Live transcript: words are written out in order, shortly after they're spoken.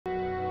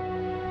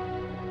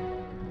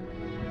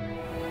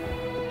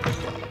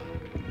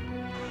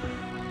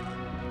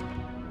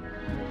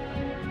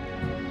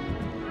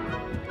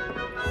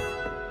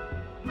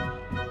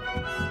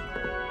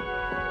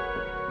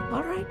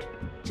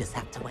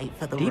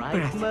for the Deep right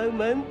breath.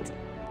 moment.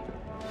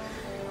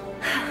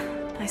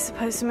 I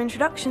suppose some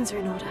introductions are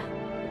in order.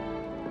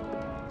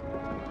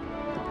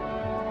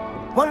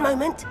 One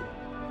moment.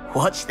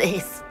 Watch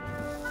this.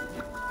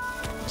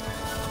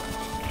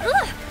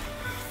 Ugh!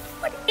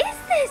 What is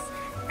this?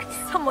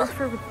 Someone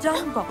threw a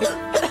dung bomb.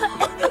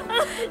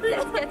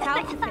 Let's get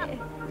out of here.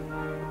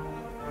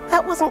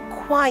 That wasn't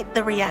quite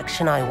the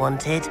reaction I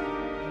wanted.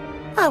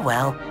 Oh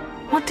well.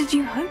 What did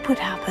you hope would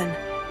happen?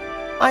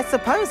 I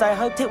suppose I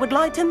hoped it would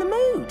lighten the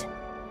mood.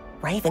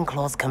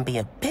 Ravenclaws can be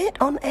a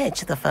bit on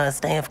edge the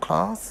first day of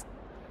class.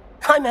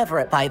 I'm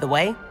Everett, by the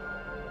way.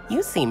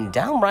 You seem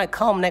downright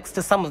calm next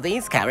to some of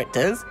these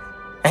characters,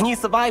 and you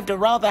survived a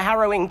rather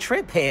harrowing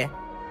trip here.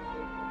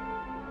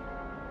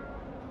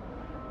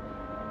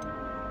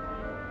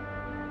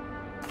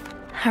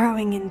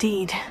 Harrowing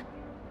indeed.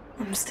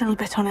 I'm still a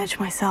bit on edge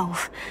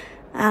myself,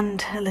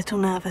 and a little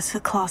nervous for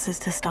classes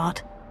to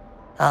start.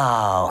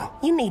 Oh,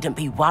 you needn't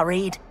be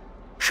worried.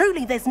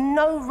 Truly, there's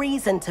no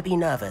reason to be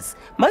nervous.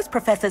 Most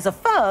professors are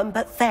firm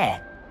but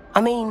fair.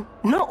 I mean,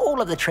 not all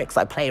of the tricks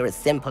I play are as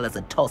simple as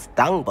a tossed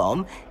dung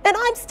bomb, and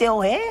I'm still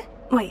here.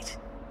 Wait,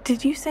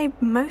 did you say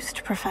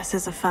most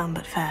professors are firm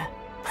but fair?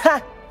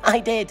 Ha,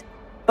 I did.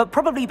 But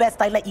probably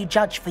best I let you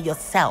judge for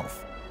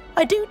yourself.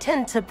 I do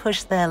tend to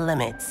push their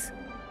limits.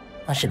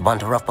 I should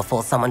wander off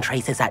before someone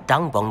traces that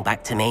dung bomb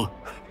back to me.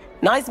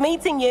 Nice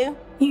meeting you.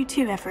 You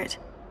too, Everett.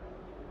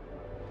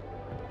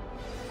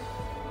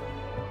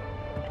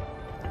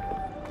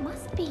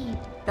 Must be.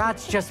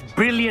 That's just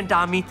brilliant,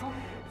 Amit.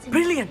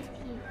 Brilliant!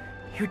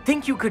 You'd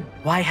think you could...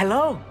 Why,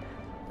 hello.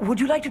 Would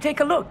you like to take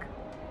a look?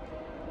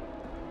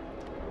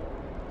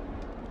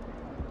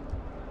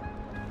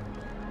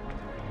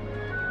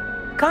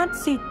 Can't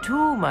see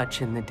too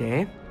much in the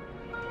day.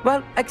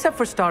 Well, except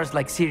for stars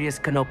like Sirius,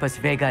 Canopus,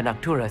 Vega, and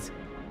Arcturus.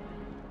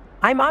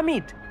 I'm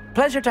Amit.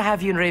 Pleasure to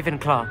have you in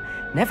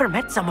Ravenclaw. Never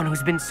met someone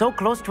who's been so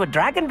close to a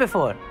dragon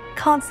before.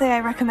 Can't say I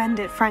recommend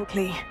it,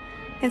 frankly.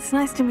 It's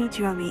nice to meet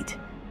you, Amit.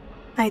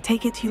 I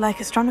take it you like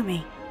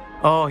astronomy.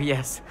 Oh,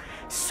 yes.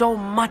 So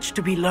much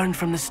to be learned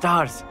from the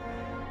stars.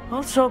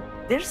 Also,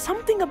 there's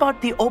something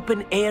about the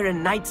open air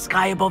and night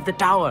sky above the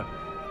tower.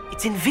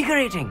 It's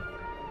invigorating.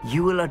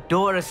 You will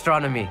adore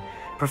astronomy.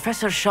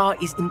 Professor Shaw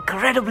is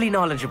incredibly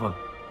knowledgeable.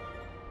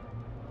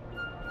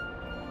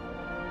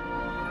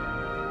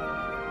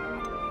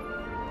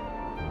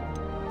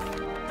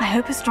 I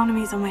hope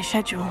astronomy's on my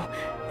schedule.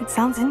 It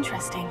sounds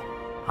interesting.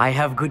 I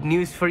have good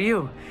news for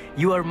you.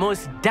 You are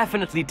most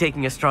definitely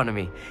taking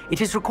astronomy.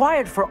 It is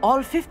required for all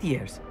 5th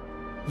years.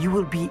 You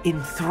will be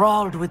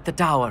enthralled with the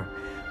tower.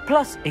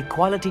 Plus, a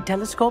quality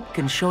telescope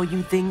can show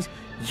you things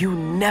you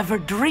never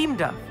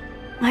dreamed of.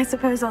 I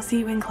suppose I'll see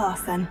you in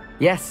class then.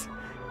 Yes.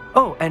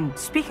 Oh, and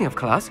speaking of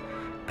class,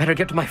 better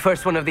get to my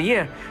first one of the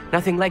year.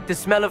 Nothing like the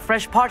smell of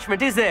fresh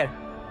parchment, is there?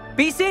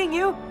 Be seeing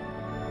you!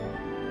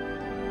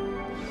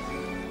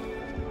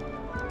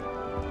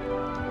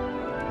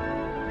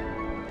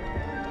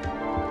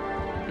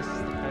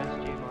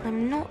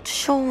 I'm not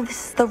sure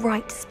this is the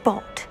right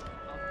spot.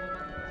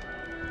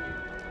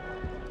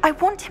 I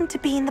want him to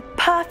be in the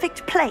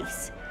perfect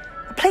place.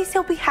 A place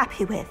he'll be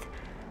happy with.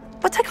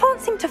 But I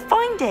can't seem to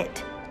find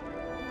it.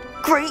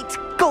 Great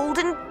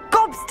golden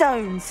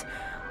gobstones!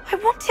 I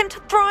want him to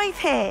thrive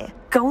here.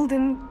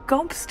 Golden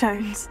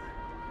gobstones.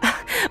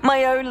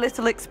 My own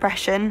little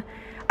expression.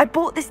 I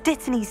bought this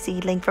Dittany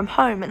seedling from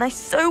home and I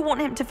so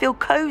want him to feel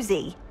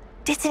cozy.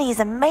 Dittany is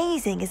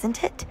amazing,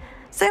 isn't it?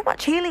 So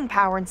much healing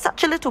power in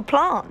such a little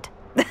plant.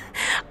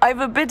 I've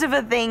a bit of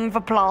a thing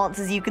for plants,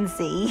 as you can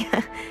see.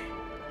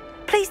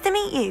 Pleased to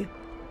meet you.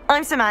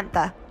 I'm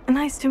Samantha.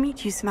 Nice to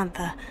meet you,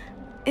 Samantha.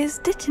 Is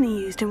Dittany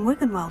used in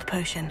Wiggenweld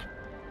potion?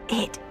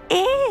 It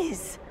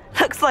is.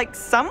 Looks like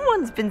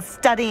someone's been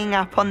studying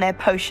up on their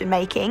potion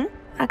making.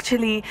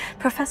 Actually,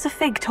 Professor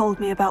Fig told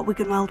me about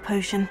Wiggenweld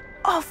potion.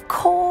 Of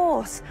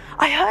course.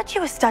 I heard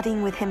you were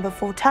studying with him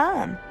before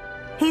term.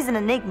 He's an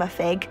enigma,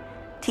 Fig.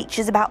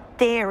 Teaches about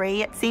theory,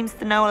 yet seems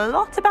to know a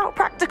lot about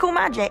practical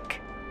magic.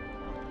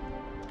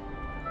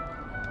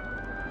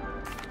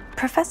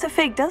 Professor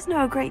Fig does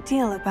know a great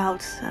deal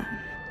about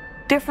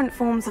different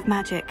forms of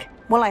magic.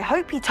 Well, I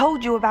hope he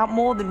told you about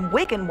more than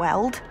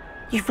Wiggenweld.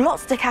 You've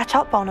lots to catch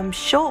up on, I'm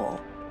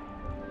sure.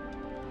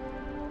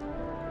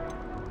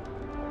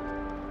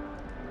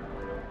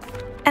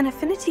 An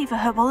affinity for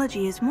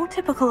herbology is more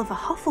typical of a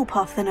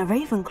Hufflepuff than a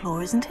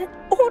Ravenclaw, isn't it?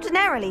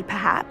 Ordinarily,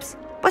 perhaps,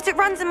 but it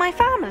runs in my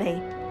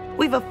family.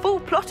 We've a full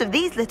plot of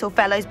these little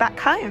fellows back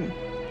home.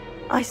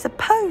 I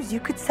suppose you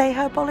could say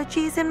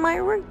herbology is in my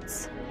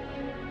roots.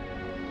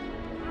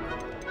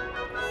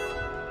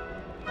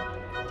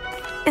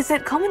 Is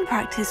it common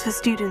practice for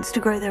students to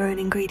grow their own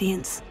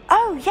ingredients?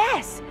 Oh,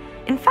 yes.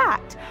 In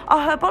fact,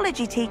 our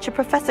herbology teacher,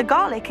 Professor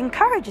Garlick,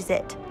 encourages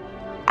it.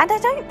 And I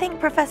don't think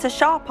Professor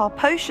Sharp, our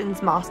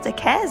potions master,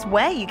 cares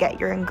where you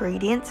get your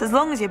ingredients, as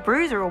long as your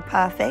brews are all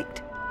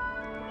perfect.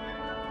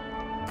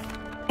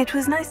 It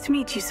was nice to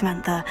meet you,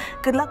 Samantha.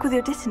 Good luck with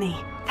your Dittany.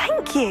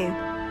 Thank you.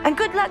 And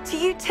good luck to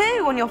you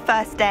too on your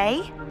first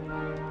day.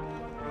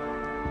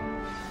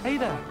 Hey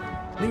there.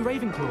 New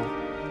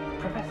Ravenclaw.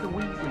 Professor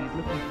Weasley is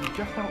looking for you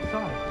just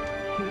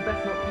outside. You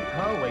best not keep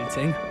her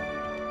waiting.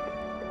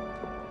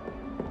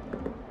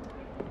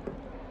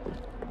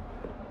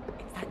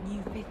 It's that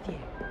new 5th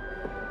year.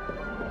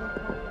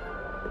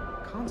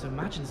 Can't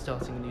imagine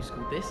starting a new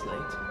school this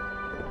late.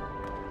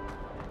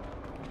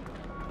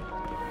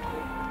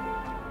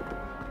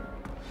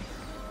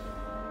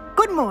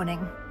 Good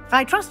morning.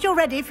 I trust you're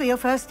ready for your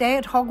first day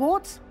at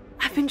Hogwarts?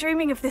 I've been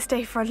dreaming of this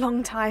day for a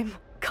long time.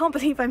 Can't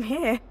believe I'm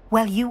here.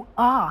 Well, you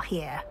are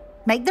here.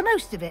 Make the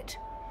most of it.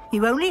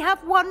 You only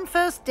have one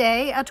first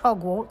day at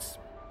Hogwarts.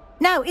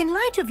 Now, in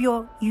light of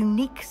your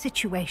unique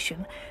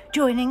situation,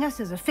 joining us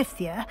as a 5th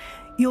year,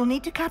 you'll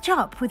need to catch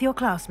up with your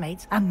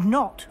classmates and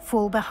not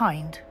fall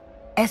behind.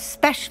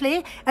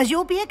 Especially as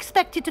you'll be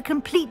expected to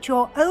complete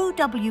your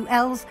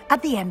OWLs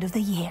at the end of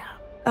the year.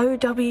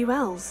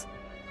 OWLs?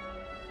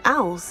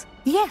 Owls?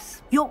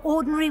 Yes, your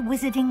ordinary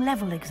wizarding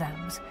level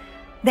exams.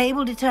 They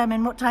will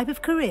determine what type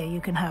of career you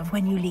can have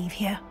when you leave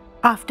here.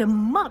 After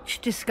much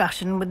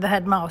discussion with the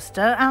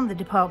headmaster and the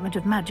Department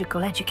of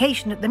Magical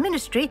Education at the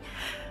Ministry,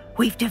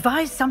 we've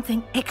devised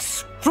something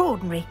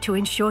extraordinary to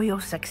ensure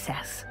your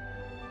success.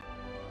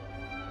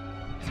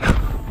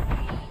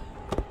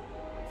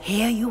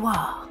 Here you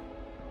are.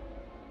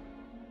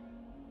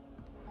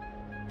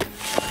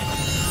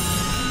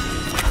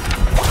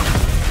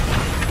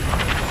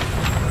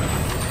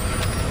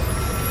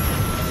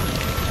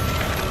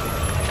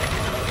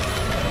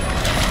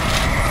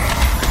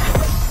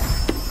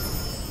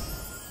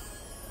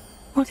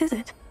 What is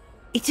it?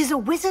 It is a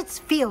wizard's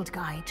field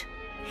guide.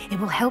 It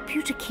will help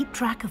you to keep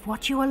track of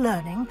what you are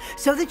learning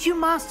so that you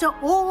master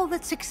all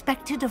that's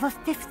expected of a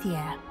 5th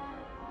year.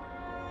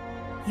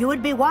 You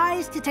would be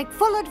wise to take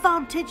full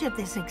advantage of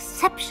this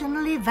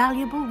exceptionally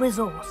valuable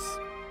resource.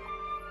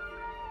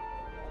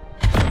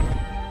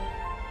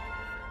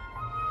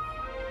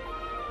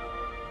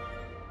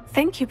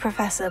 Thank you,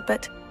 Professor,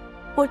 but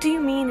what do you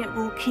mean it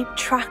will keep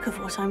track of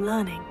what I'm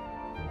learning?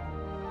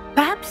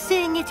 Perhaps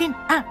seeing it in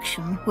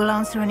action will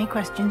answer any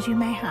questions you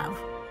may have.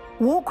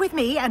 Walk with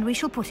me and we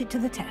shall put it to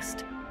the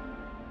test.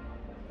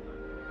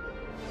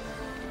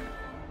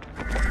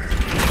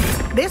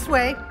 This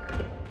way.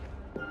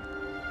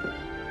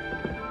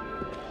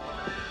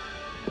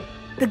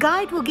 The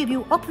guide will give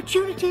you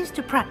opportunities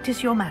to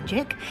practice your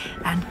magic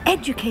and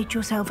educate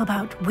yourself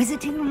about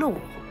wizarding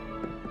lore.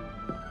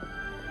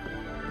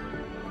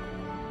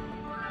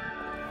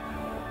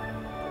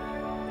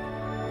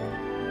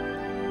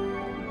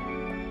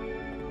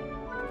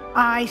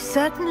 I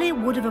certainly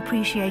would have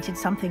appreciated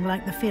something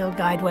like the field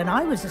guide when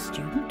I was a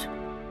student.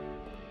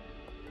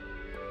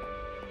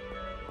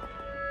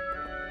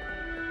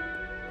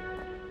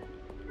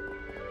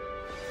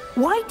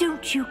 Why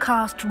don't you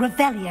cast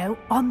Revelio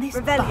on this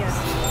Revelio.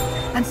 bust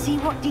and see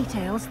what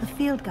details the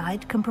field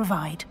guide can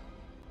provide?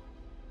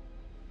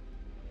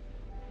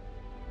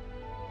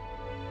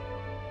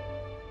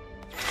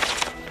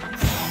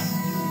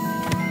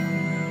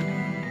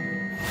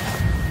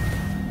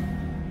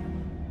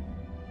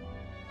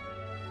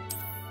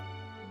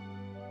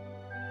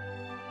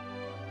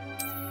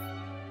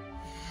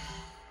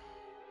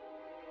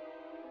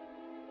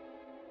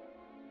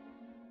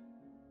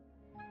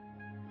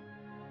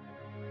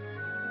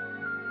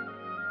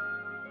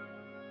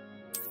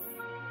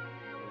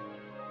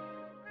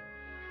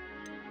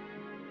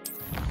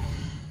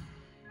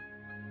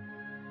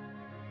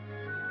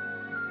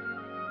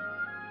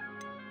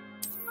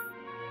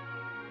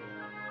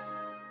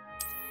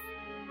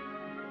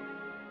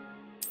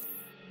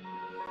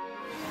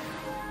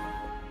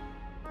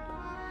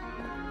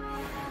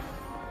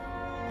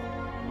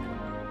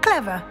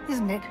 Clever,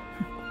 isn't it?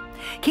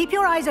 Keep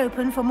your eyes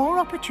open for more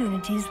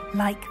opportunities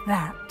like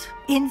that,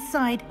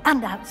 inside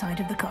and outside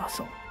of the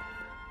castle.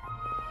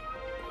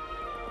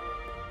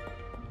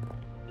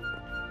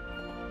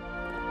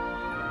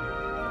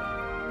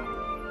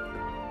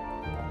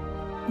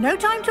 No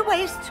time to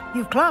waste.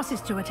 You've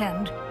classes to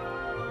attend.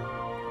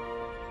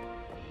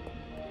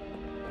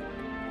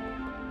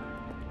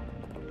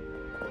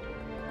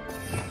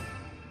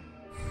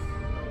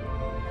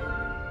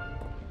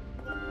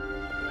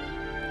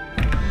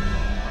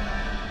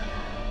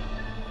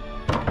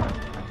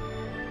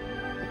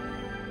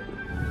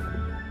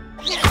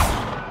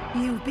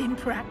 You've been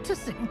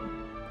practicing.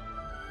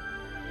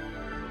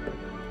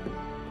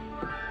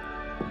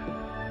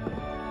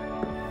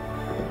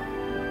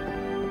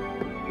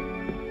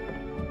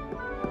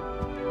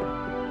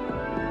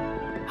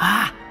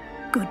 Ah,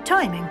 good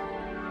timing.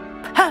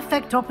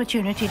 Perfect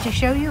opportunity to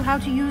show you how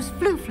to use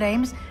flue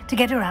flames to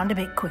get around a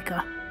bit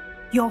quicker.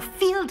 Your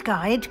field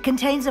guide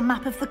contains a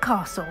map of the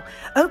castle.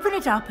 Open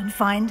it up and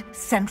find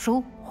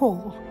Central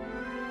Hall.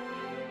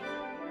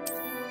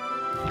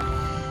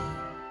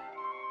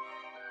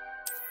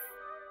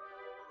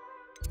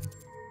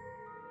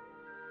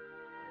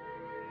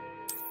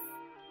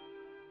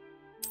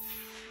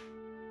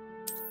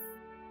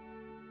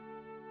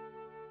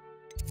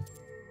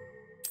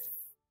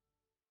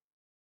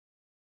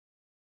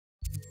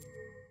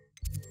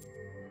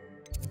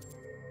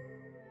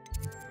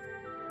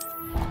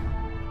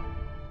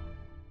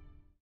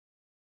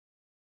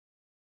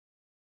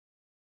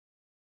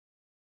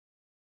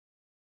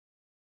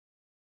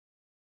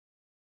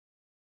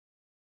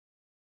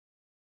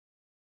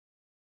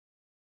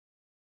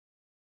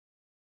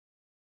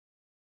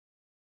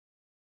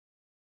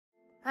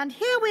 And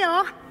here we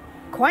are.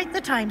 Quite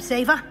the time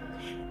saver.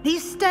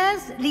 These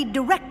stairs lead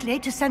directly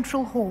to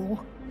Central Hall.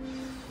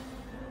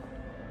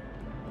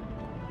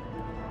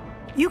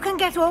 You can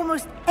get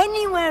almost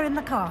anywhere in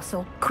the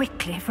castle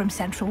quickly from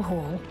Central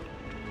Hall.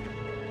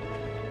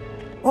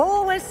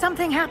 Always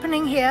something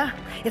happening here.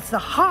 It's the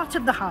heart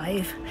of the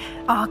hive.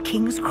 Our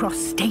King's Cross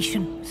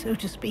station, so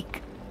to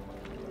speak.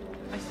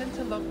 I sent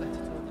a love letter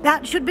to...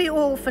 That should be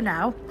all for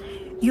now.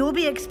 You'll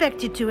be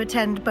expected to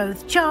attend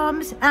both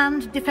Charms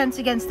and Defense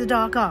Against the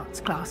Dark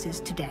Arts classes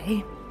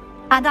today.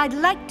 And I'd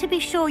like to be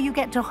sure you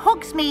get to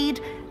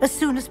Hogsmeade as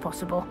soon as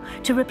possible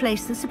to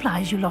replace the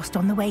supplies you lost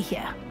on the way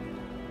here.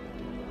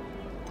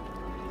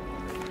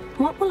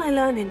 What will I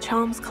learn in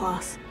Charms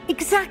class?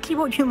 Exactly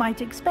what you might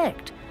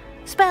expect.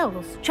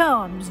 Spells,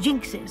 charms,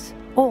 jinxes,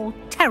 all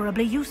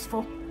terribly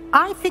useful.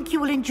 I think you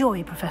will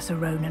enjoy Professor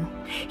Ronan.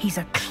 He's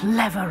a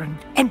clever and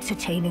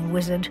entertaining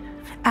wizard,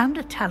 and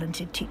a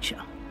talented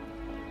teacher.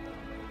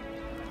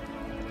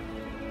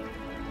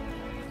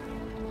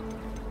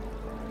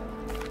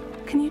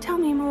 Can you tell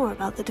me more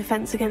about the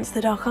Defense Against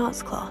the Dark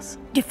Arts class?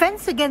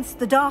 Defense Against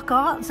the Dark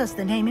Arts, as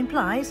the name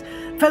implies,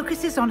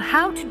 focuses on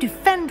how to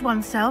defend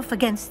oneself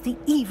against the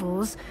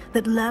evils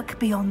that lurk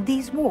beyond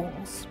these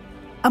walls.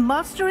 A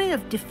mastery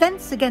of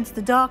Defense Against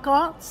the Dark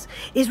Arts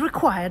is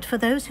required for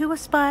those who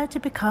aspire to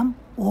become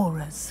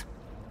auras.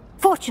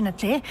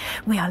 Fortunately,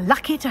 we are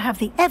lucky to have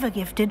the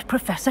ever-gifted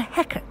Professor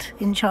Hecat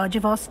in charge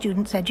of our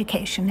students'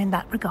 education in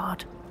that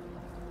regard.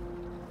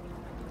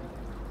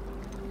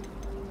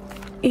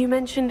 You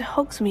mentioned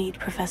Hogsmeade,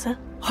 Professor.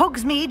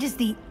 Hogsmeade is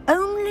the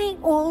only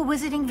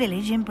all-wizarding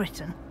village in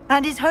Britain,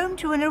 and is home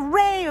to an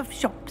array of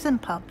shops and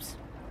pubs.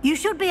 You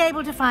should be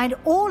able to find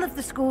all of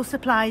the school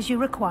supplies you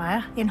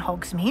require in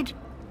Hogsmeade.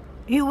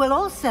 You will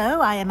also,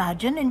 I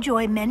imagine,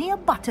 enjoy many a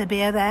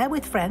butterbeer there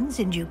with friends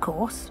in due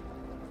course.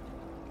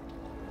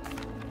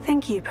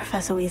 Thank you,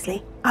 Professor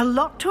Weasley. A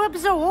lot to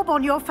absorb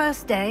on your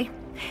first day,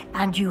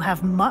 and you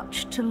have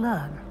much to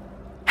learn.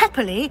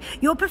 Happily,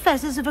 your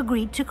professors have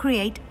agreed to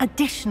create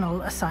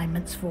additional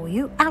assignments for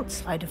you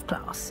outside of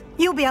class.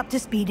 You'll be up to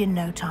speed in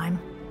no time.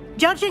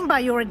 Judging by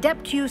your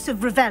adept use of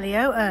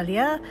Revelio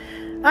earlier,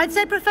 I'd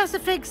say Professor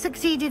Fig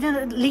succeeded in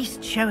at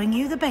least showing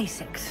you the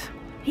basics.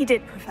 He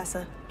did,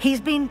 Professor. He's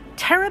been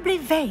terribly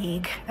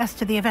vague as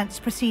to the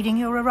events preceding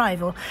your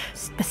arrival,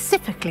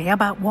 specifically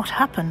about what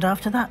happened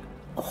after that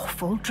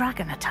awful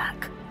dragon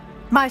attack.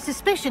 My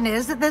suspicion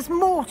is that there's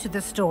more to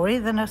the story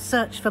than a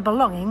search for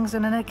belongings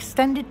and an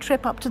extended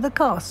trip up to the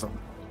castle.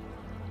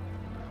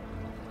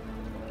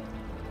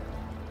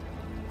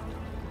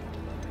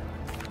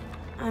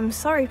 I'm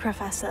sorry,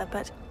 Professor,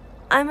 but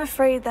I'm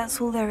afraid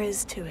that's all there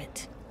is to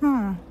it.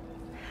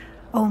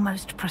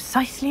 Almost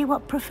precisely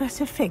what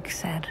Professor Fig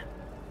said.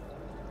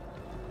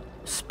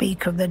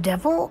 Speak of the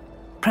devil,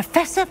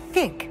 Professor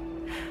Fig.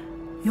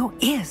 Your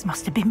ears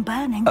must have been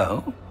burning.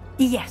 Oh?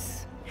 Yes.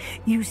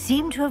 You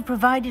seem to have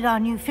provided our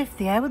new fifth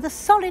year with a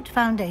solid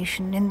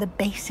foundation in the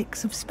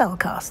basics of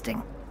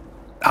spellcasting.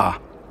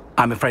 Ah,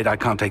 I'm afraid I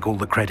can't take all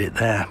the credit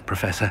there,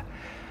 Professor.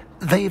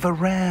 They've a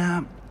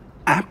rare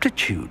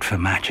aptitude for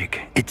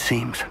magic, it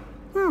seems.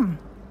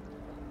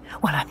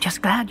 Well, I'm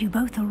just glad you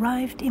both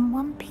arrived in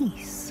one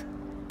piece.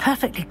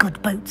 Perfectly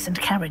good boats and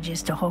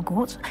carriages to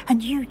Hogwarts,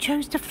 and you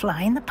chose to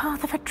fly in the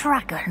path of a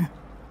dragon.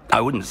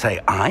 I wouldn't say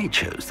I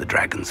chose the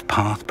dragon's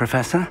path,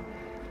 Professor.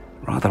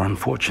 Rather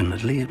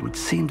unfortunately, it would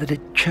seem that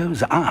it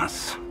chose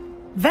us.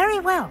 Very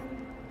well.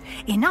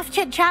 Enough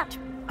chit-chat.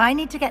 I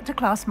need to get to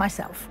class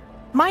myself.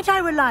 Might I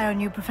rely on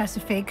you,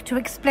 Professor Fig, to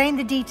explain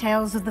the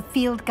details of the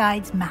field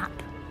guide's map?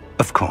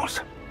 Of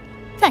course.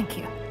 Thank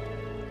you.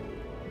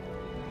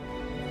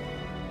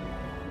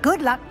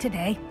 Good luck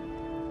today.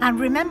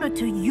 And remember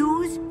to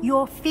use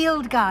your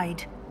field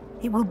guide.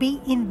 It will be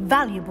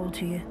invaluable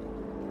to you.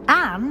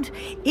 And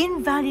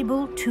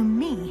invaluable to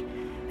me,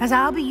 as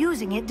I'll be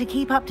using it to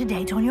keep up to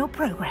date on your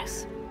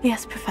progress.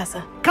 Yes,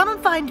 Professor. Come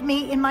and find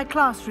me in my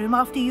classroom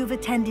after you've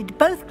attended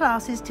both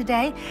classes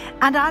today,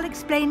 and I'll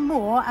explain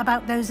more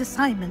about those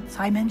assignments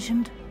I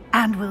mentioned.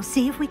 And we'll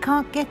see if we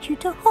can't get you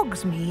to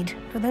Hogsmeade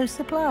for those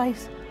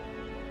supplies.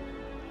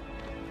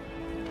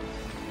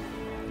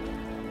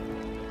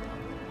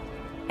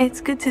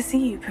 It's good to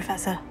see you,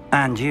 Professor.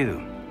 And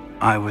you.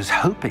 I was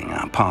hoping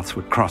our paths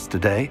would cross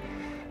today,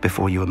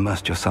 before you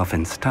immersed yourself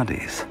in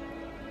studies.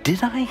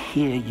 Did I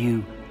hear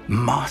you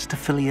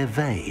masterfully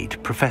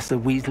evade Professor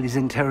Weasley's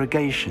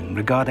interrogation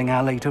regarding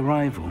our late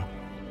arrival?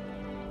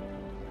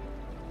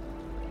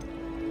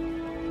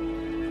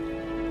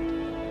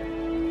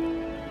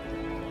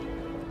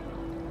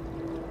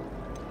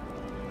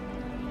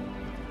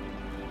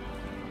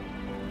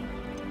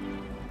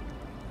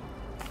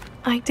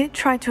 I did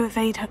try to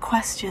evade her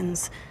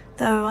questions,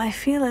 though I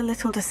feel a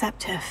little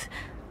deceptive.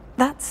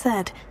 That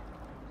said,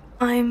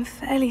 I'm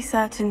fairly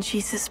certain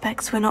she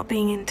suspects we're not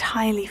being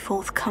entirely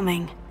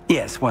forthcoming.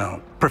 Yes,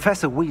 well,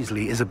 Professor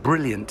Weasley is a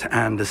brilliant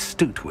and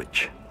astute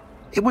witch.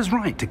 It was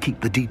right to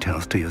keep the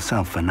details to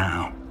yourself for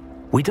now.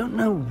 We don't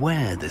know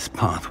where this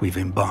path we've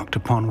embarked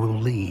upon will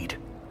lead.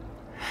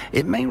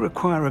 It may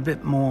require a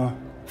bit more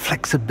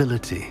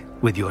flexibility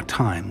with your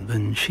time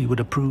than she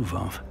would approve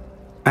of.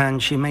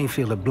 And she may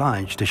feel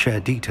obliged to share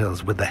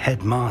details with the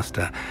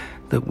headmaster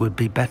that would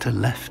be better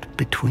left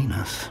between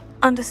us.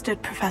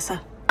 Understood,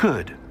 Professor.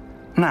 Good.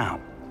 Now,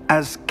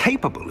 as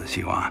capable as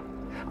you are,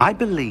 I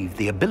believe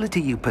the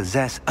ability you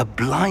possess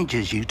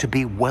obliges you to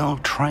be well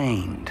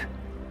trained.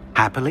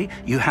 Happily,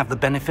 you have the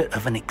benefit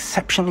of an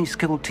exceptionally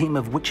skilled team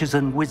of witches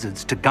and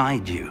wizards to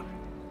guide you.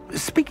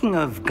 Speaking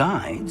of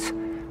guides,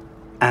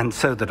 and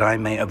so that I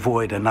may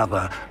avoid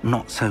another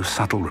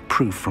not-so-subtle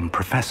reproof from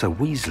Professor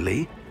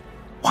Weasley,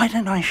 why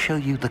don't I show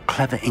you the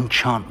clever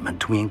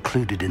enchantment we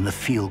included in the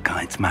field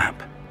guide's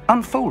map?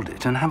 Unfold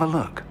it and have a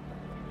look.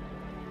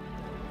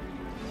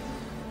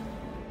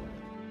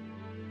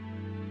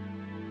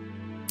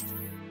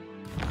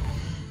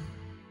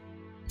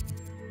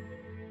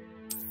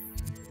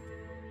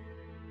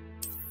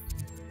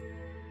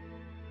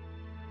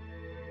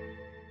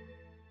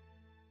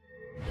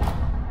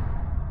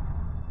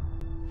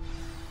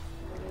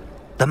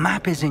 The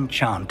map is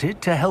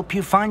enchanted to help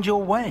you find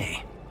your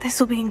way. This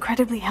will be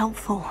incredibly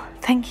helpful.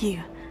 Thank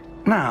you.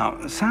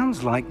 Now,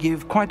 sounds like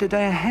you've quite a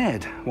day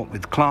ahead, what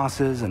with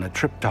classes and a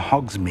trip to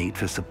Hogsmeade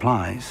for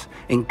supplies,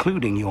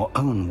 including your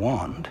own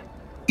wand.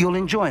 You'll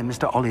enjoy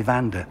Mr.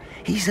 Ollivander.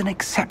 He's an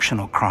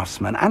exceptional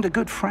craftsman and a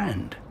good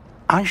friend.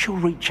 I shall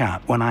reach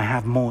out when I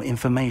have more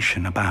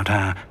information about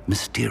our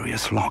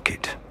mysterious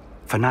locket.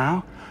 For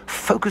now,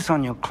 focus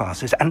on your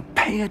classes and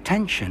pay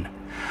attention.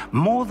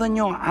 More than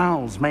your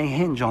owls may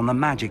hinge on the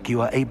magic you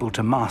are able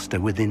to master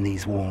within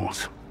these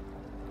walls.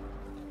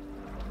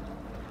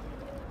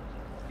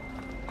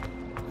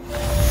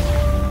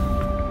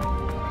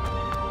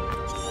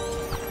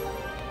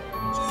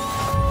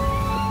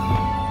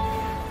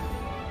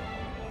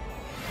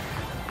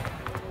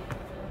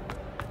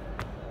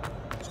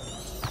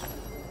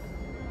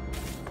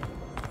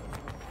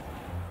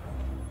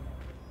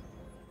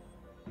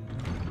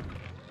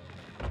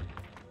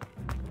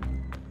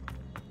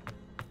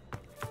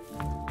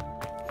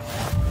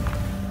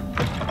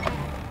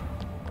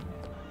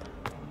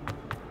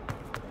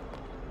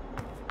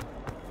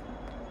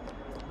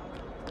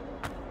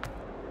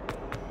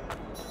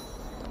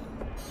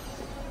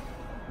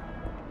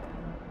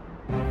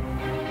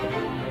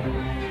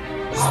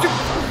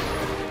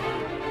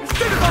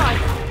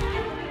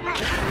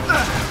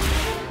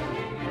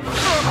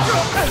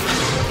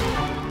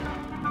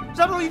 Is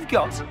that all you've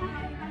got?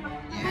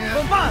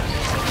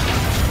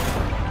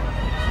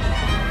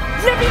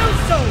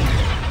 Levioso!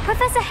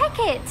 Professor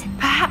Hecat!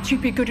 Perhaps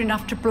you'd be good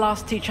enough to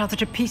blast each other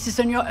to pieces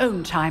on your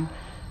own time.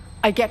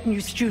 I get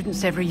new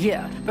students every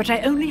year, but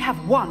I only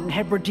have one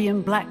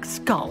Hebridean black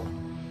skull.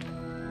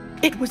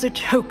 It was a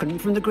token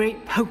from the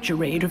Great Poacher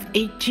Raid of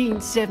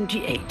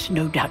 1878.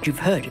 No doubt you've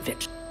heard of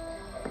it.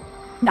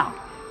 Now,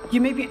 you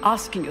may be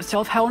asking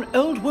yourself how an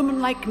old woman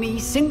like me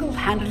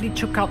single-handedly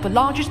took out the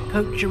largest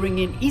poacher ring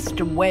in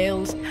eastern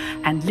Wales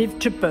and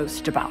lived to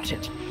boast about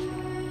it.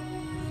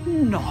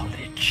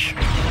 Knowledge.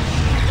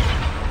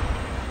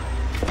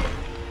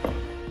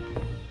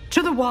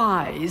 To the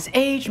wise,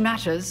 age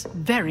matters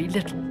very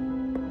little.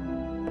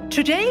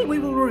 Today we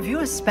will review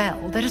a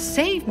spell that has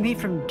saved me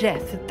from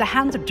death at the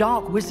hands of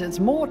dark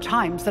wizards more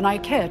times than I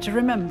care to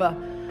remember.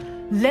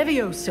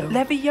 Levioso.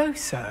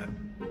 Levioso?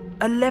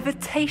 A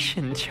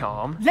levitation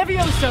charm?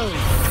 Levioso!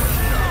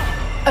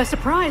 A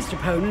surprised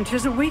opponent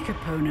is a weak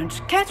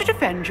opponent. Care to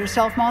defend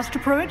yourself, Master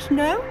Pruitt?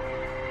 No?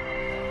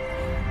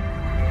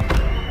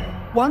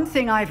 One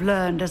thing I've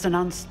learned as an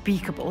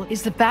unspeakable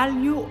is the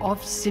value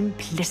of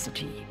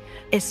simplicity,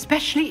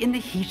 especially in the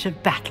heat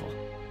of battle.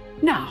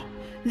 Now,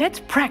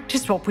 let's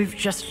practice what we've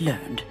just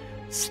learned,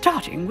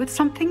 starting with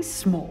something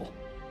small.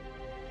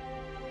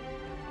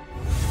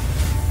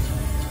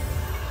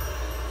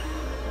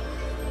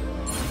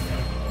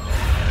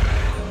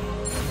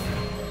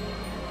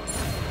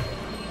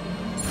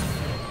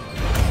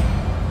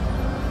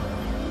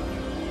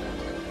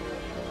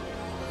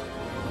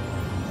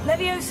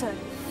 Levioso.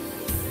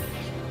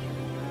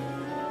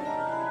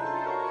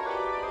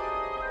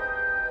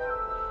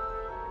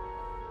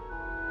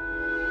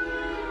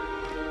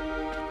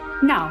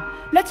 Now,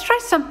 let's try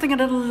something a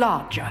little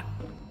larger.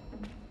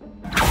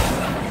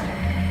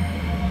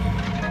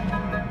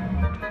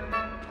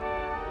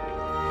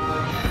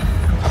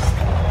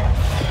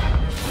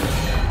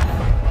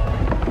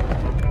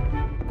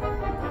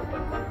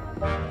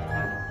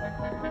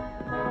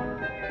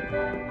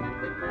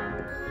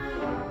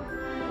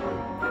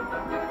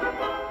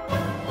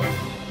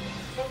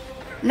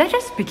 Let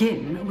us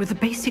begin with the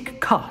basic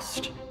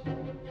cast.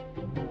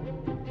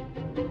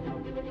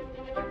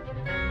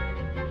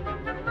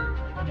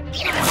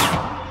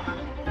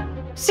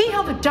 See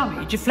how the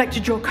dummy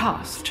deflected your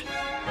cast?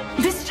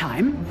 This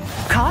time,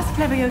 cast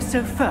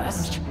Levioso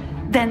first,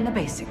 then the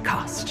basic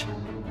cast.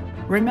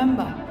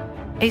 Remember,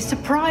 a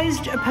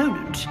surprised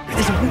opponent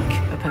is a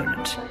weak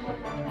opponent,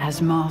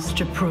 as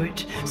Master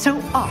Pruitt so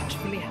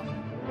artfully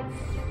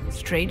helped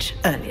straight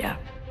earlier.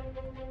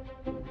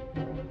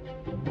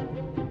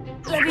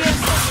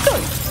 Levioso.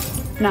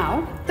 Good.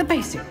 Now, the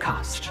basic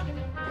cast.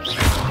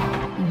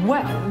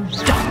 Well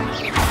done.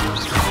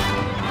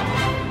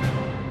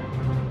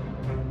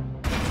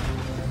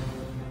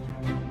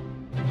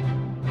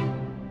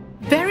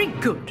 Very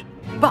good.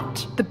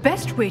 But the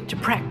best way to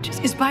practice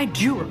is by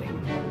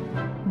dueling.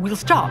 We'll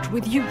start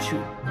with you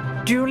two.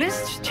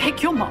 Duelists,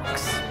 take your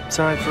marks.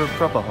 Time for a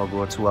proper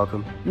Hogwarts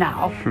welcome.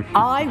 Now,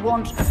 I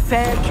want a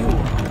fair duel,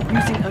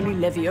 using only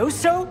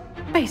Levioso,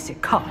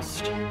 basic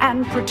cast,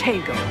 and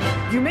Protego.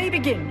 You may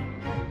begin.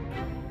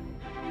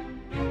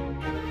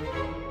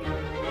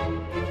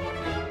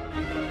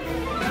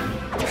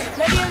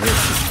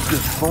 Good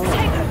form. I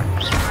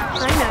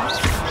know.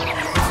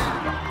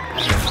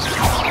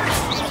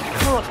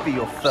 Can't be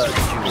your first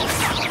duel.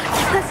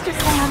 Let's just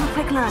say I'm a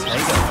quick learner.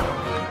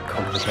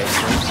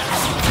 Complications.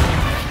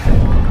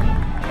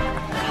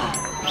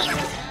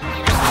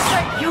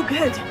 You're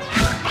good.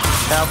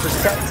 How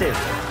perceptive.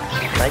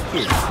 Thank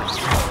you.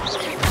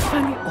 If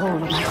only all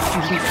of my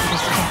students were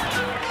this adept.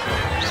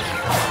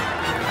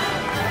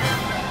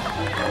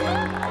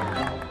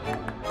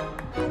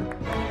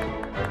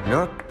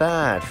 Not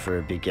bad for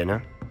a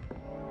beginner.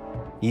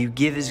 You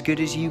give as good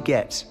as you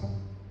get.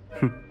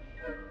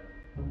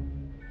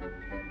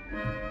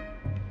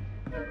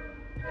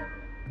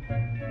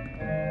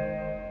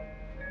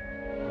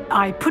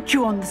 I put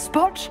you on the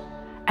spot,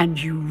 and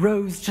you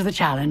rose to the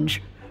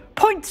challenge.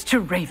 Points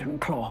to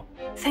Ravenclaw.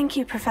 Thank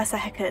you, Professor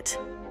Hecat.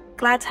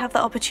 Glad to have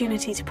the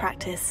opportunity to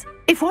practice.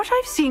 If what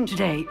I've seen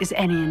today is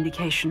any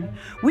indication,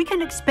 we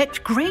can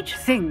expect great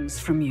things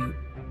from you.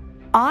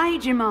 I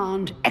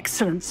demand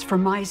excellence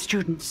from my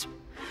students.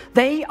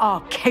 They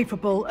are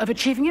capable of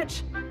achieving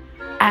it,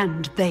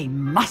 and they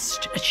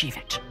must achieve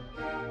it.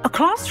 A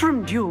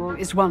classroom duel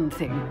is one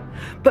thing,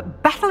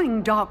 but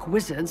battling dark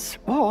wizards,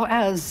 or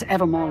as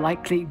ever more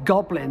likely,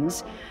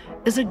 goblins,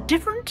 is a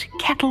different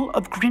kettle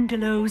of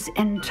Grindylows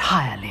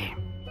entirely.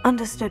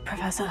 Understood,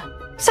 Professor.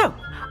 So,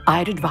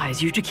 I'd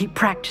advise you to keep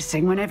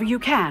practicing whenever you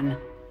can.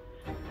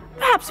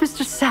 Perhaps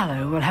Mr.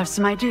 Sallow will have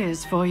some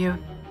ideas for you.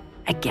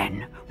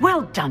 Again,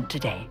 well done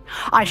today.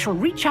 I shall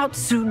reach out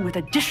soon with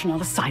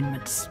additional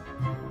assignments.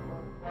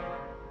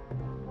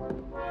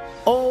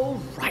 All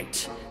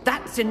right.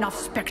 That's enough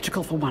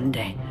spectacle for one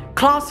day.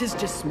 Class is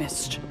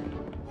dismissed.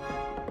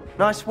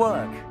 Nice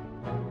work.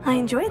 I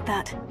enjoyed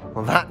that.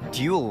 Well, that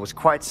duel was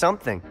quite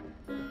something.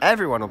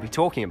 Everyone will be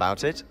talking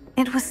about it.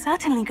 It was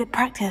certainly good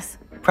practice.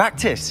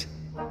 Practice?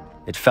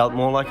 It felt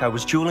more like I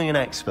was dueling an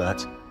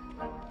expert.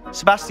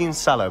 Sebastian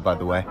Sallow, by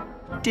the way.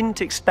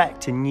 Didn't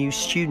expect a new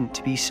student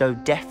to be so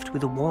deft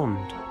with a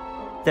wand.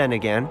 Then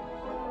again,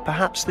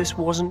 perhaps this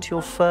wasn't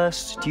your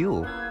first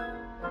duel.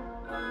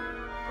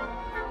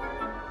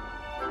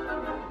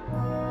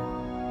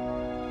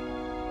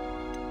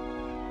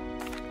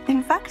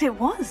 In fact, it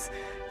was.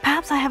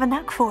 Perhaps I have a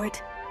knack for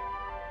it.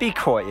 Be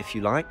coy if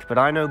you like, but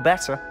I know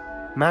better.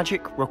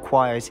 Magic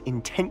requires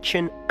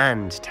intention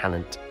and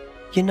talent.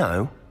 You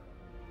know,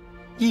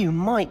 you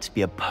might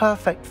be a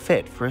perfect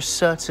fit for a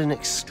certain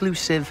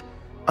exclusive,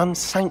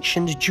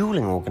 unsanctioned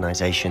dueling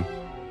organization.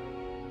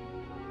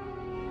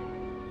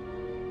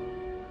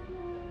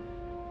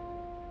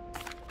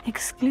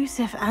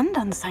 Exclusive and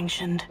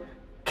unsanctioned.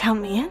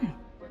 Count me in.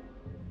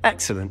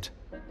 Excellent.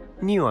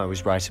 Knew I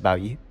was right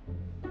about you.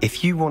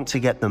 If you want to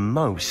get the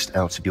most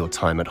out of your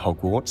time at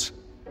Hogwarts,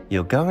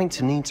 you're going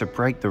to need to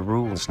break the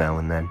rules now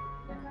and then.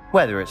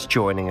 Whether it's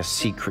joining a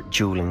secret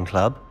dueling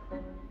club,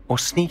 or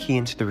sneaking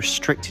into the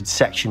restricted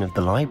section of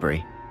the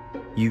library,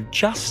 you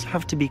just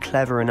have to be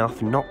clever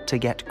enough not to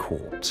get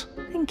caught.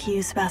 Thank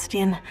you,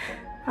 Sebastian.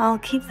 I'll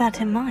keep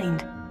that in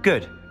mind.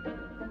 Good.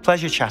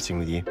 Pleasure chatting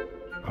with you.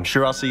 I'm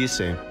sure I'll see you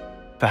soon.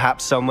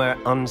 Perhaps somewhere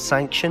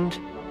unsanctioned?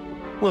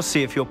 We'll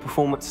see if your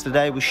performance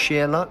today was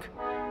sheer luck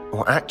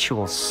or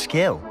actual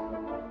skill.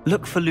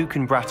 Look for Luke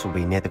and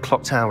Brattleby near the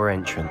clock tower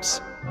entrance,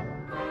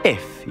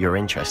 if you're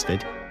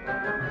interested.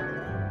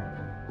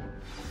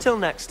 Till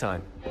next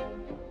time.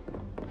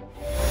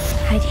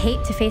 I'd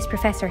hate to face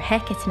Professor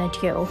Hecat in a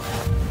duel.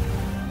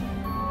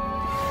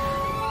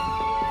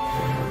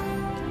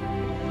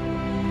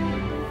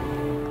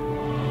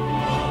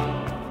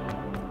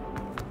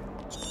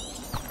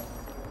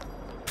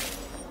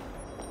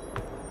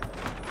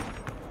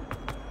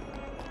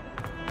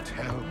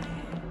 Tell me.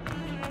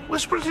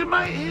 Whisper it in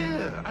my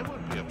ear. I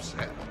won't be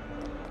upset.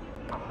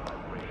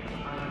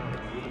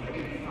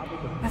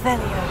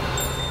 Revelio.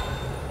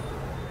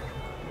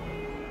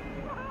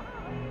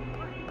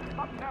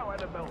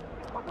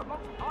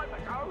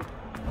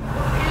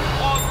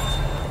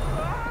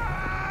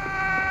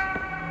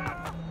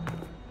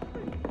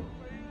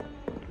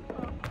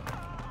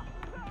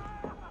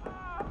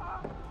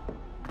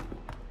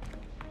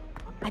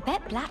 I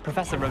bet Black...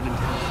 Professor Ronan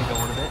tends to go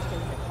on a bit.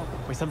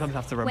 We sometimes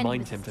have to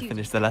remind him to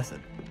finish the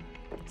lesson.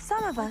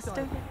 Some of us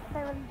don't...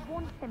 necessarily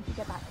want him to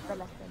get back to the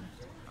lesson.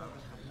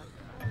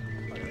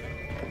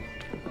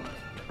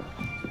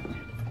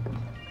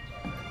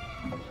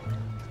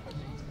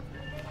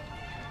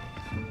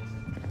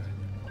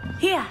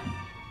 Here!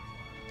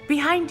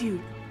 Behind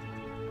you!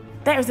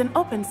 There is an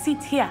open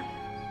seat here.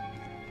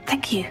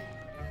 Thank you.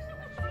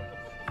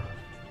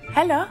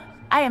 Hello,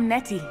 I am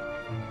Nettie.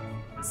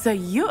 So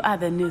you are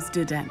the new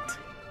student.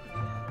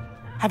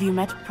 Have you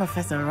met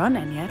Professor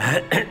Ronan yet?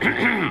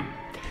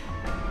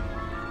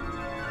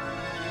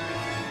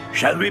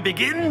 Shall we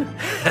begin?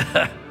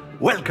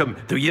 Welcome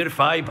to Year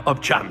 5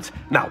 of Charms.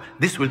 Now,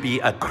 this will be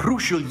a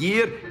crucial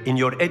year in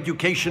your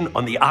education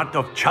on the art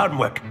of charm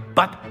work,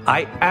 but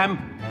I am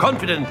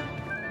confident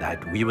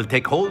that we will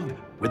take hold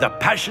with the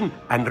passion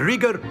and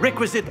rigor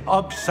requisite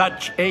of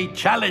such a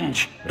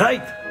challenge.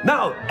 Right,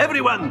 now,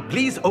 everyone,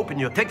 please open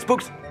your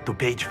textbooks to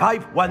page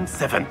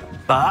 517.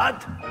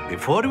 But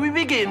before we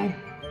begin,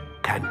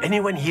 can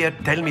anyone here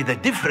tell me the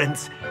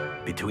difference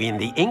between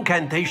the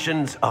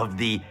incantations of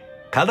the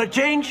color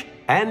change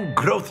and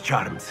growth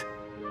charms?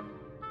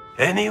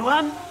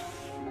 Anyone?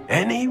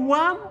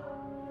 Anyone?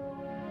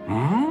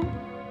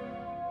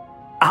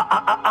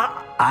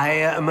 I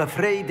am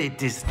afraid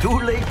it is too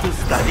late to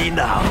study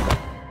now.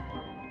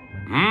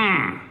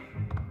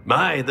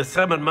 My, the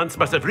summer months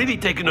must have really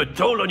taken a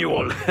toll on you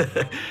all.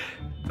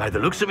 By the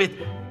looks of it,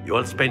 you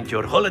all spent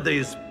your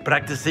holidays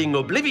practicing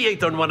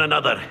Obliviate on one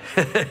another.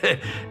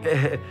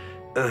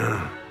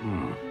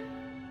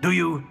 Do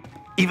you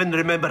even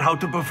remember how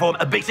to perform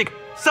a basic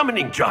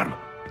summoning charm?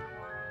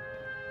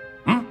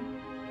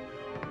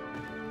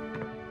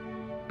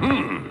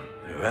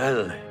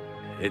 Well,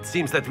 it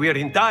seems that we are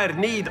in dire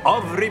need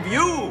of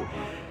review.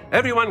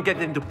 Everyone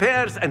get into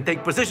pairs and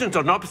take positions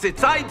on opposite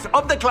sides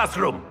of the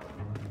classroom.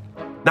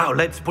 Now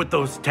let's put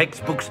those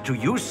textbooks to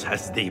use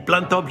as the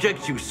blunt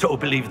objects you so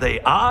believe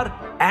they are,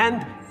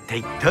 and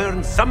take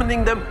turns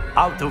summoning them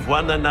out of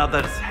one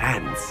another's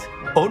hands.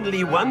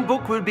 Only one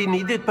book will be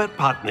needed per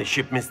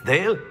partnership, Miss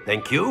Dale.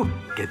 Thank you.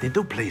 Get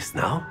into place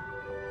now.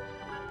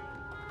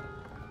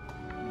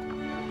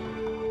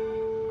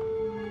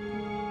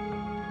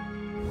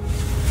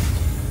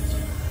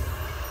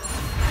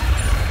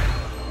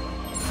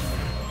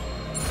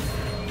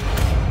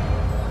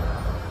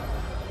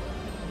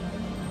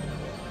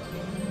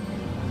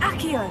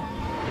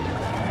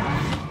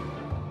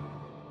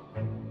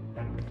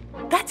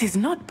 That is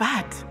not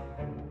bad.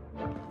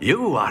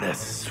 You are a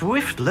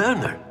swift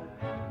learner.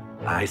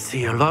 I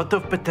see a lot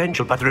of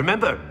potential, but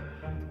remember,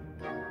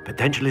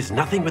 potential is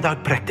nothing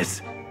without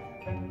practice.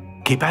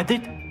 Keep at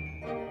it.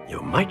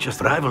 You might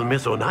just rival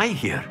Miss Onai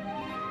here.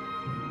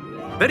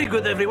 Very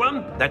good,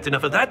 everyone. That's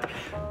enough of that.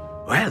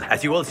 Well,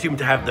 as you all seem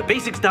to have the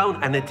basics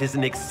down, and it is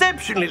an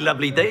exceptionally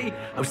lovely day,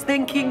 I was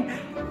thinking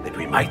that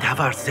we might have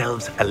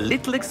ourselves a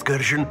little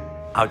excursion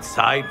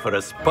outside for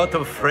a spot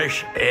of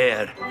fresh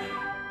air.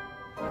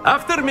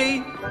 After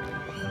me.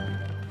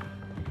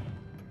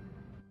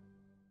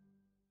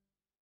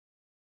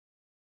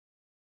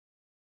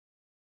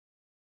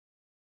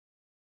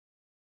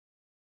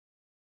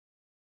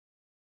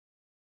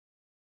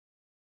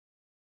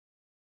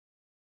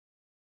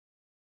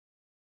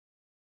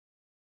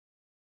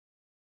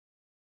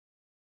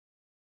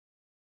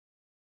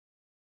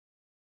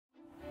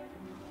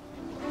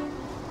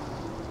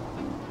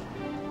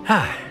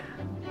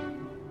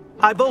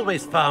 I've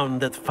always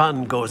found that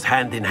fun goes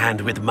hand in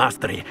hand with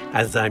mastery,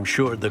 as I'm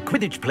sure the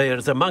Quidditch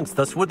players amongst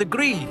us would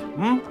agree.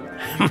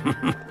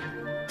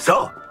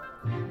 So,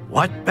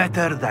 what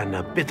better than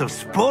a bit of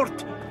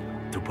sport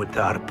to put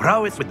our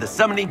prowess with the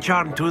summoning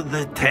charm to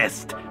the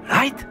test,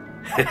 right?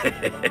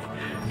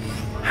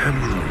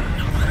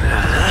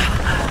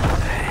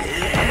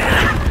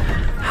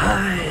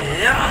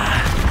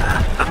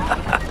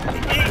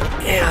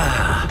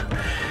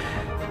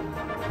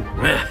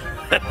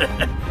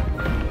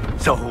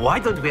 So why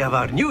don't we have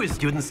our newest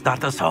student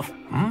start us off?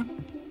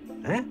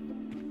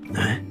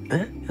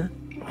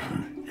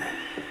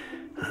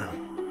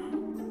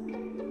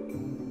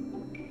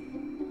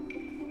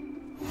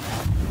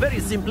 Very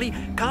simply,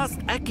 cast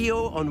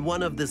Accio on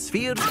one of the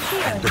spheres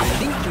and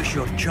relinquish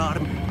your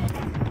charm.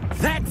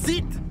 That's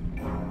it!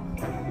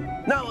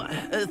 Now,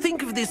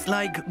 think of this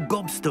like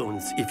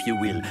gobstones, if you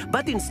will.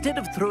 But instead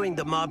of throwing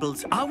the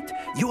marbles out,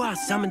 you are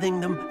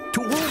summoning them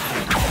toward you.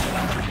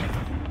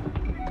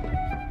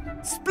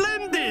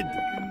 Splendid!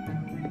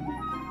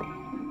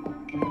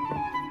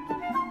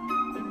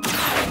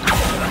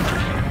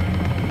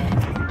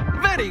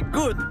 Very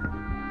good!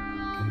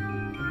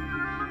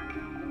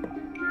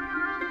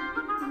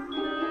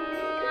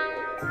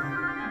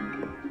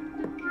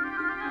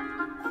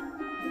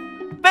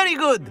 Very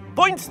good!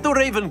 Points to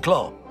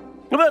Ravenclaw.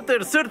 But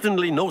there's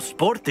certainly no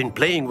sport in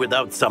playing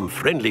without some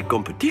friendly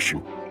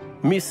competition.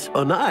 Miss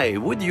Onai,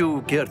 would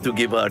you care to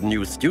give our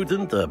new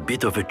student a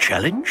bit of a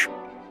challenge?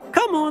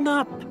 Come on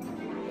up.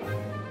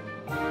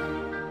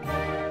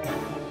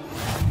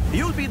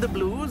 You'll be the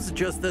blues,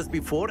 just as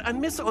before, and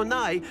Miss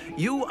Onai,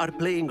 you are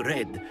playing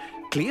red.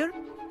 Clear?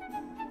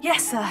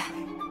 Yes, sir.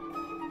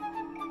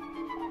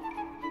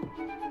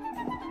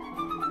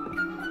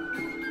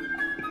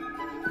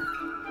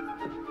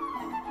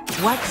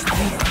 What's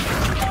this?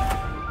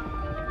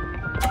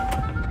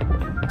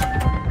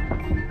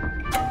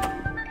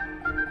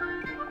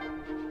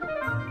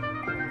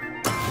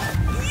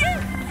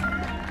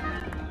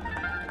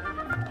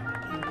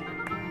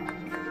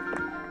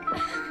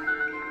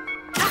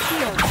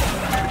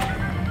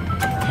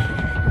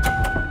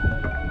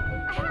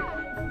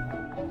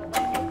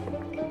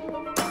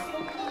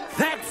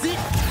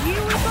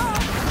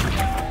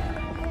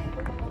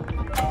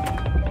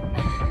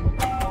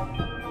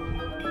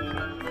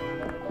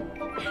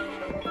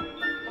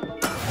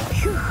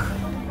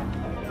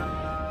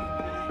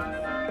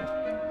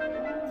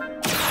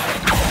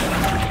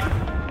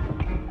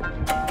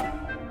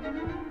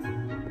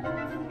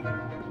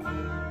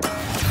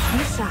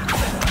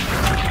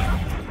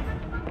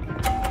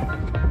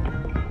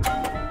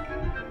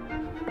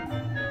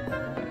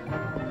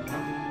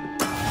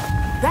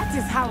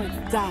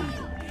 done.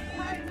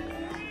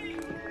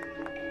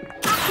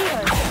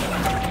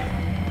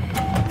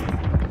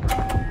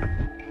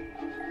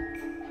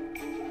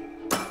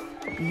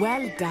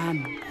 Well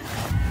done.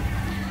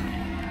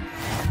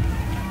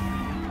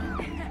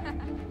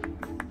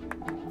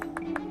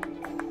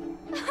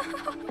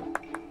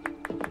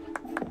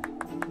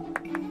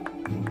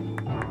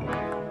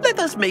 Let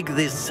us make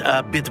this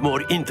a bit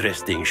more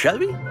interesting, shall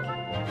we?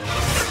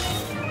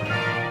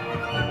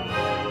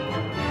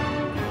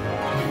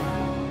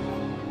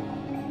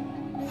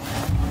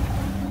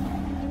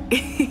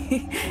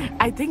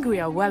 I think we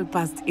are well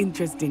past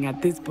interesting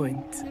at this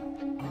point.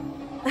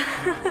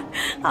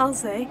 I'll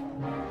say.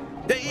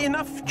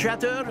 Enough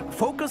chatter.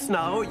 Focus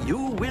now. You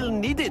will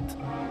need it.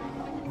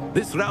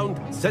 This round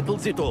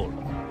settles it all.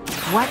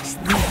 Watch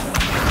this.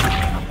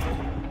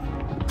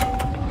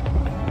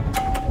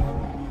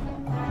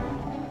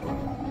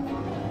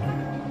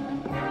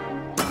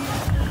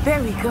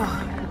 There we go.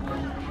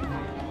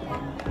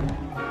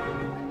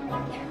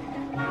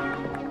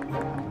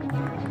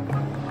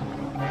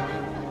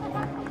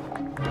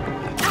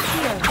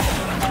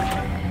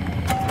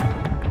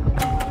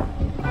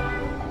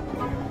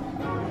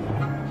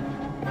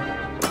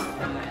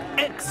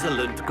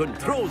 Excellent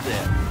control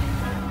there.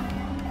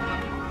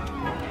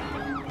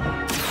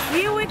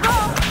 Here we go.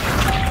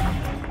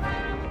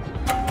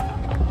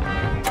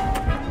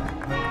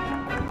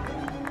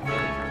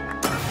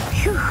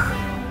 Phew.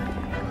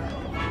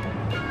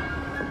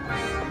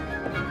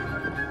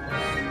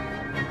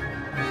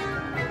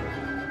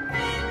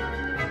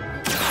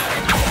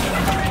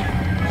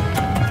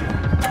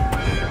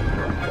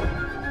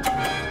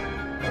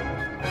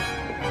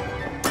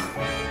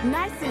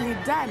 Nicely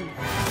done.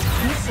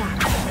 Misha.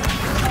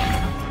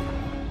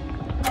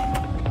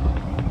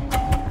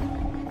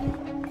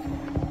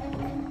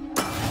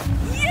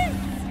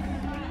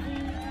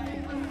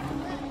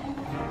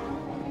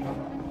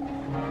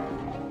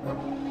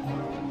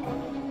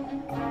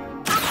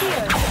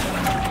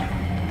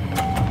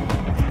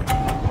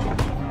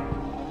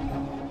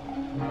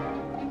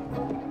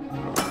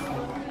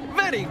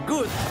 Very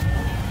good.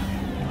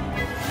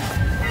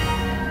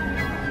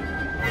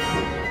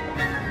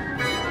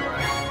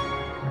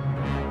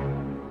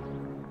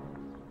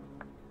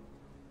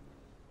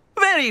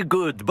 Very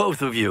good,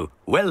 both of you.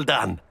 Well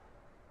done.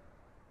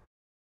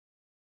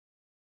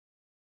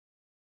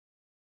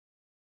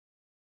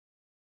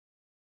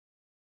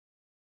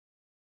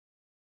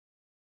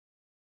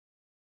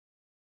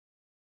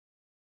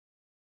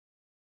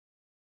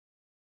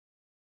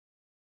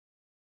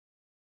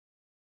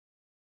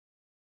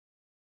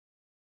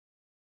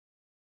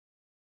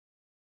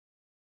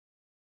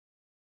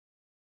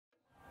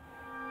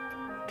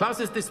 Class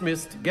is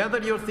dismissed. Gather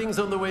your things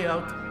on the way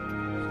out.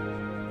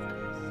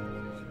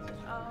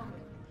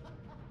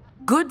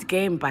 Good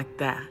game back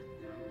there.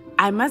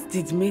 I must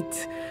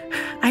admit,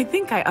 I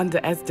think I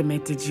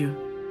underestimated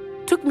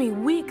you. Took me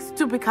weeks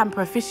to become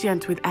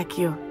proficient with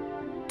Accio.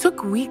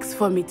 Took weeks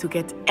for me to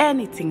get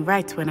anything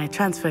right when I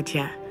transferred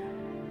here.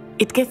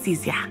 It gets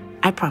easier,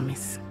 I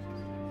promise.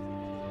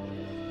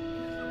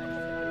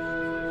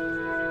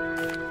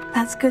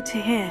 That's good to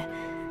hear.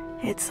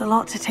 It's a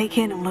lot to take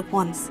in all at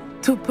once.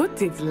 To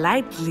put it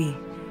lightly,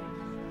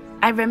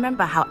 I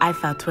remember how I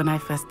felt when I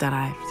first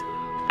arrived.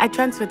 I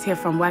transferred here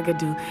from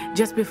Wagadu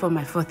just before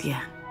my 4th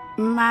year.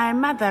 My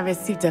mother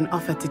received an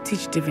offer to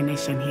teach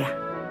divination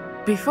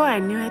here. Before I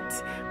knew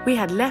it, we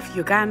had left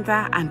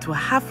Uganda and were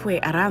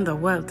halfway around the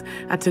world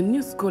at a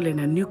new school in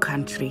a new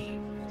country.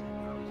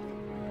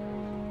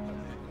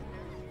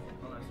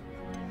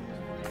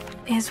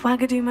 Is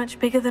Wagadu much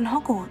bigger than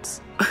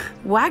Hogwarts?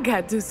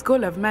 Wagadu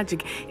School of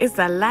Magic is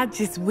the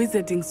largest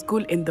wizarding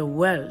school in the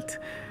world.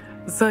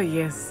 So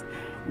yes,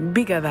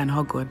 bigger than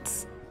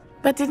Hogwarts.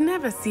 But it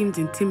never seemed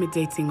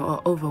intimidating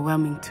or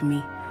overwhelming to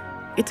me.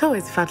 It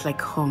always felt like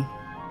home.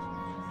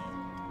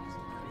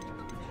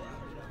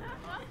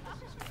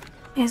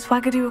 Is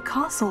Wagadu a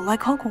castle like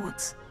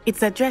Hogwarts?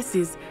 Its address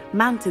is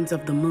Mountains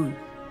of the Moon.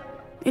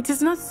 It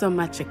is not so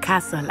much a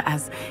castle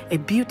as a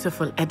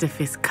beautiful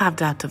edifice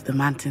carved out of the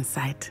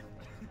mountainside.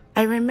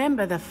 I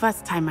remember the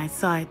first time I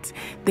saw it,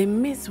 the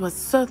mist was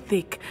so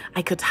thick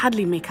I could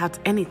hardly make out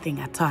anything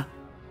at all.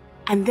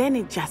 And then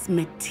it just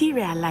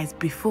materialized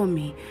before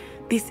me,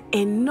 this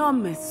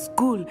enormous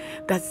school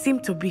that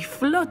seemed to be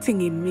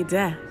floating in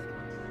midair.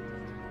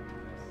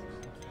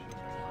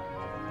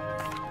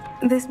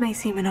 This may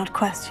seem an odd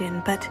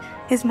question, but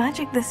is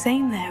magic the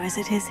same there as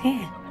it is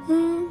here?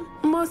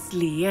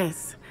 Mostly,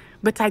 yes.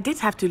 But I did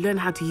have to learn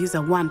how to use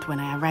a wand when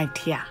I arrived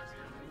here.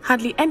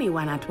 Hardly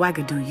anyone at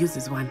Wagadu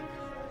uses one.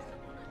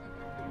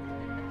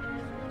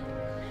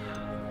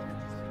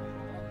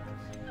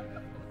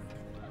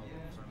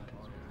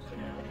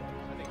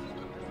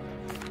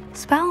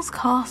 Spells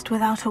cast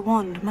without a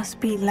wand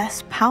must be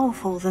less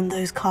powerful than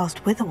those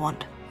cast with a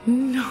wand.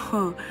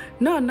 No,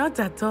 not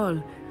at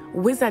all.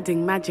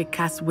 Wizarding magic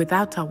cast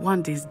without a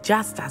wand is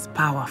just as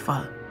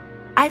powerful.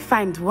 I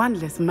find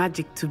wandless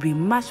magic to be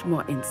much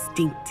more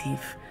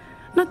instinctive.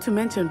 Not to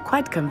mention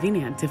quite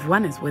convenient if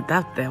one is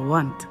without their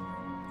wand.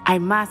 I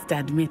must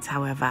admit,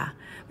 however,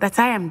 that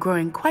I am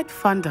growing quite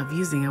fond of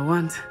using a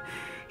wand.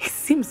 It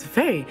seems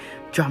very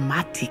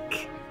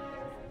dramatic.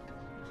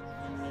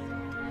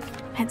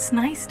 It's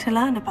nice to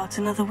learn about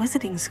another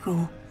wizarding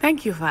school.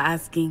 Thank you for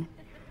asking.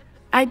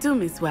 I do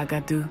miss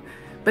Wagadu,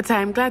 but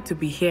I am glad to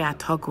be here at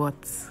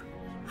Hogwarts.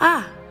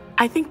 Ah,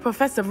 I think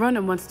Professor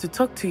Ronan wants to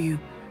talk to you.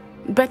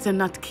 Better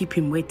not keep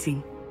him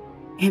waiting.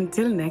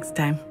 Until next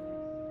time.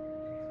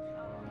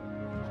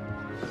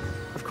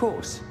 Of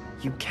course,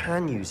 you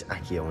can use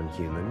Accio on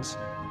humans,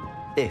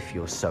 if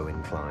you're so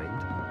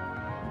inclined.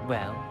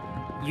 Well,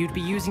 you'd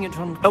be using it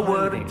on A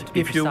word, clothing, to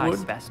be if you precise, would.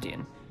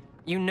 Sebastian.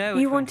 You know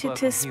You it won't wanted work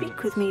to on speak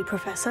humans. with me,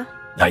 Professor?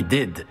 I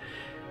did.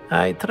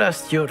 I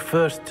trust your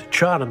first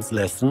charms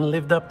lesson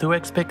lived up to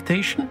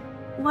expectation?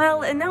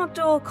 Well, an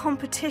outdoor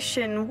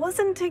competition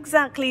wasn't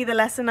exactly the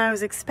lesson I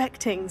was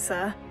expecting,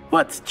 sir.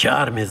 What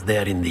charm is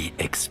there in the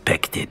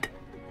expected?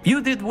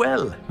 You did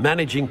well,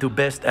 managing to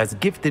best as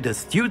gifted a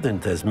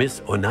student as Miss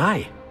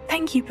Onai.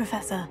 Thank you,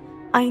 Professor.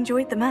 I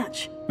enjoyed the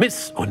match.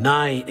 Miss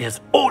Onai is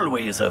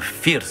always a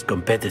fierce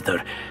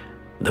competitor,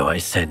 though I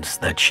sense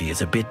that she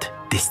is a bit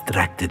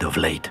distracted of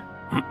late.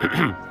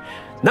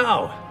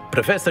 Now,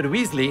 Professor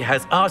Weasley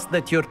has asked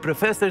that your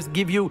professors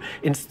give you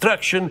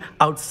instruction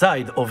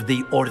outside of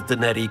the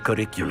ordinary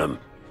curriculum.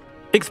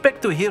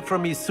 Expect to hear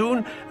from me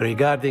soon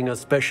regarding a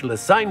special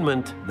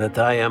assignment that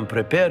I am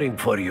preparing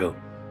for you.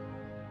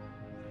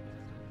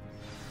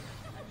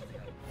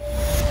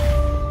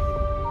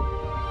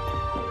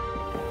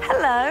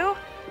 Hello.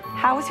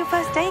 How was your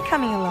first day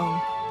coming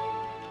along?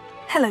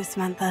 Hello,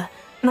 Samantha.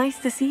 Nice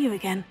to see you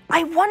again.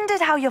 I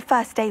wondered how your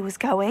first day was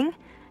going.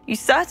 You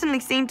certainly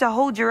seem to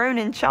hold your own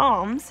in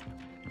charms.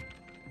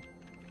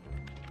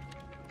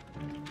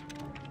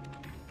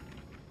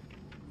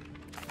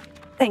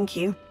 Thank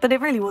you, but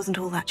it really wasn't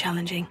all that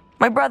challenging.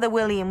 My brother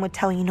William would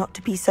tell you not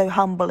to be so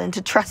humble and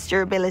to trust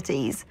your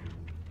abilities.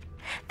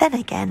 Then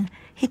again,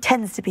 he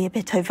tends to be a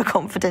bit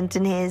overconfident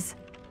in his.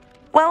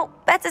 Well,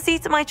 better see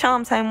to my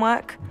charms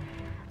homework.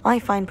 I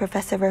find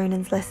Professor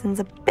Ronan's lessons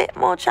a bit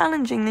more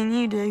challenging than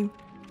you do.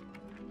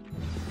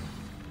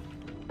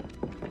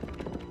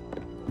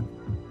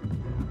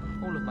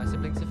 All of my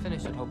siblings have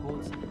finished at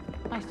Hogwarts.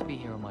 Nice to be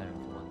here on my own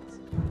for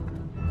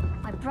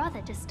once. My brother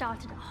just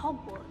started at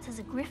Hogwarts as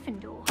a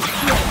Gryffindor.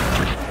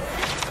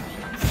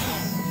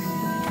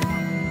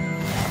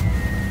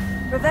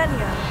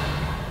 Revelio.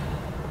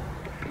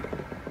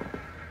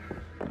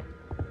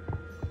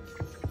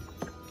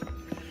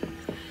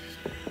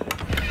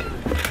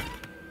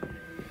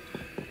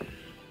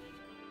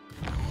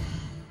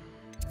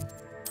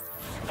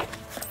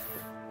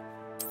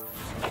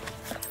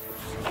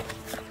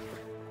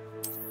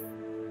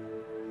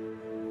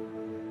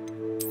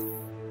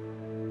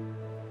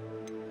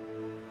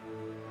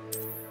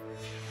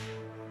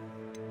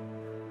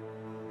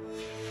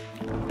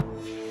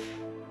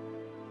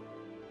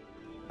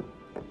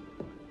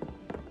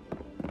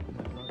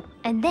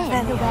 And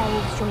then the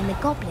werewolves joined the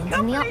goblins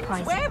in the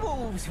uprising.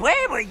 Werewolves!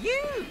 Where were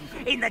you?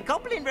 In the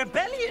Goblin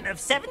Rebellion of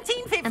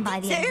 1752? And by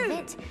the end of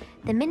it,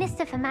 the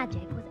Minister for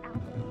Magic was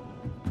out.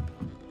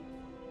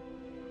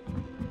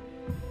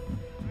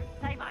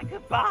 Say my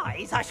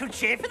goodbyes. I shall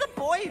cheer for the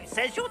boy who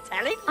says you're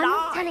telling lies. I'm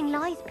not telling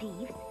lies,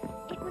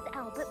 Peeves. It was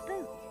Albert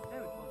Boot.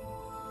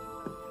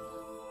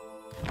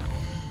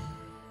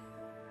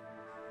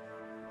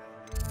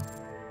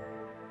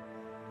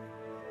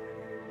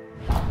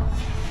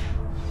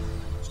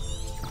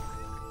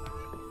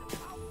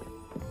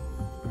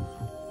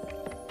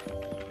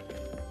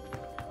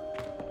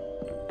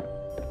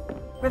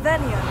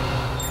 Revelio.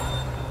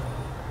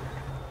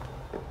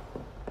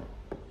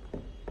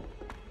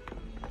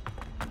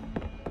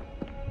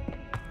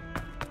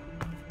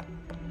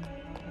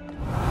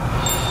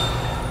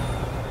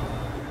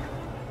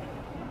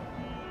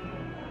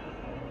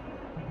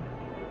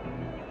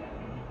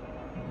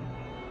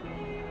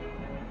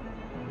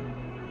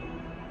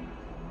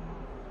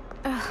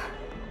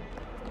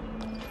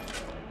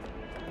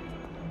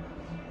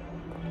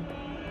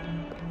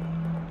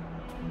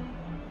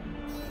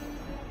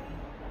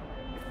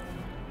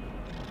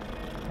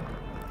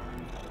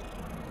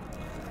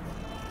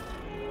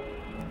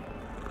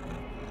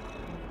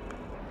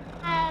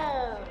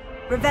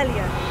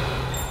 Revelio.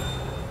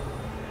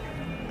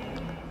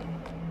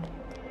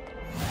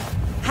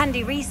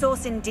 Handy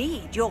resource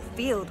indeed, your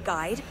field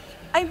guide.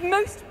 I'm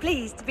most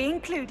pleased to be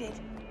included.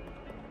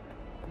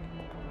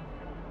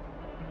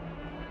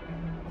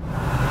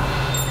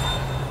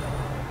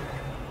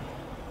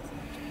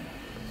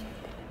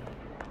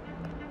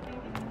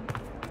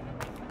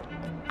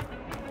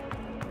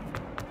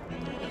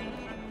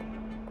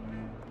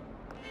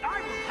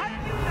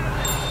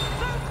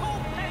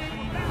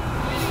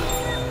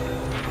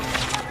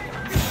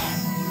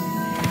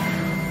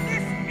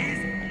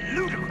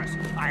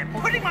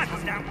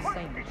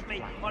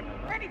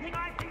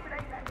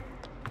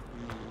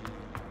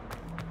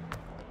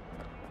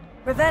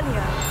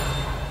 Revelio.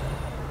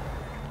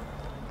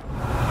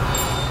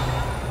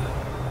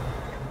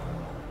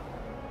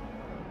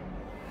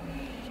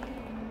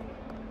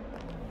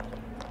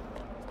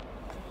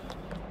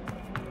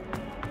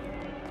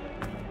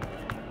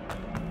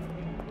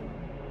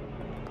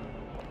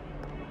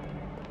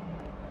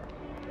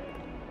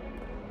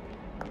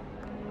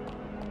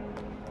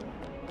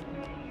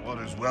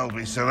 as well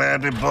be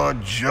surrounded by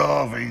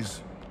Jarvies.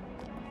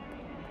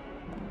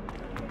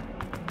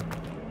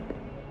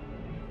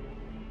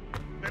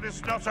 Bit of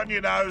snot on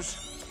your nose.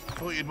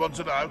 Thought you'd want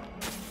to know.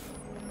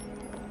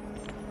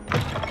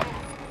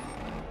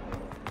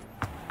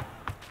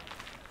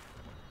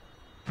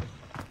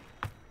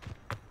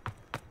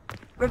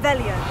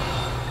 Revelio.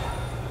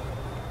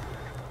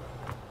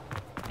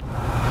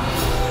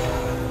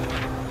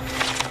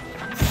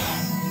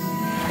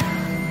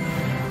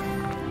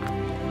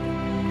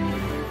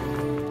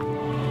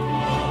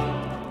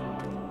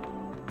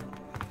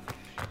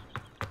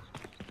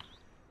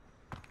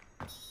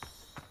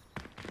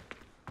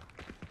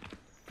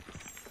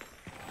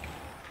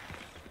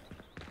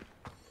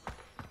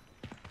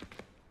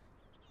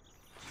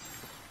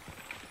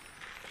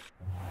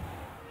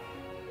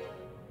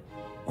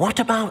 What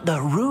about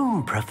the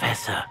room,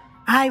 Professor?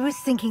 I was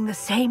thinking the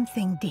same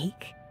thing,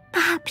 Deke.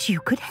 Perhaps you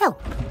could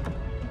help.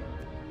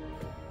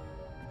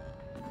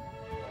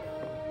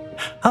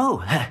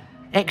 Oh,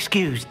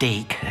 excuse,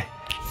 Deke.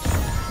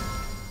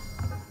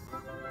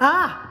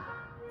 Ah,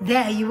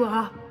 there you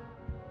are.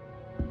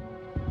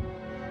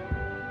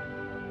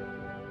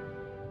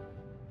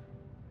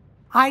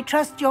 I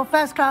trust your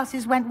first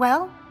classes went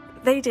well?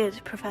 They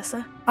did,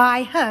 Professor.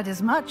 I heard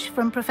as much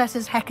from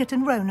Professors Hecat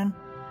and Ronan.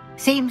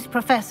 Seems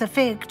Professor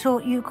Fig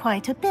taught you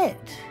quite a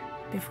bit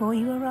before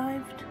you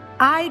arrived.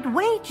 I'd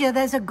wager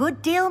there's a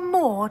good deal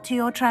more to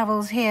your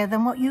travels here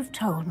than what you've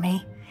told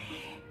me,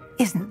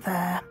 isn't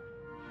there?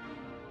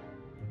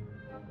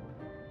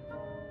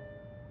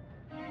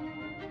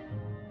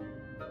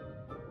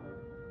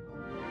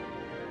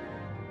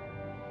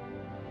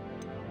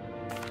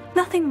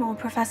 Nothing more,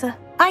 Professor.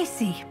 I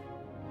see.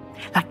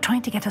 Like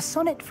trying to get a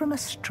sonnet from a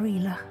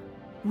streeler.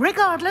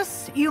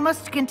 Regardless, you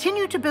must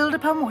continue to build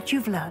upon what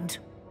you've learned.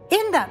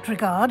 In that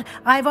regard,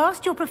 I've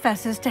asked your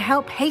professors to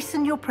help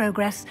hasten your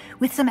progress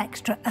with some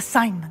extra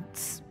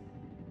assignments.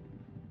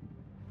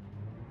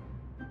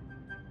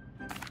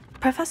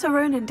 Professor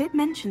Ronan did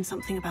mention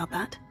something about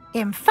that.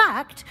 In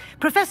fact,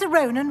 Professor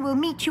Ronan will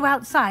meet you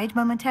outside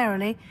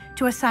momentarily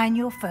to assign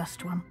your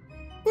first one.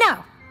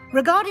 Now,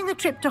 regarding the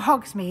trip to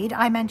Hogsmeade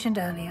I mentioned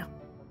earlier,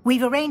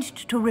 we've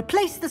arranged to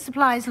replace the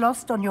supplies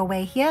lost on your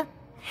way here,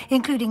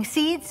 including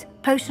seeds,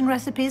 potion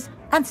recipes,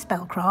 and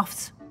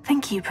spellcrafts.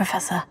 Thank you,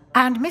 Professor.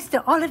 And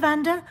Mr.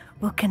 Ollivander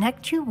will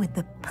connect you with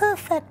the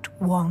perfect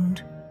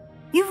wand.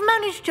 You've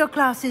managed your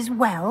classes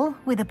well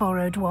with a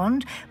borrowed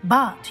wand,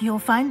 but you'll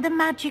find the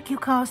magic you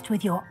cast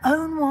with your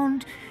own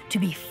wand to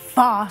be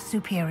far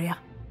superior.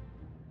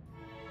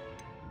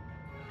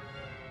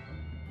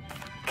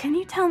 Can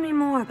you tell me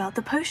more about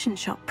the potion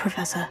shop,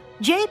 Professor?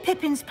 J.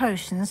 Pippin's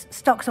Potions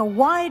stocks a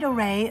wide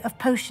array of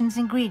potions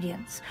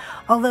ingredients,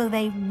 although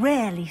they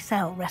rarely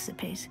sell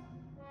recipes.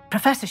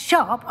 Professor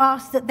Sharp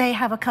asked that they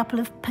have a couple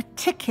of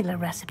particular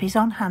recipes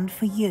on hand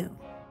for you.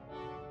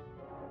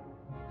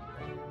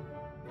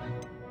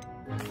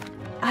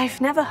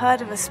 I've never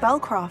heard of a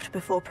spellcraft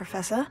before,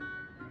 Professor.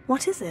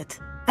 What is it?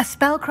 A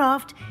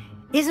spellcraft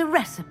is a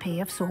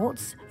recipe of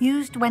sorts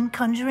used when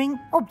conjuring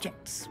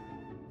objects.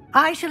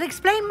 I shall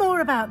explain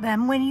more about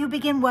them when you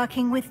begin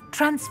working with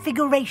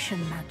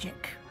transfiguration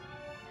magic.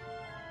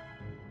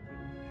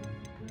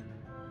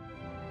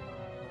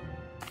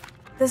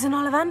 There's an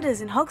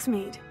Ollivander's in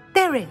Hogsmeade.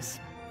 There is.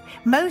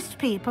 Most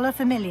people are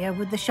familiar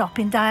with the shop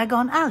in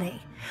Diagon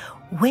Alley.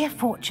 We're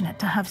fortunate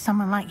to have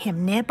someone like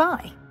him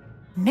nearby.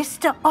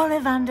 Mr.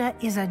 Ollivander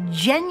is a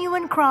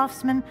genuine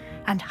craftsman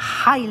and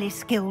highly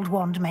skilled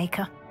wand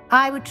maker.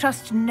 I would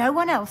trust no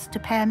one else to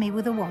pair me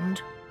with a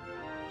wand.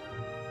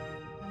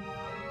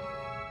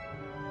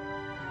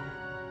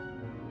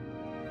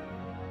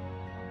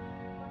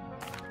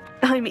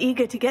 I'm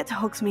eager to get to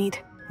Hogsmeade.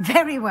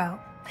 Very well.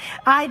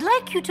 I'd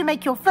like you to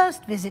make your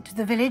first visit to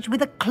the village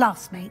with a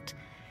classmate.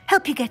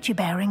 Help you get your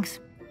bearings.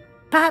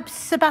 Perhaps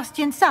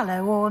Sebastian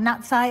Sallow or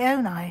Natsai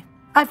Onai.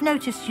 I've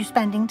noticed you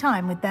spending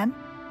time with them.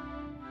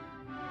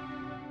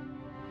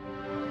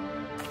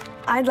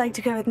 I'd like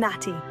to go with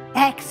Natty.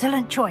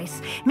 Excellent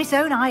choice. Miss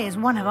Onai is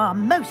one of our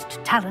most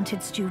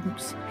talented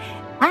students.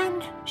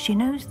 And she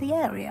knows the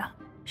area.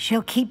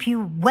 She'll keep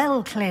you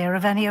well clear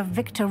of any of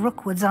Victor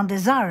Rookwood's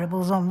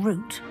undesirables en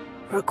route.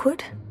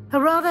 Rookwood? A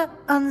rather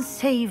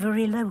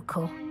unsavoury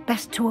local.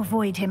 Best to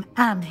avoid him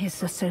and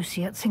his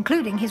associates,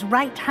 including his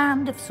right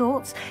hand of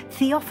sorts,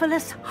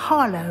 Theophilus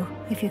Harlow,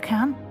 if you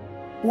can.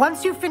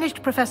 Once you've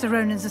finished Professor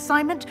Ronan's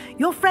assignment,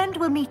 your friend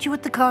will meet you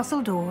at the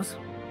castle doors.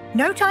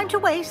 No time to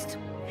waste.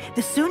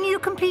 The sooner you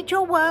complete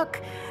your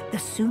work, the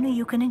sooner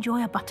you can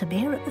enjoy a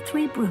butterbeer at the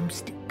Three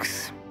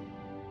Broomsticks.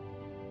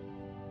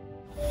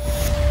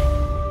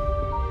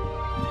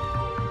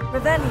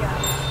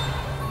 Revelio.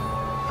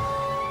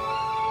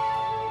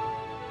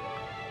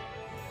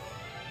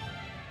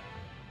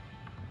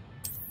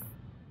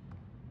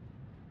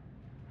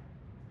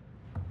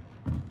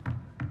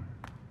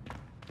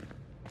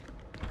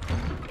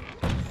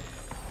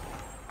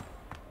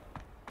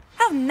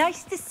 How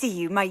nice to see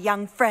you, my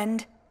young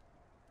friend.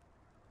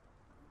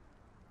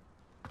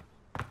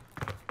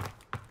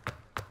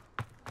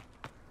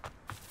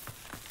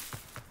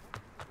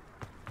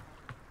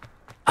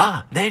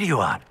 Ah, there you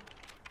are.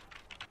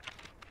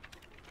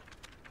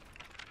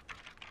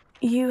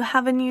 You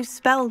have a new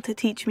spell to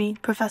teach me,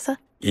 Professor?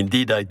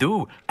 Indeed I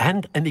do,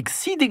 and an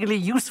exceedingly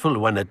useful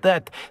one at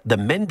that. The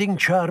mending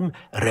charm,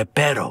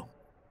 Reparo.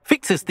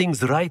 Fixes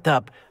things right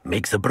up,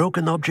 makes a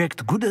broken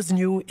object good as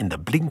new in the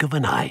blink of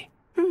an eye.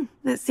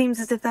 It seems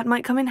as if that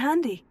might come in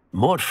handy.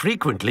 More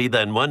frequently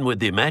than one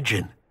would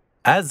imagine.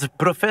 As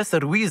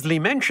Professor Weasley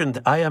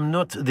mentioned, I am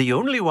not the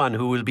only one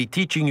who will be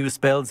teaching you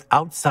spells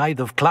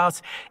outside of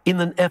class in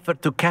an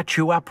effort to catch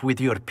you up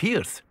with your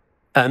peers.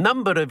 A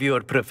number of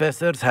your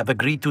professors have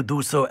agreed to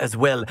do so as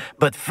well,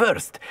 but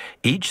first,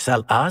 each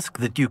shall ask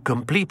that you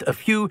complete a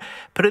few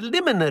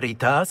preliminary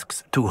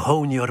tasks to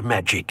hone your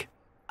magic.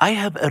 I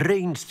have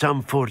arranged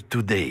some for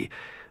today.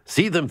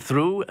 See them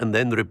through and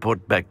then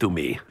report back to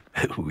me.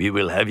 We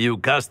will have you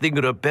casting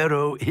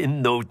Reparo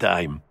in no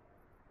time.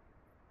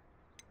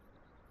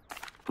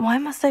 Why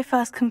must I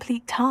first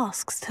complete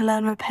tasks to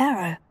learn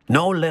Reparo?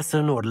 No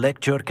lesson or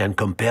lecture can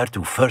compare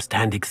to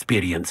first-hand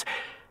experience,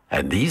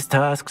 and these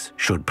tasks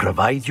should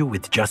provide you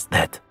with just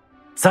that.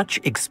 Such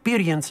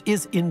experience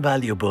is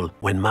invaluable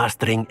when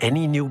mastering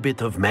any new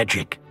bit of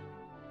magic.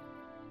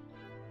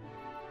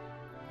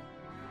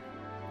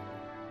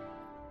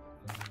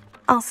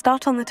 I'll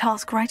start on the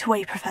task right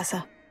away,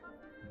 Professor.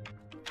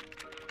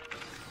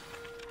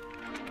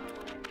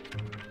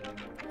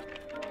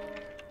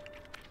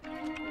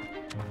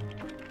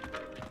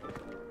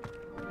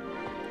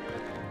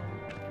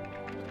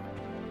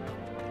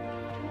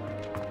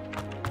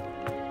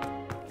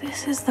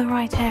 This is the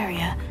right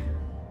area.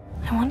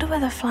 I wonder where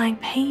the flying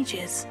page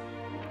is.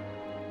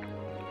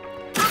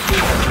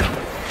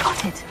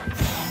 Got it.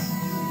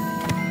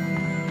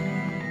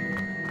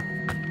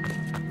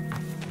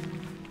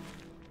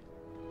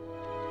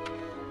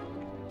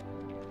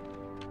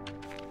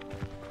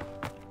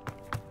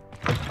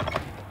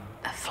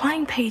 A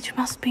flying page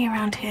must be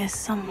around here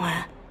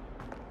somewhere.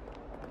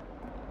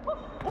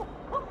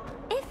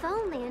 If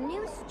only a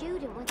new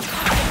student was...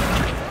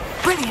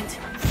 Brilliant!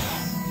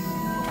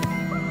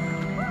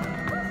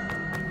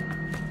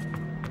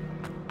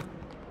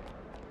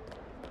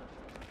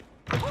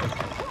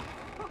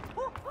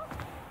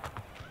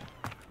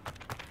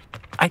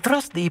 I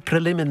trust the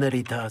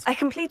preliminary task. I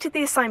completed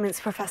the assignments,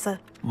 Professor.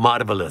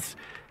 Marvelous.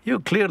 You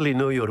clearly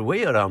know your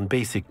way around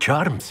basic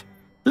charms.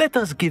 Let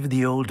us give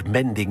the old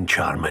mending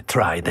charm a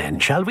try then,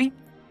 shall we?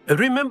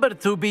 Remember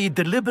to be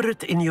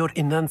deliberate in your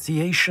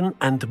enunciation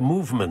and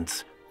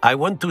movements. I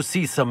want to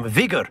see some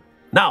vigor.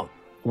 Now,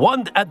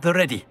 wand at the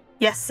ready.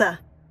 Yes, sir.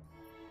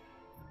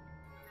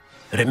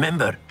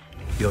 Remember,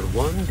 your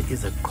wand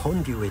is a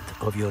conduit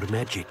of your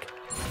magic.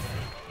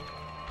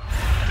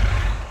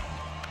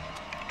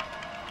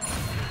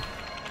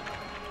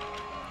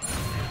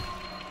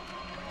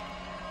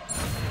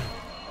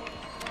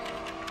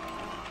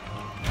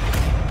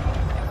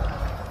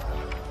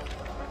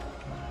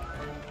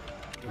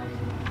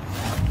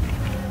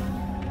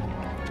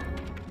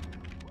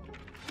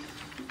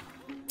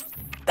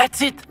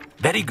 That's it!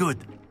 Very good.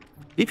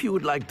 If you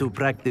would like to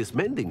practice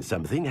mending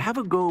something, have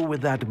a go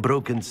with that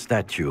broken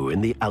statue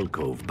in the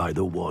alcove by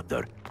the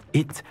water.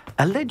 It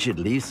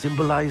allegedly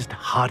symbolized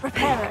heartbreak.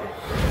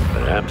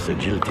 Perhaps a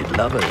jilted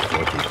lover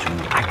thought it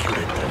too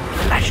accurate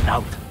and lashed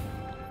out.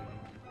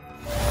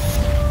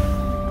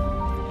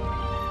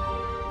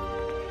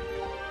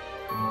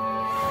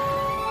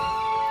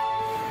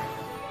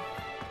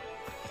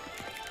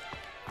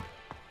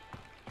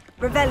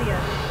 Revelio.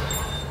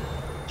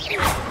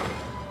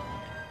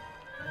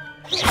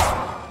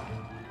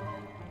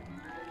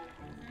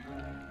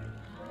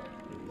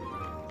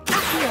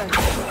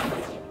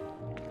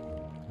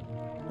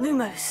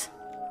 Lumos.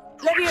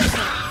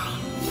 Leviosa.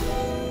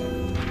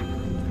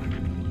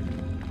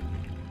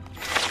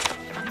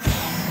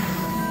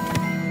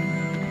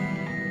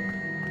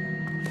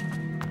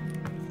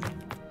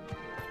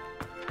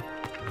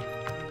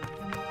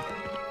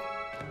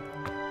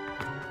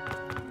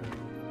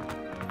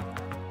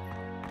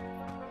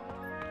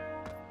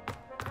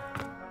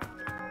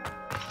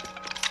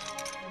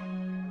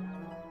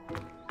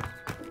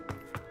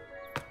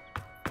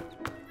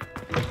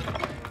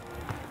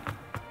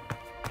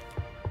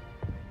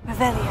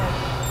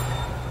 Revelio.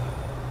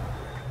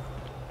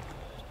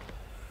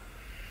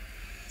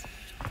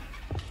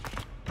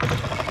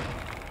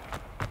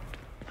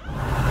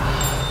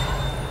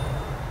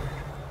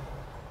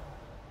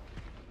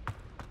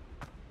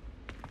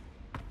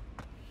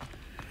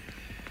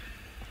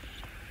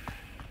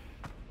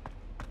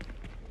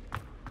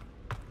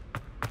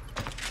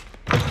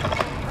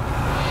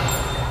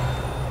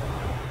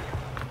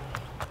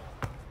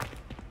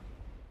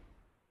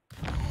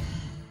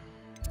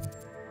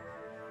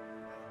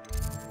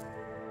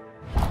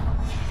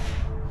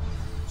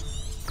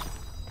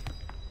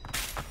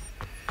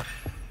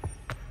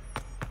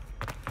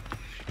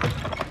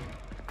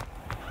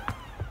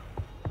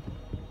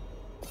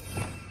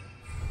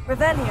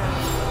 Revelio.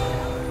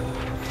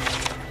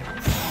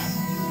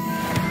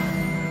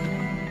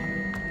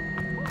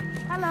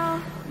 Hello.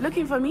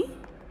 Looking for me?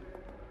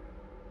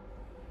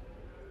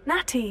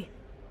 Natty,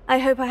 I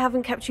hope I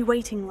haven't kept you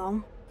waiting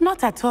long.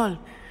 Not at all.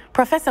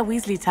 Professor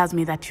Weasley tells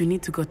me that you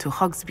need to go to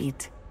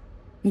Hogsmeade.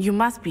 You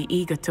must be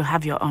eager to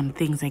have your own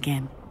things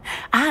again.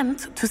 And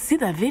to see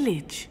the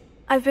village.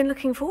 I've been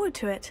looking forward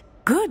to it.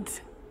 Good.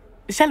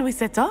 Shall we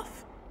set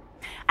off?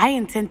 I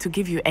intend to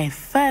give you a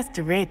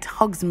first-rate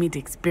Hogsmeade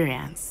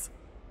experience.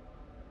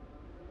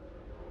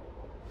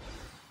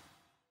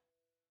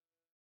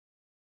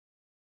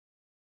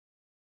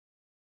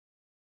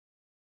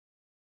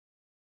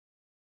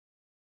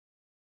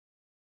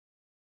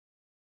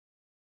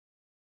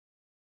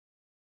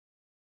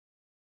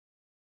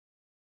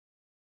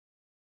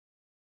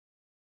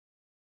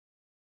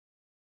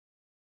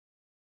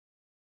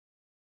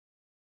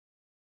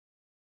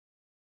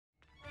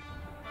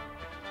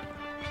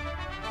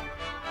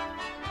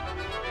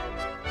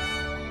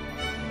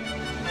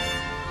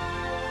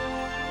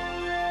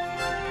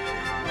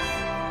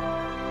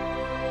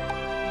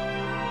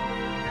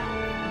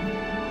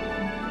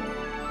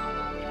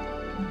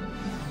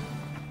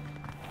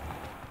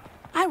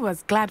 I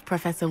was glad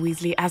Professor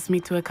Weasley asked me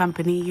to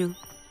accompany you.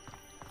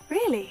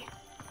 Really?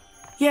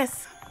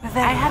 Yes. I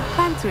had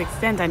planned to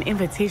extend an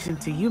invitation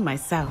to you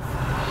myself.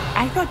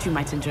 I thought you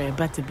might enjoy a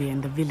butterbeer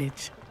in the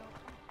village.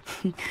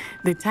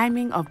 The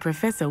timing of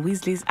Professor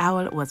Weasley's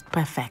owl was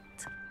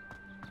perfect.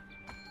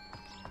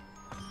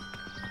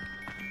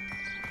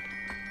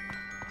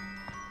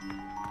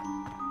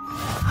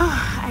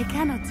 I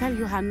cannot tell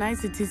you how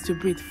nice it is to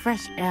breathe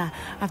fresh air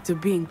after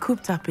being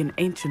cooped up in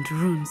ancient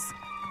ruins.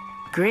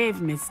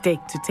 Grave mistake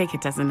to take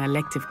it as an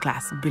elective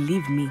class,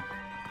 believe me.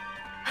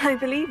 I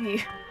believe you.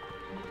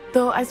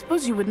 Though I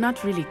suppose you would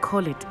not really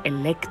call it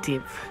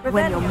elective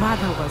when your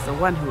mother was the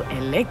one who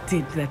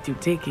elected that you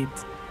take it.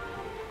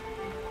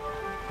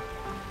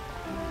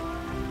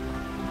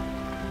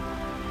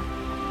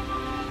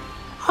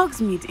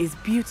 Hogsmeade is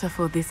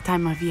beautiful this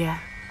time of year.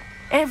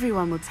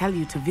 Everyone will tell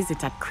you to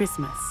visit at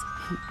Christmas,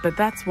 but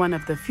that's one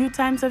of the few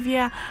times of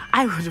year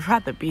I would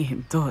rather be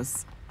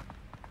indoors.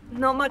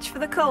 Not much for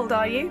the cold,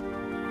 are you?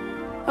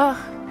 Oh,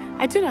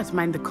 I do not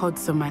mind the cold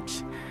so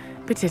much,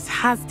 but it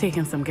has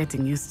taken some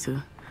getting used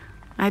to.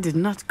 I did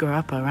not grow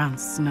up around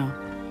snow.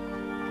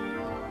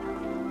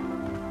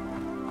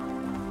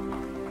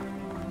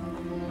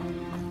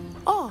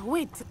 Oh,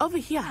 wait, over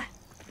here.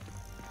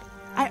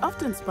 I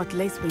often spot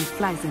lacewing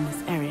flies in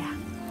this area.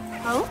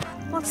 Oh?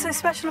 What's so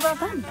special about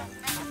them?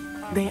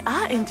 They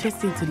are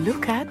interesting to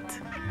look at,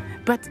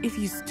 but if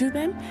you stew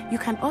them, you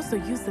can also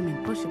use them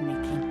in potion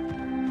making.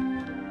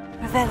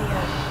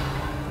 Revelio.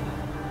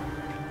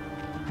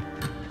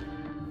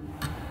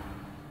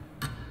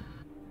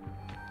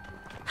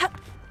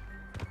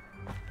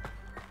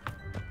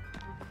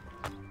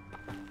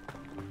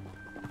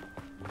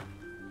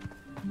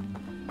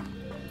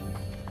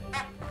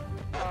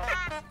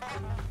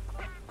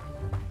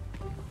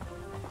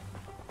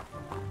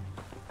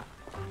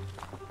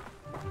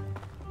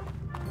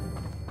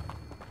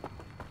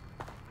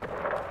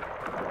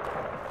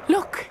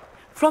 Look,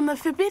 from the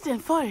Forbidden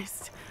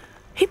Forest.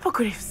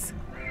 Hippogriffs.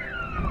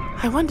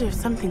 I wonder if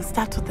something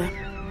startled them.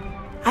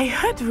 I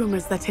heard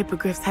rumors that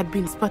hippogriffs had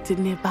been spotted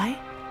nearby.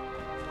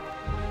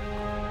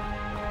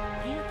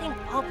 Do you think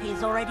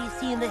Poppy's already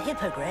seen the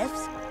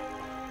hippogriffs?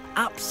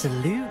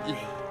 Absolutely.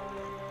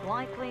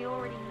 Likely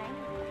already named.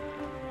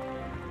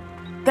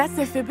 That's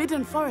the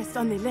Forbidden Forest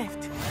on the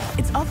left.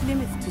 It's off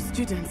limits to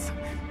students,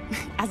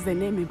 as the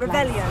name implies.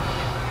 Revelio.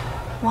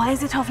 Why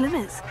is it off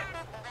limits?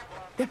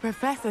 The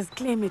professors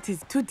claim it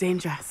is too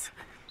dangerous.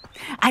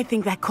 I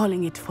think that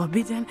calling it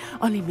forbidden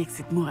only makes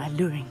it more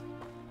alluring.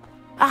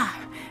 Ah,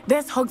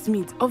 there's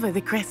Hogsmeade over the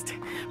crest.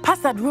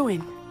 Past that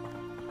ruin.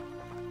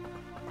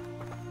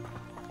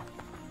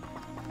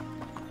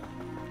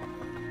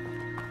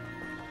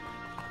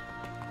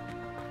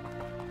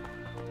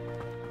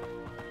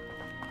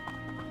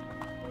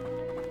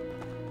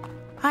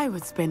 I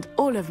would spend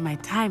all of my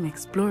time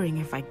exploring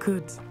if I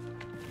could.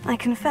 I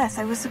confess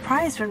I was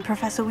surprised when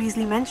Professor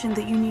Weasley mentioned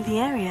that you knew the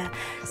area,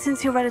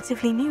 since you're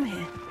relatively new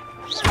here.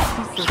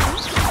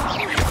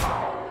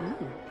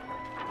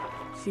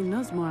 She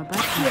knows more about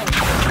me.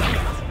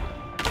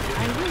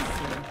 I will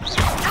say.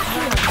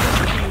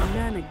 You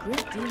learn a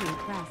great deal in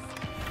class.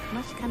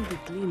 Much can be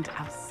gleaned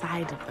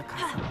outside of the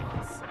castle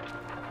walls.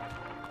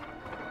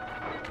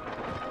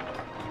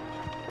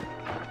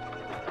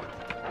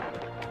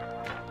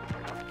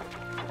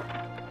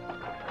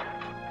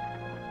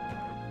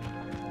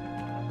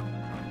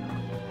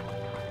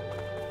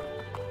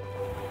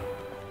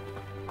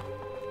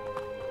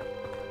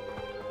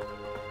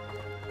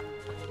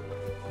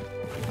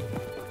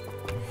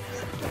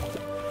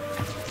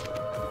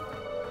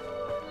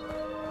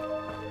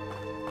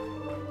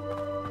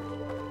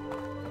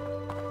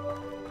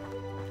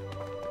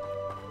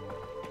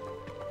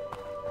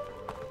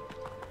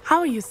 How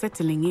are you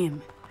settling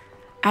in?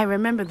 I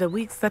remember the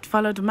weeks that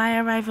followed my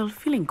arrival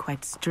feeling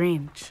quite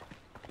strange.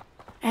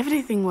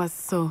 Everything was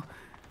so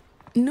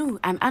new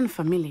and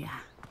unfamiliar.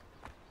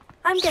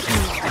 I'm getting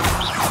used to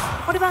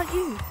it. What about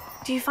you?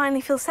 Do you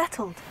finally feel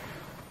settled?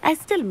 I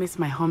still miss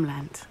my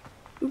homeland,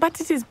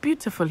 but it is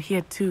beautiful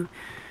here too.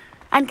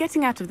 And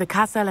getting out of the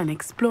castle and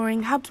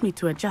exploring helped me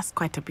to adjust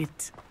quite a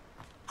bit.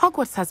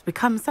 Hogwarts has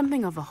become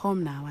something of a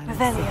home now, I would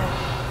say.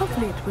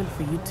 Hopefully it will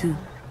for you too.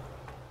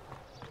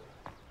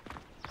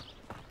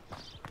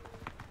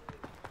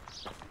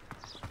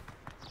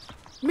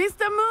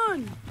 Mr.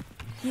 Moon!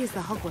 He is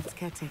the Hogwarts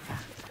caretaker.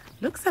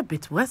 Looks a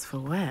bit worse for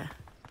wear.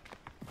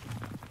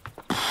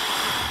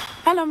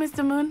 Hello,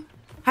 Mr. Moon.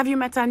 Have you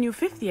met our new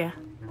 5th year?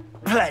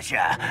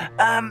 Pleasure.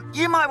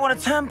 You might want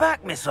to turn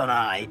back, Miss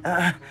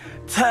On-Eye.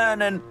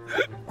 Turn and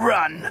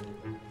run.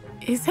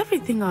 Is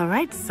everything all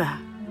right, sir?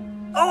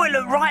 Oh, it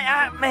looked right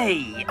at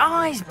me.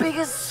 Eyes big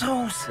as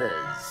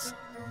saucers.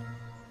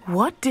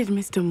 What did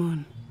Mr.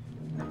 Moon?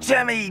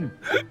 Jemmy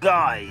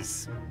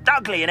guys.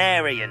 Ugly and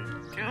airy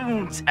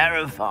and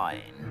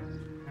terrifying.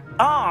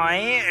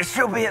 I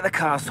shall be at the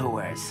castle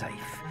where it's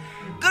safe.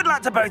 Good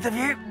luck to both of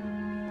you.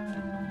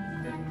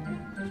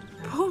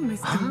 Poor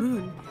Mr.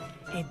 Moon.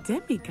 A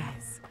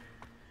demiguise.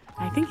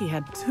 I think he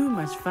had too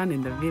much fun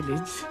in the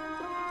village.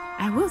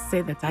 I will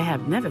say that I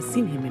have never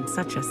seen him in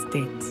such a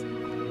state.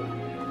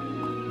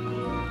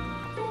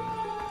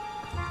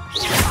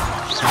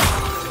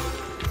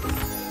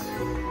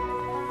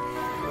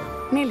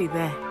 Nearly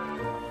there.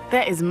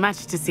 There is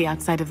much to see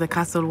outside of the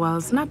castle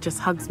walls, not just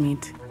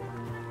Hogsmeade.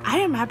 I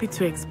am happy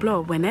to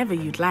explore whenever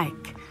you'd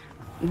like.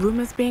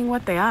 Rumors being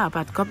what they are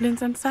about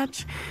goblins and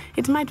such,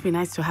 it might be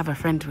nice to have a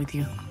friend with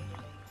you.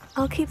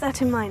 I'll keep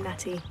that in mind,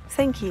 Natty.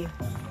 Thank you.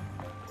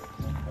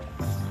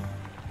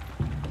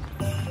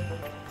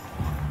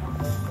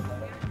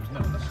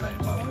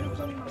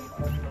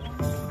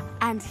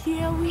 And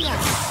here we are.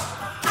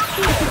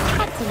 It's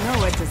hard to know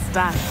where to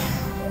start.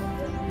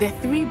 The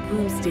Three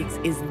Broomsticks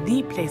is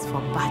the place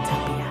for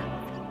butterbeer.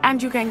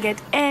 And you can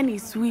get any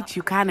sweet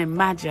you can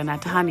imagine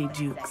at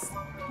Honeydukes.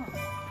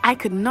 I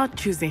could not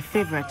choose a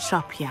favorite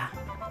shop here.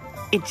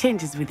 It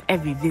changes with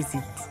every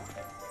visit.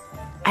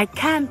 I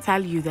can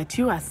tell you that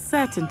you are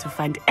certain to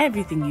find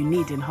everything you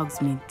need in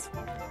Hogsmeade.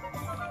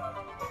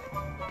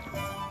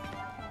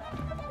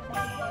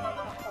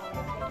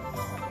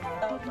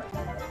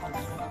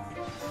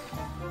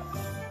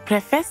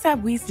 Professor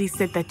Weasley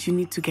said that you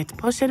need to get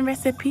potion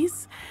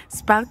recipes,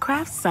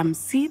 spellcraft, some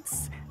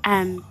seeds,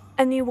 and...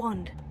 a new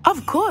wand.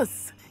 Of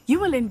course! You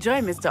will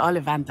enjoy Mr.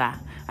 Ollivander,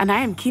 and I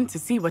am keen to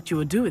see what you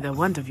will do with a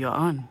wand of your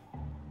own.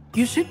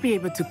 You should be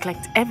able to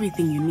collect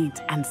everything you need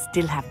and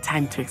still have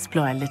time to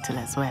explore a little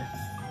as well.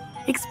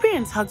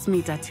 Experience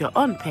Hogsmeade at your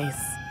own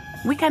pace.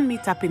 We can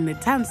meet up in the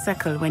town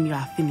circle when you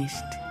are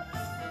finished.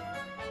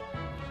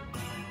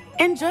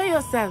 Enjoy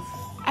yourself.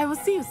 I will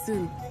see you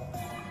soon.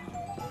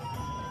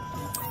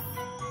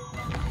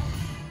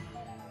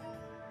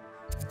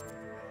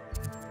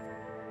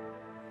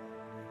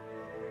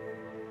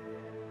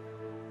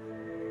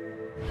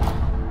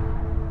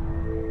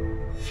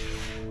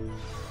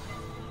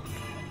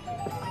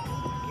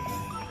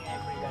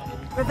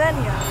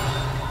 Revelio.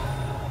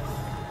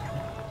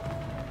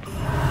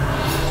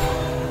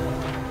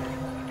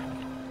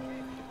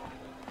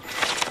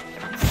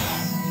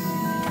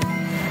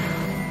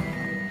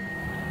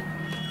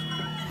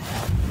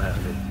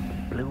 Merlin,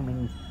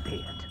 blooming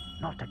beard,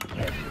 not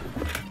again.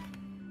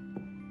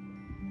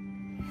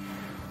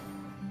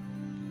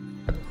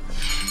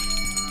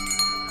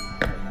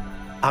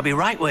 I'll be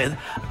right with...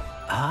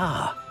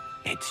 Ah,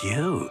 it's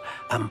you.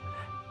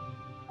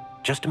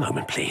 Just a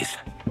moment, please.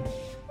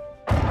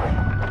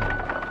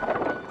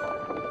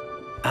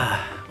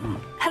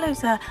 Hello,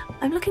 sir.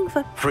 I'm looking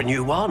for... For a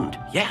new wand,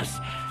 yes.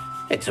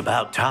 It's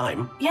about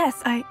time.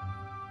 Yes,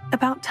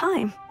 about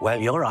time. Well,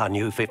 you're our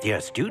new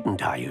 5th-year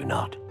student, are you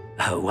not?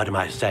 Oh, what am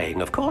I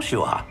saying? Of course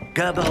you are.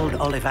 Gerbold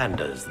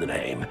Ollivander's the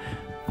name.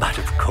 But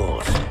of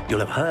course, you'll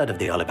have heard of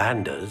the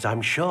Ollivanders,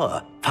 I'm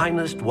sure.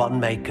 Finest wand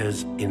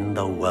makers in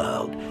the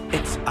world.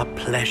 It's a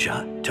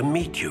pleasure to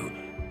meet you,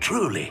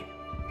 truly.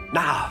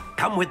 Now,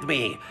 come with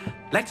me.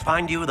 Let's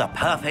find you the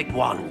perfect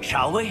wand,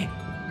 shall we?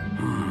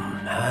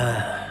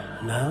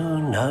 No,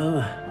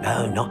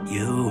 not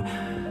you.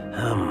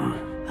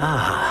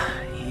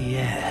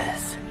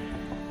 Yes.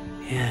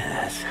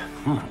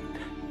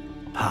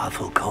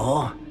 Powerful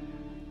core.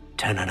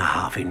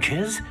 10.5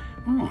 inches.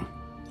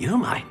 You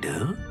might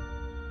do.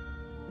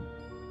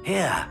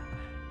 Here,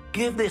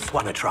 give this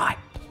one a try.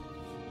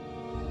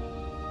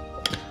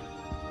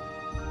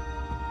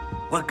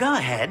 Well, go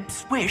ahead,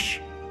 swish.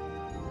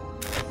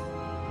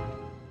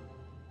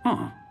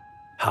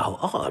 How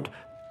odd.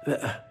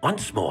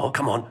 Once more,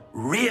 come on,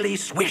 really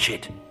swish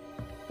it.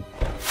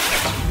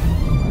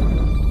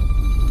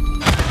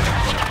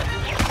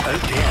 Oh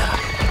dear.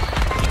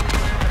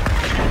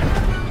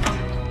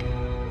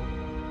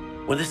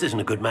 Well, this isn't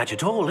a good match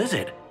at all, is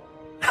it?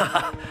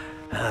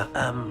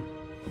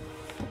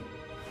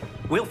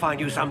 We'll find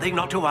you something,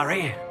 not to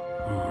worry.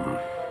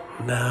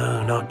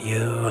 No, not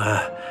you.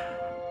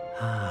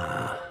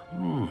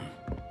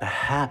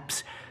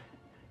 Perhaps...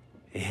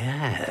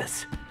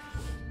 Yes.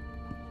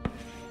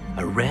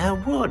 A rare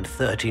wood,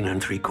 13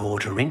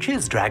 3/4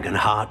 inches, dragon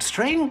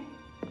heartstring.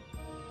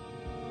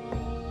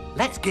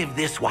 Let's give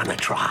this one a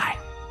try.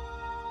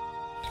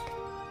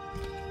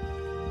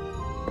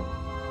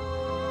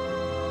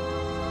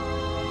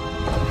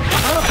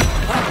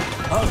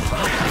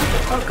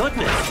 Oh,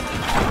 goodness.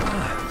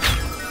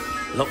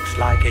 Looks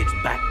like it's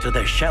back to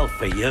the shelf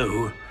for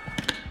you.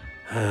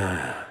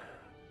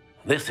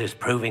 This is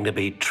proving to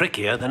be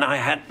trickier than I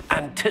had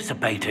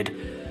anticipated.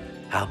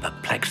 How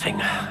perplexing.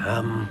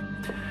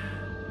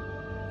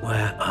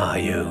 Where are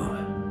you?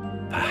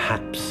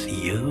 Perhaps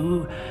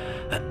you?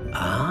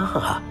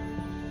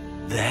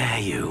 There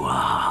you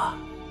are.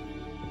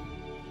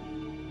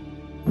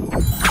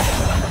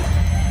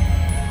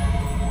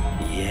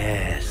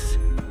 Yes,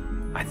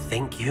 I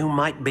think you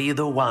might be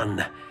the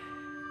one.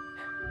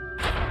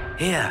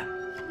 Here,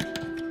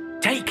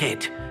 take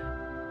it.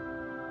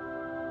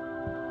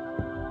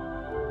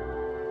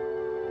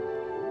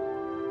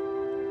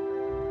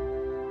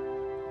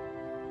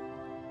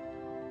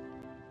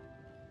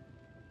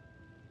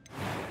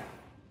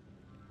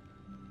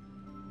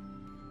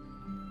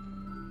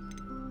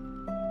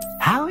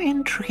 How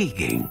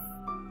intriguing.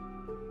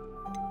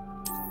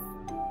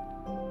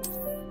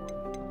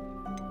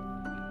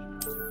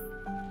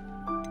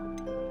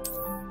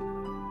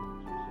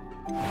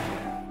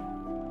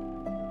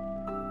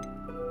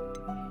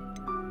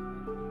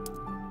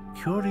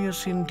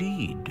 Curious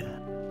indeed.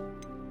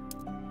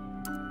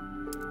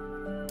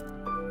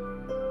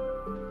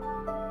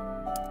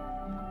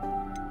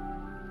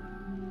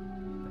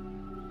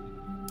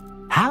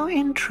 How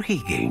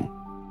intriguing.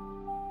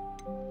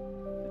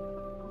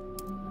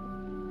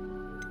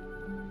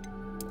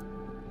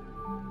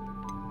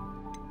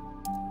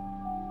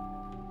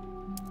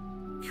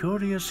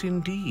 Curious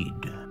indeed.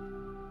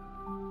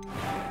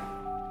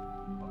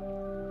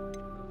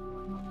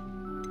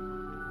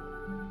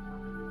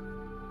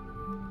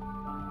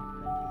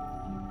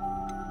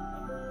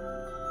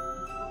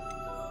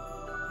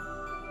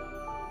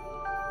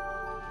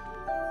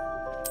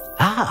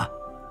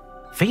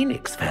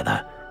 Phoenix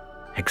feather.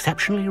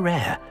 Exceptionally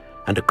rare,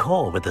 and a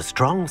core with a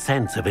strong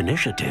sense of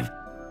initiative.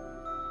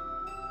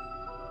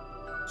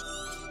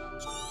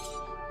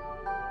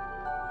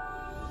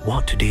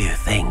 What do you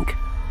think?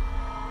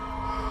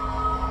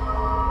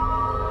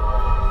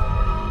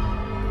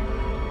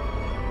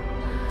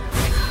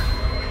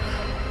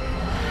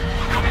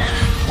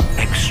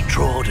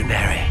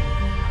 Extraordinary.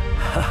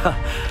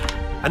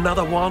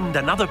 Another wand,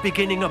 another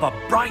beginning of a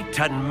bright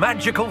and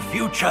magical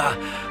future.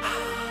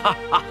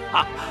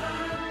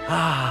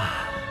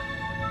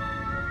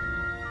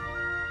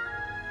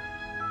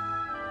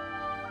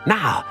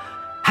 Now,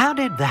 how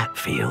did that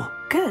feel?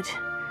 Good.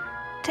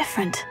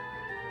 Different.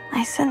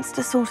 I sensed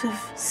a sort of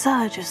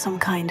surge of some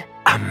kind.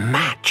 A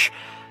match?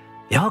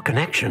 Your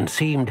connection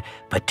seemed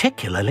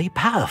particularly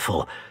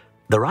powerful.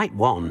 The right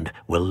wand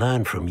will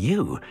learn from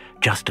you,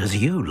 just as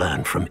you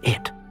learn from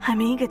it.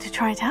 I'm eager to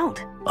try it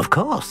out. Of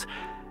course.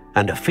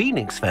 And a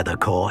phoenix feather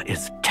core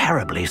is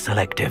terribly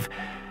selective.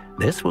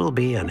 This will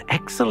be an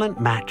excellent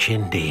match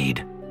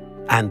indeed.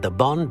 And the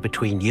bond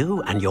between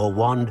you and your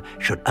wand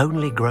should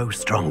only grow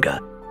stronger.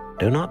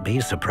 Do not be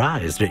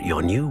surprised at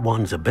your new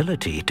wand's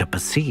ability to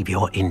perceive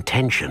your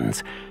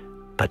intentions,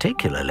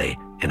 particularly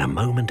in a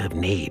moment of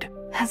need.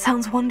 That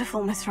sounds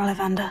wonderful, Mr.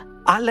 Ollivander.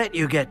 I'll let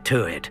you get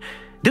to it.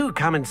 Do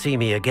come and see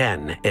me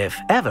again if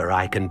ever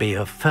I can be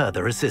of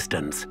further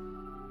assistance.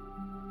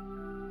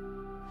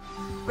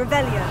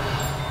 Revelio.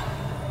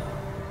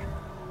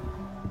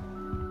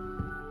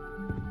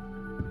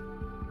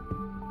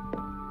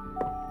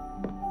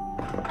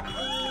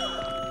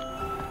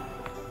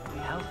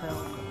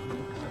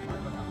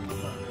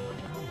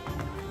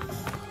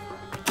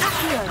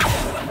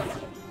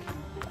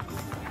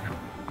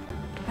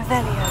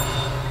 Revelio.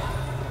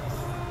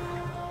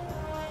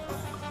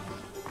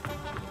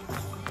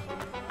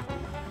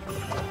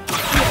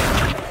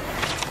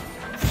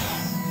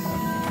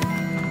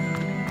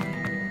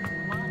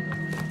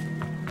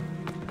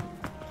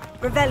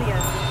 Revelio.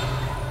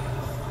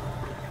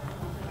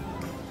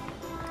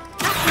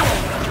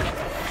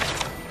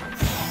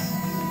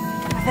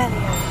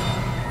 Revelio.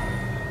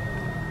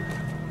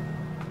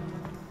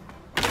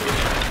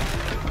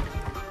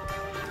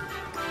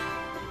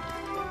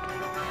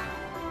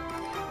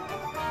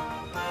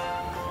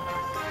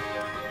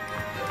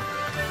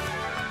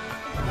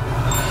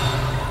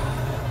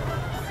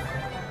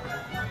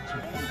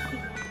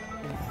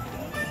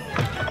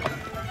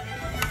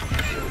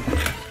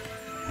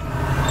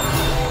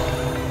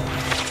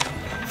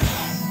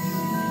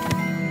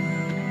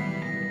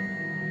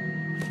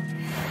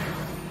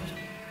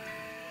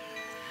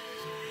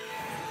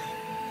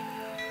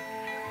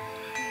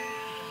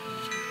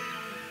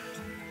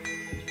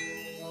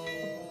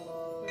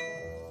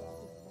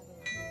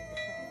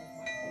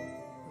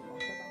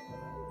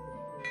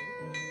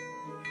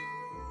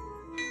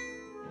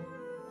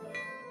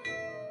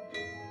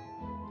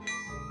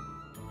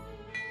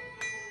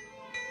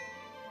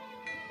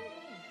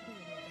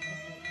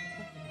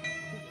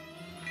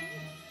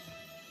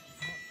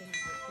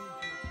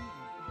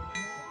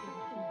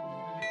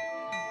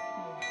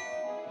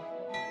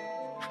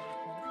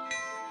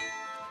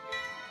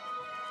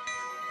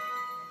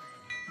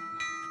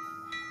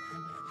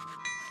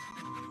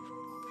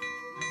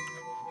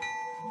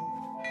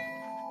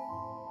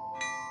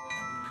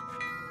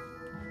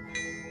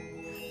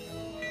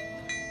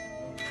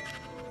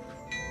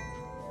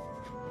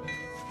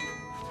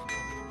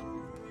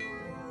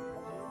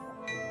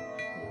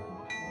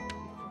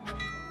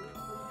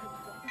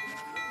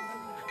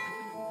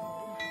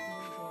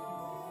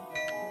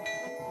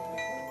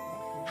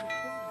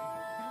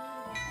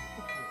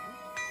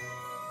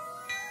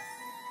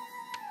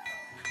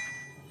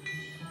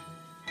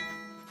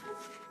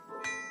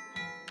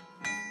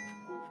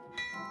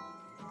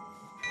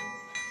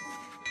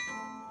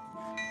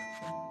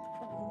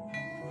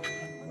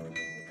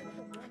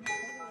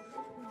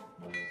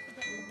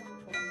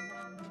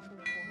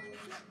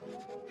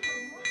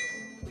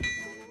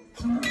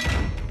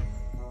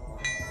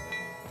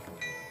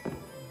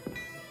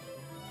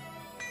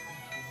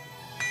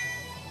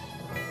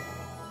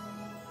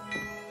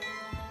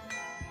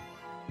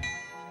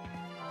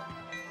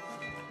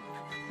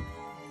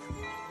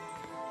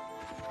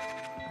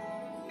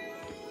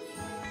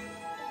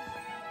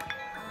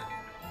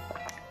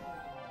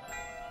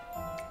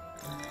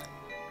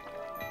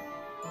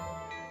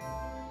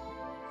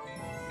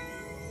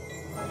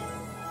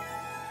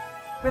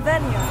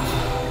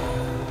 Revelio.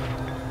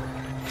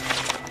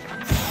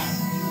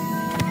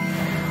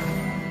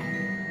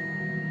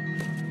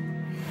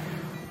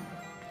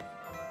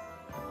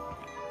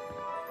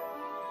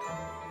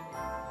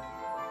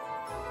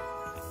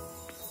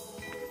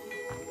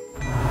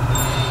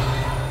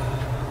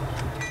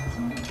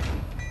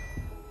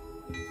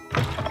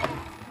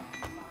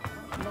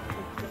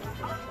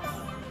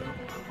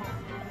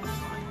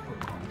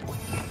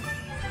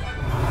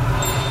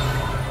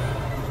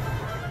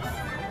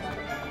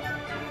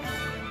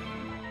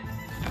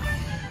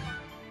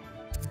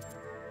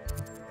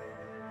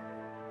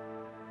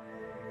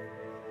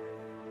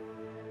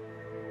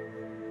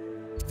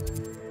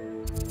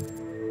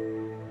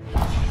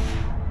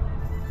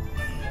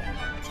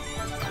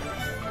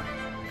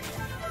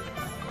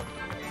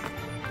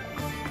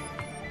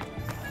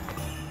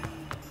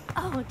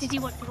 Oh, did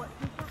you want to?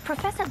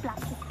 Professor Black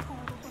is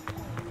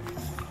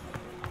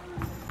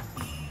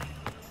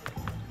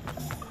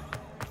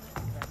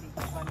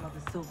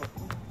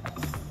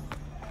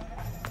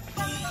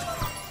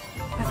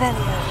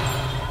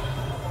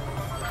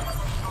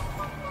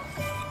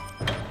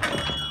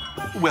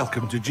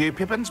Welcome to J.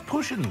 Pippin's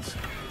Potions.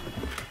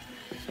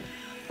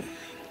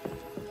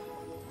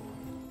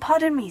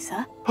 Pardon me,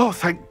 sir. Oh,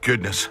 thank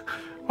goodness.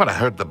 When I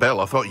heard the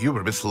bell, I thought you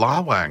were Miss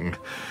Lawang.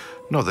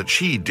 Not that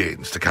she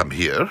deigns to come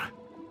here.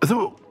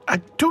 Though, I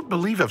don't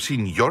believe I've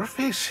seen your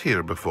face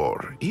here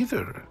before,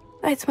 either.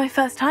 It's my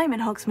first time in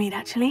Hogsmeade,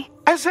 actually.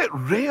 Is it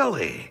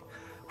really?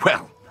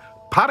 Well,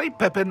 Parry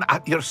Pippin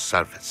at your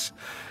service.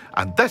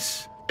 And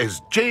this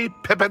is J.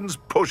 Pippin's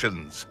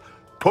Potions.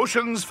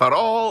 Potions for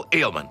all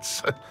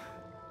ailments.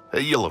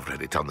 You'll have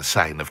read it on the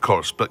sign, of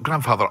course, but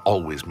Grandfather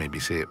always made me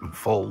say it in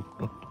full.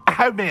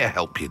 How may I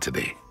help you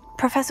today?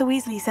 Professor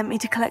Weasley sent me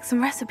to collect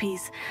some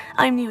recipes.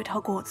 I'm new at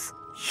Hogwarts.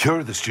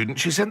 You're the student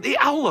she sent the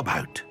owl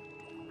about.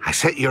 I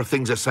set your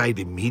things aside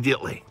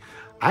immediately.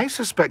 I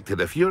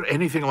suspected if you're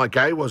anything like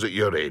I was at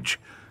your age,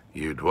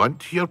 you'd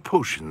want your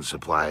potion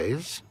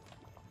supplies.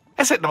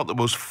 Is it not the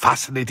most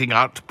fascinating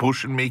art,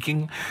 potion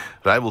making?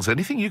 Rivals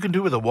anything you can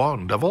do with a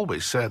wand, I've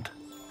always said.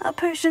 Are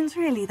potions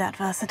really that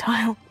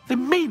versatile? They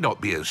may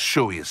not be as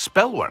showy as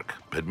spellwork,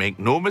 but make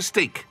no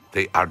mistake,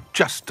 they are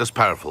just as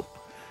powerful.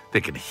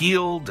 They can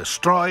heal,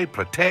 destroy,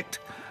 protect.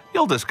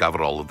 You'll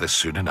discover all of this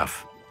soon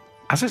enough.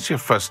 As it's your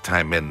first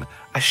time in,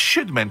 I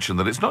should mention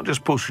that it's not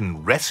just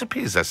potion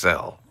recipes I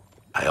sell.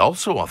 I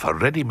also offer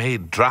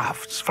ready-made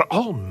drafts for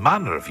all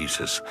manner of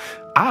uses,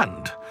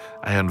 and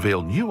I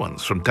unveil new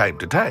ones from time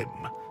to time.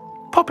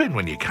 Pop in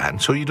when you can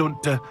so you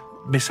don't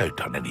miss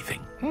out on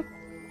anything.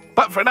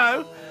 But for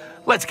now,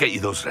 let's get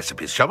you those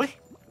recipes, shall we?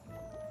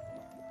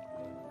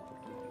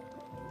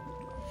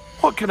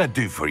 What can I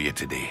do for you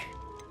today?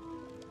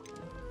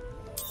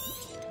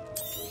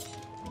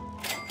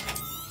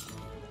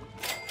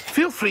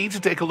 Feel free to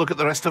take a look at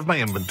the rest of my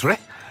inventory,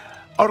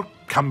 or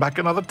come back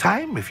another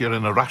time if you're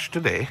in a rush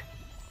today.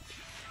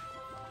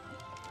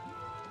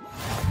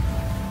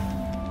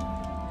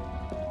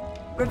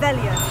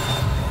 Revelio.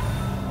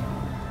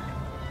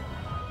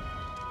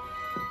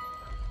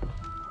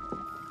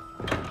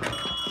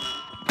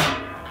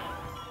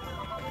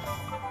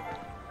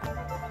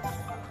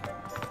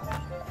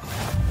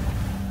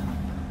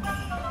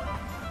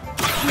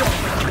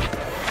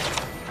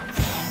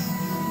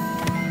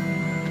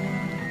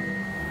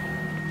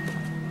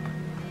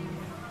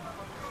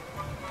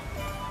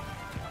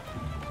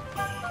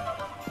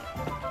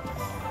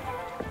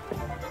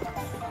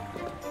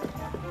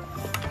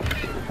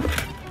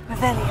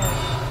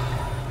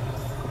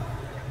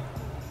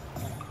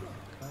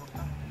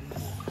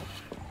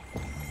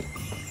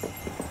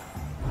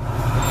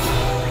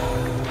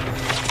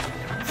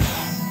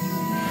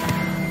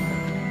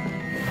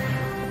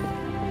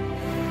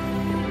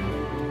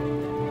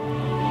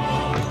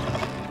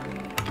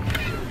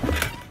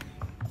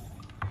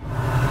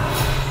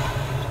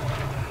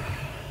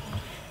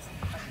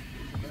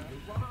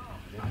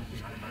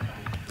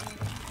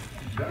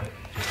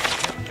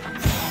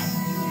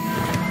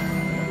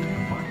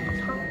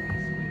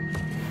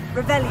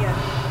 Revelio.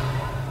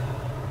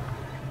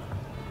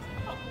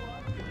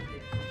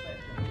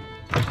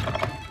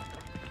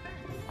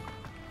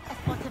 A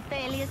spot of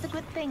failure is a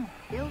good thing.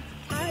 Builds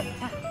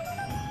character.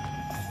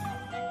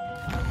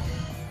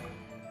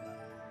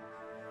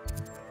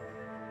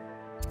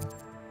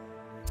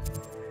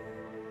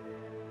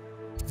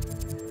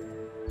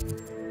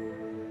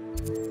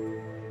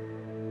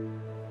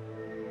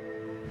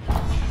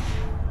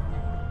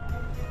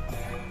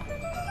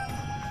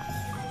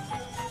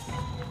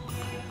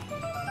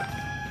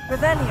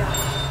 Revelio.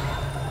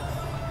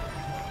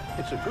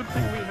 It's a good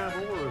thing we have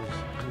auras.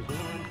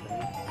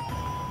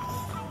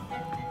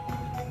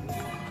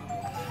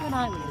 When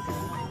I was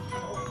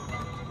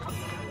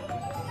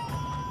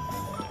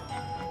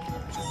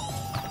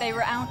They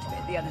were out of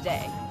it the other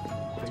day.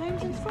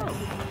 James and Frog.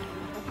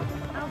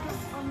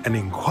 An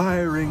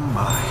inquiring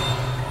mind.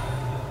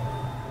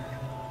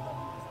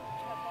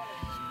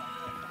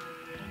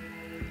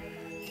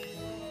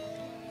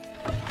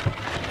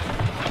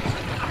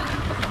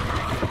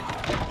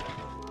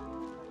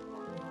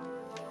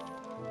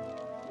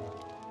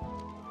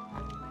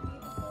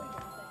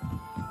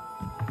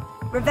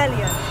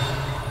 Revelio.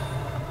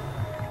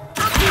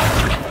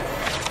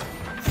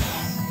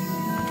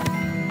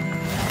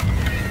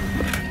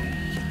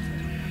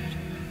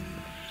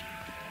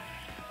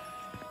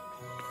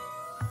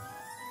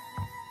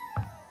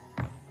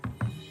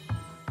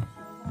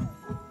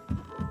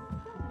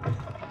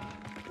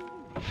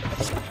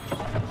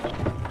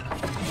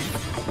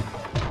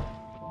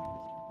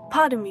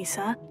 Pardon me,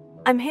 sir.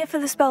 I'm here for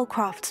the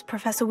spellcrafts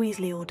Professor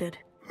Weasley ordered.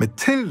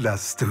 Matilda,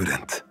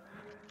 student.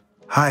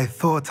 I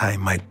thought I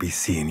might be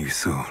seeing you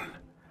soon.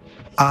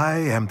 I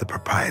am the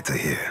proprietor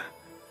here,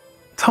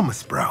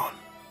 Thomas Brown.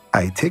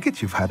 I take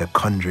it you've had a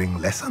conjuring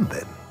lesson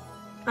then?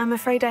 I'm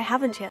afraid I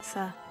haven't yet,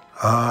 sir.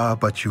 Ah,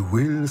 but you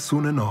will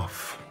soon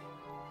enough.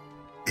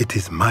 It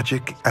is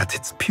magic at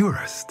its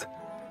purest,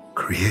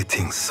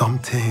 creating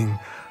something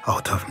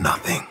out of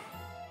nothing.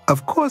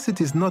 Of course,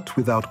 it is not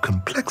without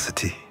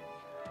complexity,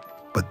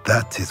 but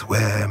that is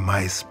where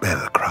my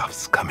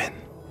spellcrafts come in.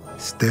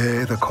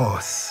 Stay the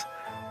course,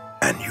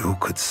 and you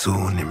could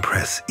soon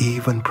impress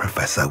even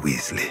Professor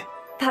Weasley.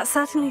 That's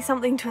certainly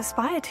something to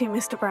aspire to,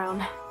 Mr.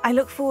 Brown. I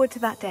look forward to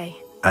that day.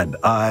 And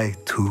I,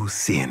 too,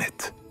 seeing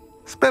it.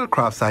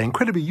 Spellcrafts are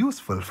incredibly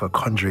useful for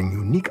conjuring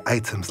unique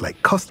items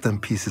like custom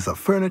pieces of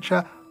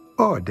furniture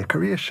or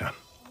decoration.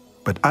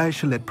 But I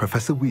shall let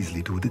Professor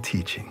Weasley do the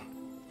teaching.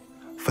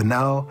 For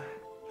now,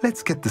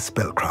 let's get the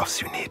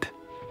spellcrafts you need.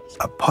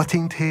 A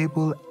potting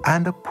table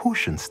and a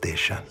potion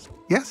station,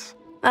 yes?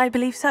 I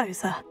believe so,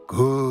 sir.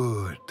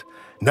 Good.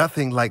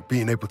 Nothing like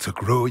being able to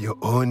grow your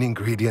own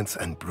ingredients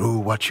and brew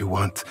what you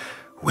want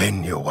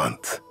when you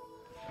want.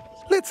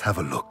 Let's have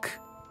a look.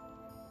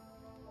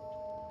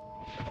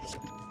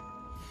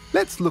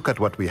 Let's look at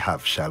what we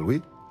have, shall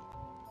we?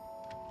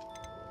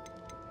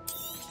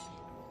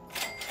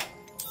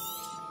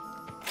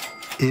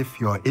 If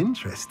you're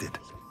interested,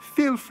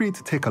 feel free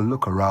to take a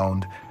look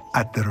around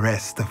at the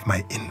rest of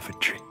my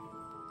inventory.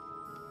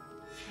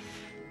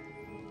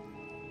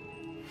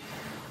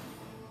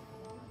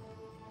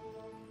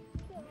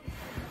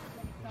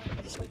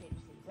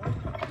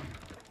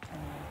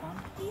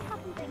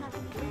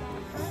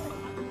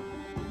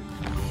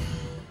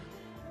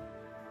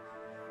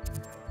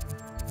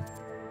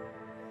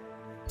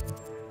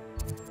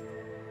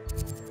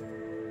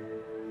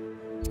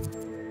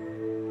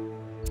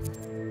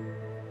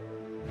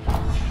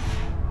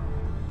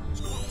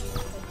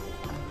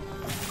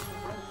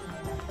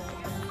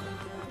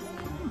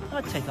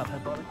 I'd take up her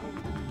body.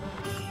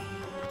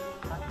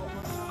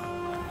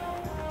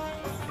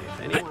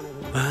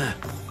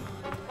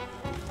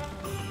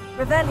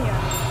 Revelio.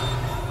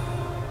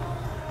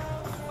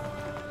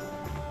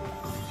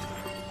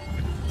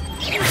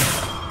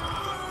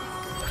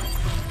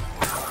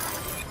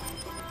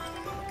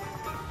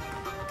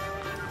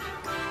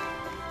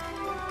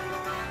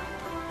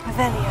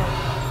 Revelio.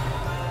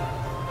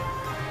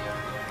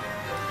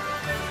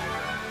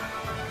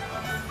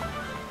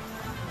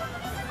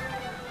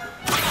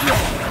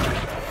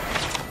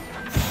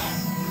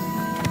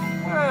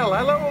 Well,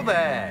 hello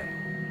there.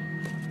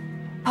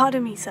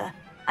 Pardon me, sir.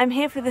 I'm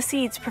here for the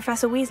seeds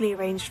Professor Weasley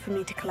arranged for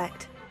me to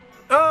collect.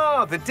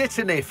 Oh, the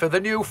dittany for the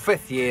new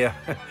 5th year.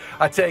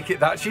 I take it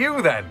that's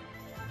you then.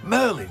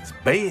 Merlin's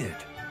beard.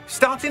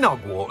 Starting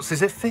Hogwarts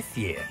as a 5th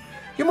year.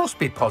 You must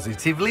be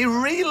positively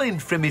reeling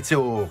from it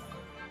all.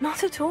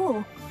 Not at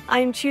all.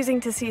 I'm choosing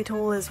to see it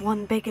all as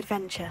one big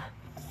adventure.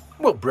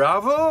 Well,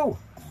 bravo.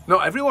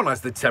 Not everyone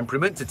has the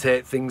temperament to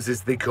take things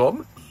as they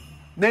come.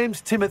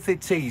 Name's Timothy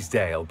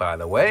Teasdale, by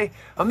the way,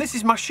 and this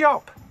is my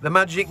shop, the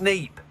Magic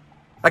Neep.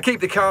 I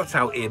keep the cart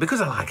out here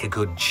because I like a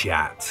good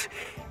chat.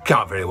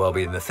 Can't very well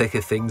be in the thick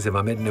of things if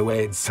I'm hidden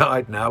away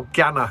inside now,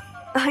 can I?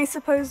 I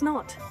suppose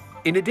not.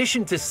 In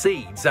addition to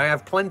seeds, I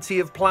have plenty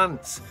of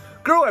plants.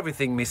 Grow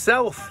everything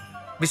myself.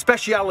 My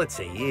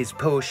speciality is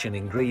potion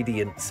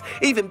ingredients.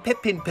 Even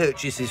Pippin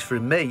purchases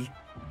from me.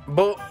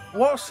 But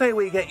what say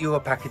we get you a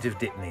packet of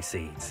dittany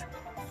seeds?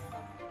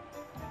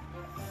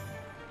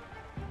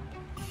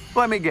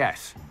 Let me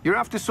guess. You're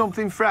after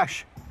something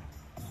fresh.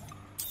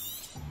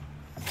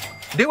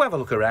 Do have a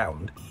look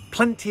around.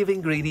 Plenty of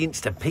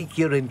ingredients to pique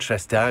your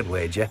interest, I'd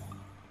wager.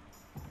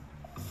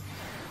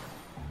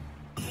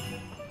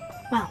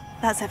 Well,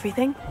 that's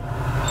everything.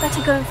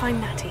 Better go and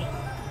find Natty.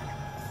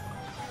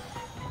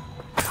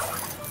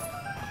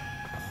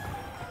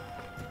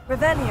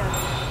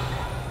 Revelio.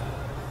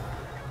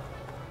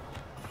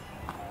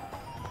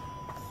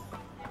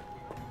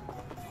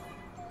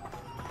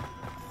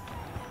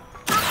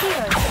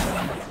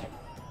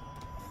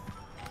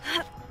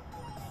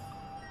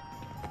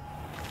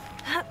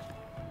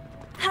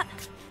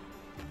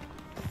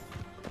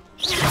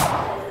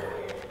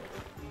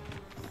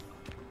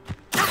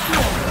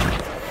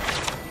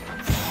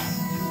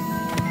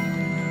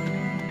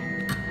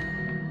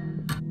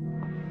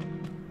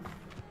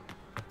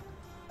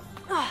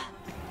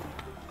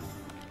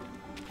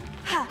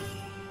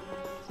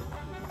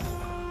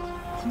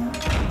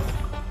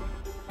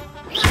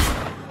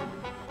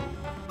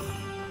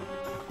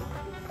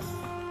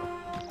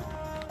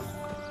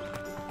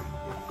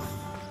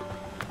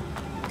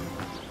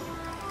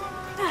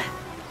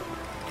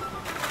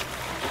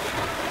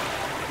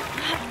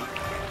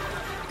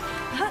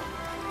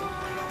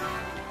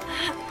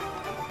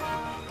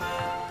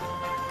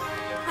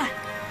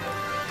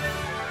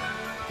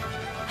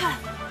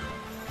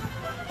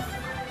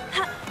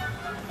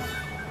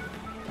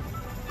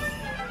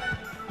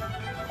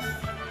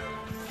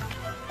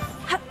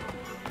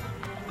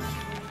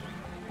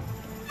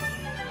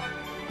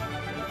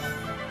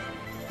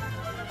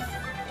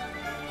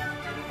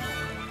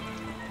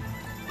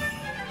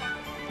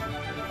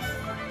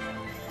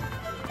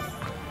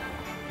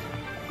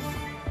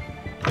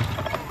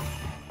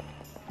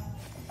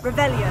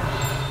 Revelio.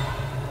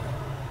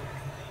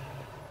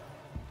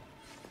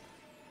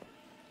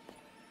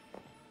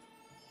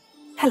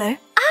 Hello.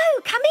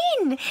 Oh, come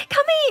in!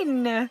 Come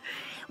in!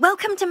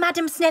 Welcome to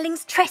Madame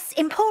Snelling's Tress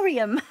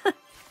Emporium.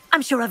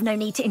 I'm sure I've no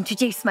need to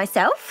introduce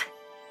myself.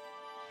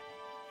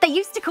 They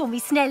used to call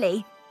me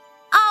Snelly.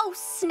 Oh,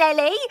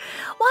 Snelly,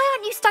 why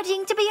aren't you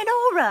studying to be an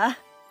aura?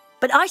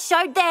 But I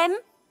showed them.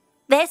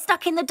 They're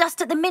stuck in the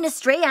dust at the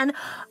ministry and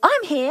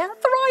I'm here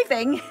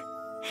thriving.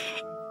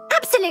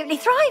 Absolutely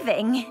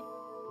thriving.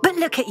 But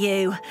look at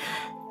you.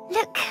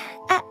 Look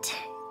at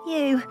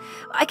you.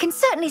 I can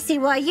certainly see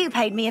why you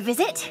paid me a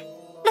visit.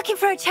 Looking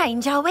for a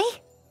change, are we?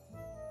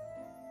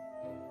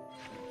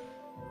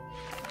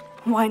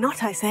 Why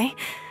not, I say?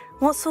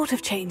 What sort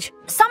of change?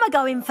 Some are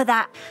going for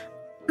that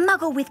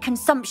muggle with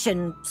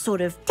consumption,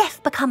 sort of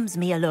death becomes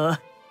me allure.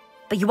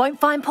 But you won't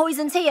find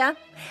poisons here.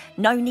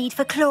 No need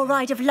for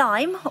chloride of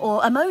lime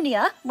or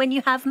ammonia when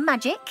you have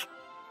magic.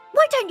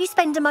 Why don't you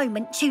spend a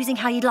moment choosing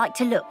how you'd like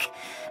to look?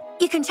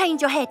 You can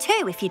change your hair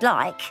too if you'd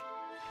like.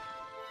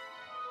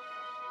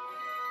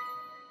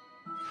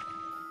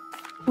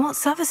 What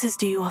services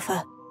do you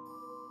offer?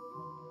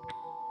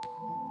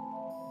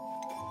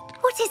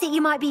 What is it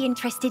you might be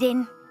interested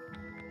in?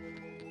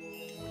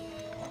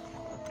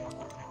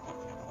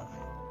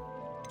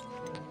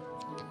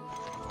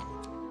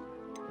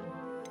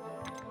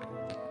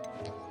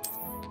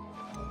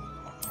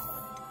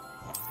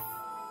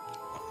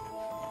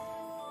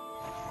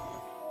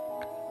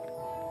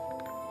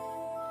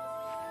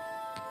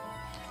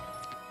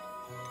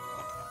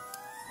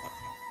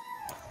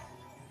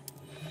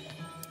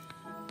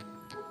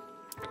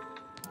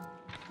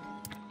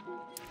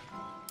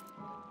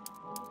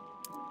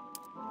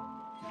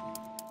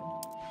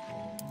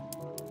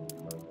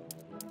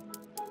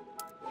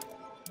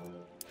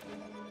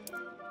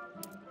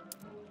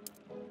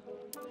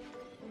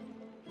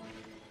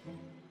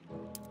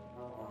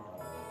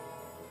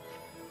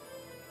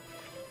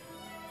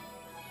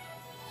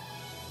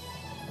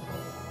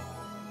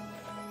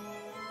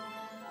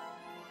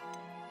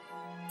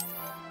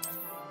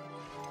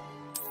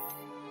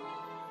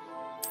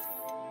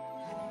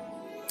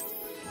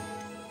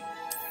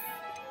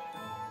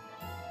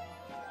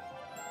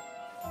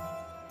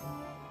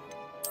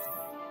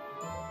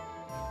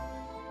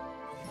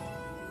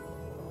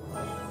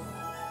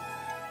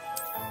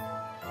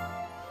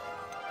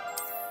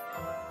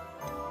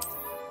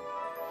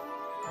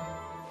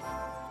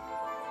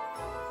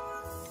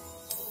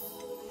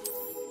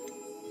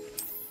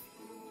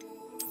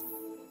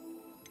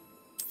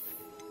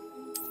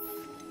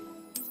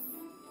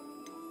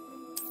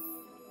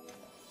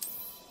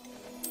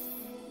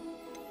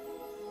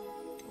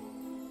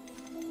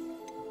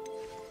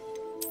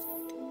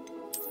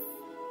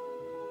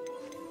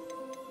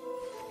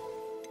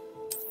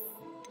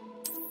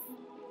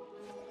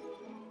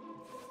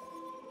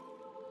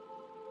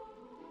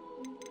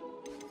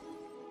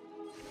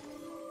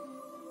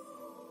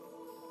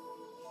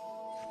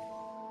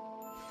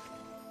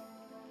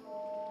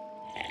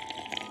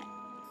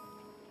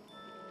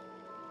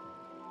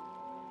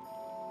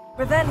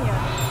 Revelio.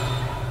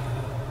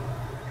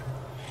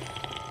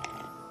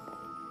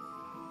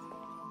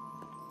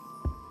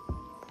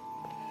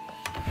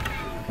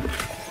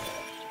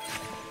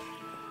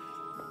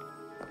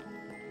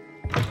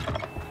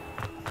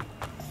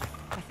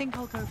 I think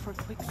I'll go for a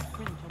quick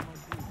sprint on my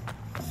broom.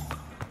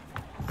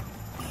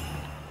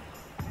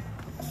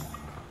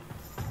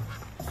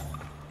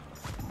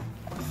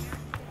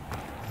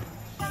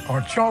 I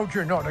told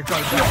you not to go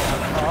down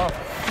that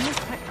path.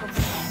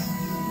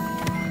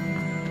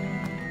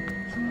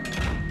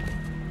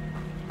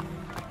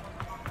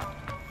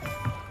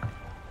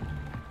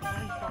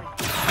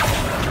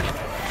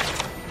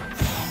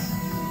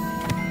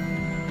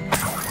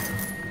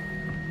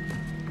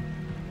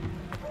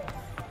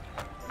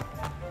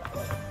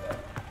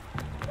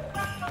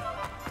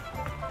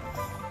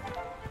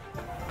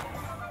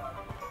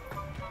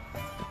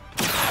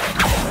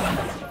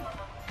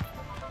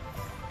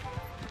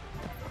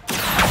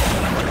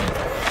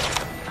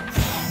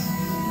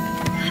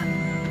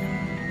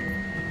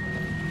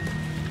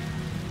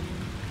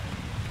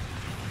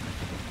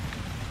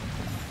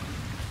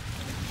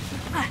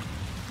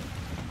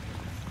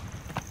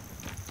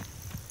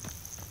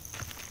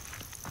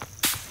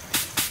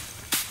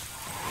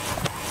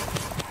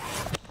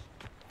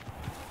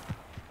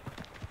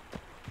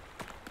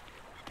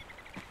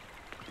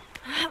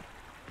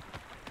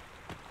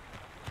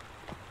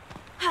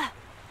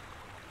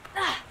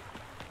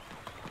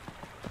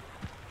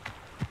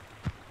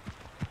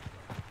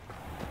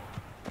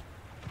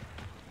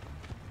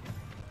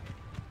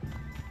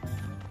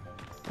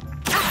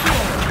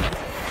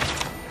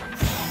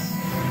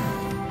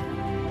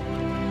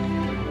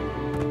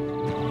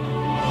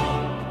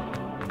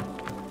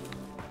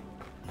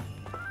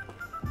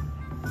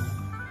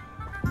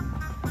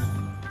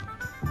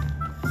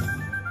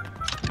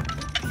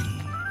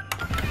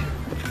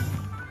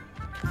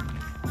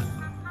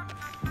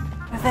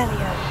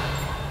 Revelio.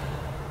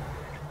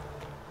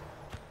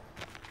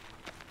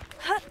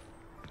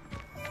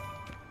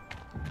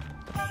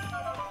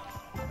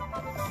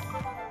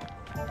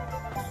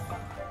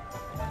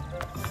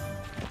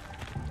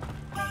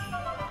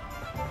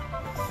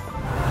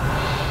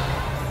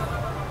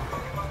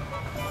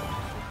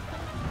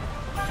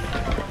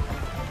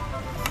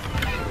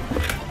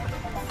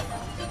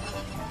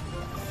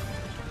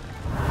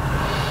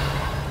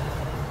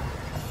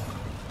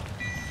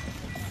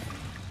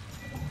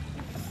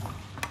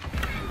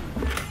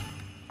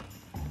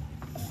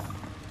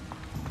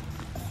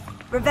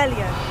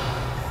 Revelio.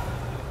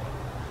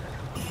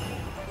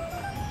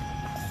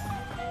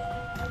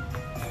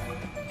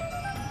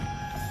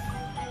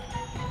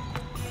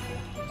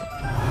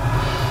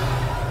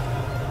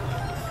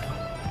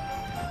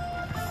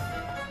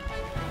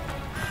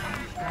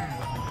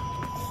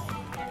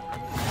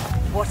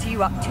 What are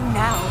you up to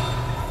now?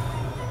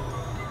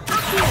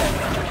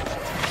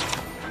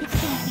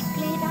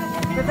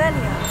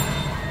 Revelio.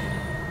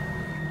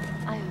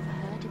 I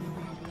overheard him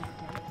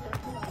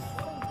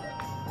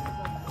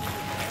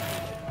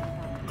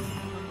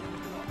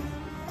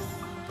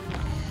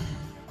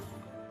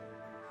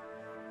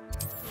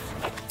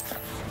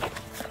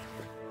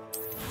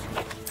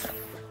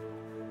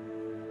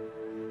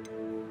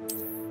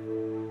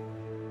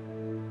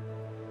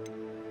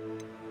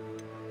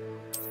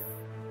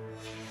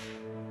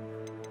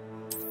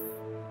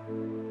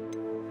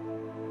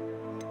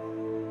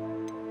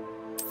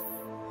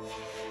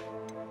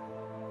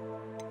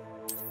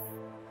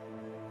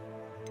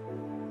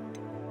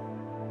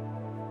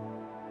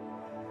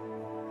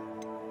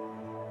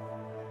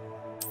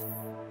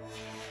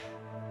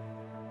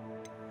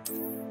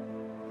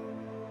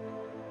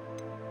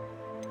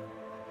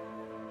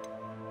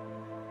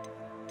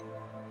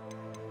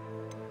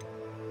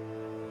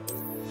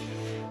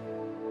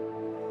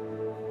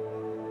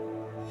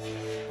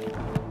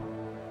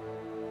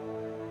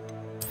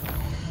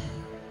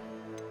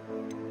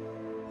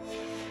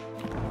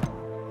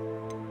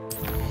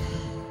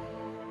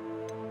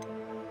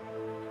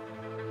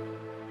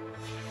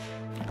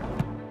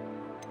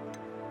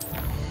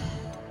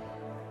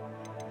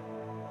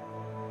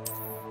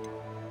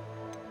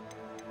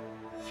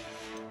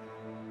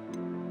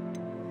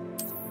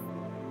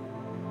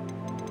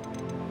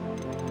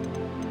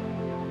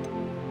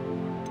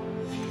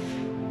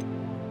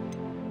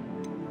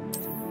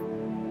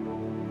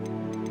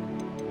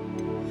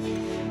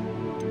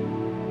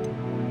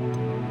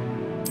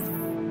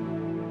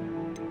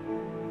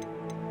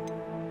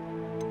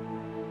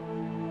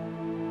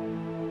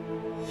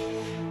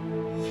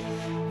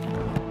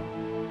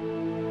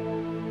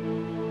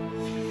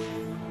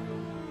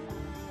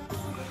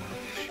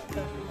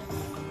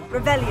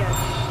Revelio.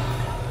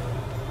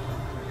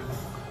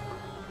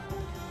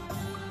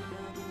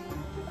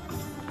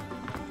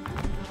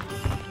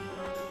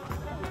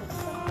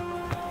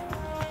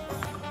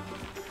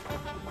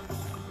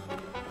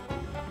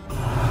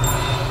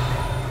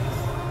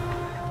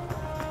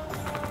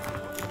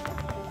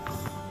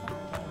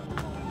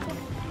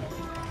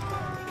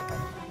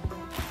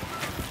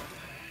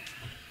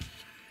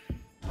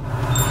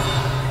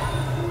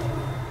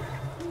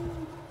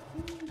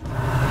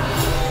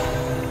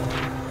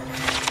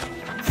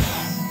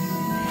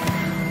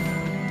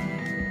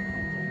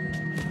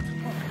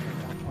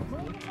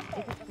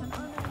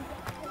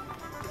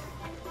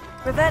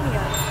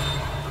 Revelio.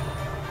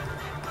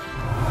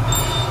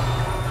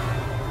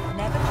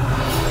 Never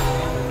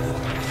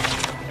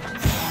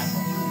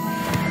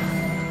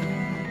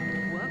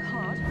work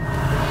hard.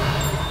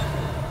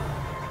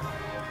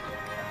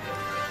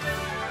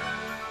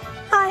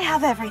 I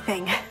have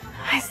everything.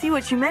 I see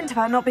what you meant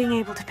about not being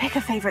able to pick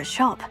a favorite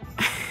shop.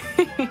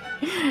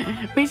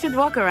 We should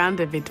walk around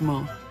a bit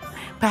more.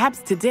 Perhaps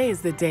today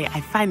is the day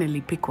I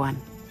finally pick one.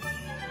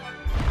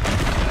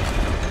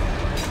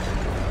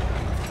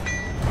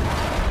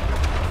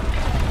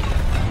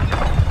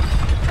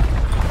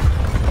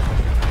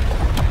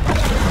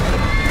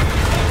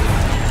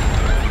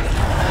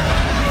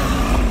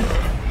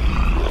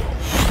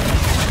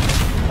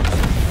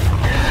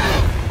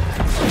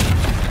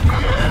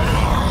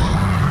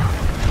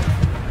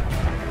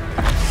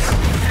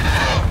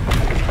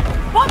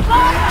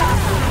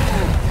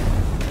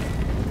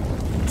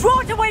 Draw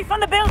it away from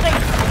the building!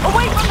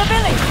 Away from the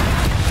village!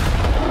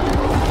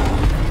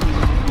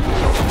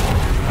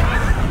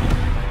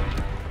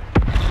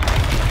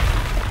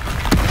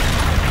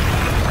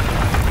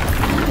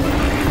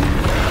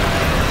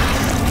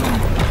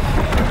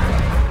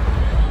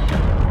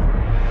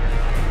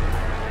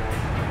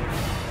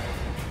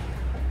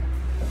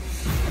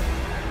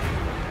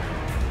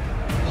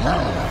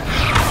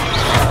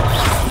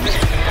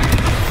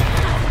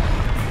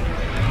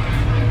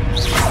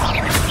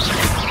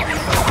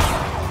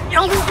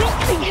 Are we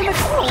weakening him at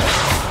all?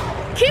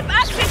 Keep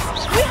at it!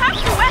 We have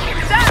to wear him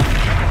down!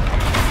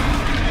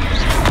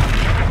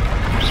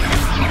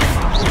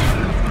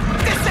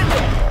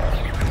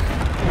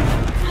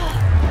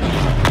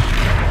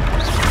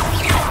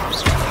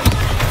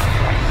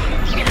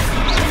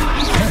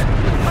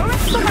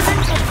 Arrest the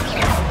momentum!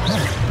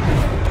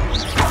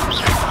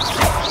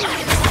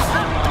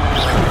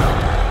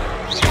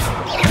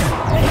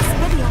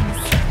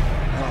 Expelliarmus.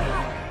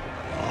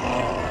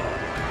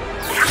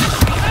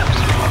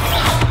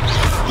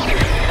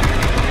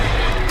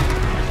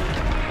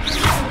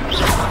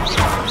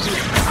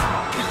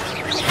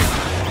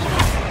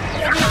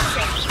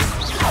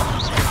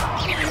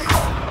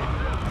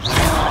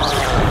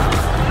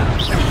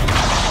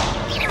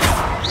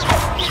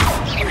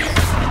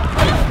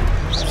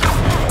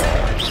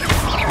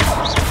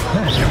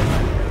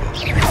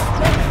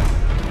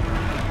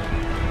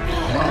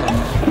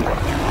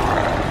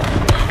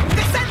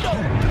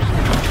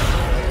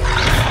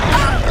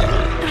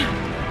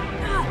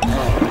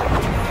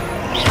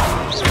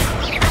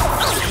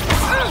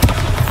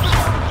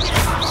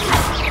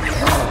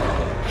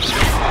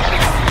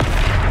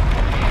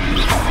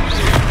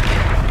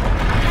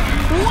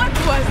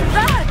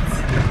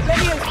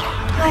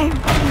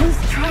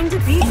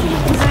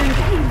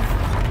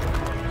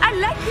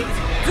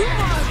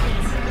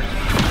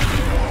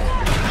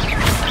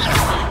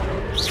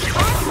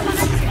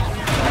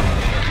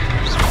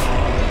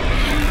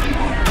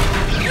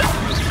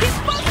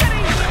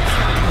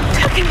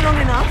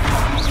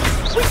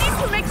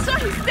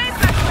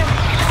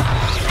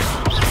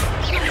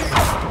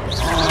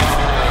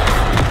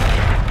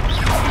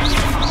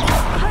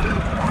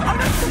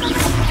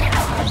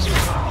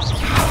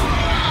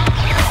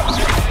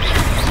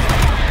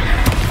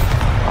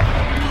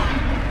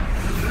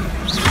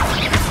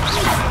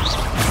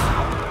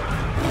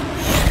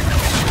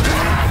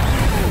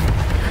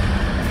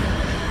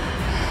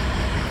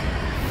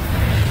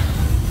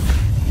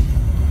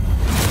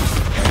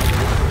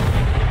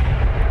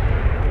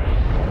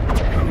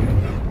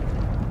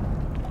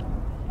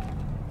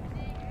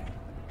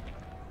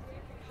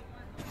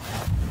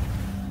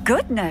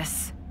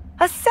 goodness!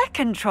 A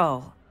second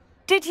troll!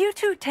 Did you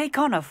two take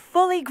on a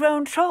fully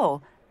grown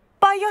troll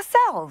by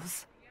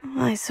yourselves?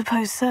 I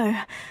suppose so.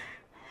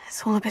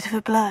 It's all a bit of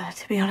a blur,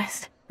 to be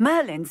honest.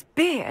 Merlin's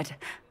beard.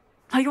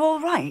 Are you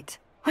all right?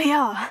 We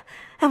are,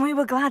 and we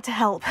were glad to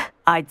help.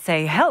 I'd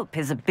say help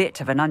is a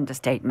bit of an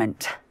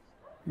understatement.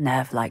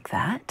 Nerve like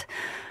that.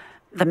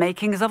 The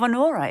makings of an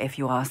aura, if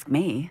you ask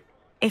me.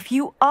 If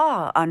you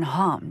are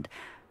unharmed,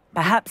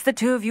 perhaps the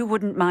two of you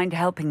wouldn't mind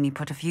helping me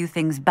put a few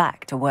things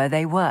back to where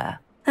they were.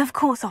 Of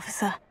course,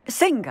 officer.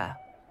 Singer.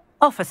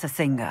 Officer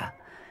Singer.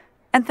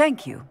 And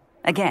thank you,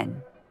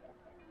 again.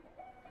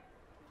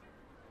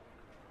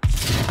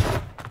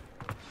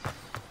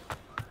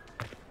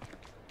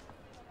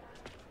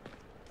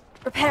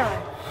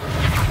 Reparo.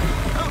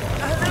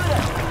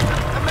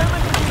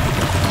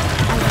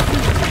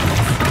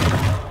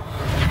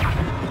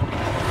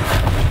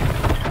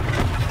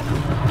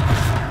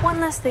 One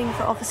last thing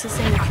for Officer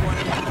Singer to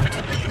worry about.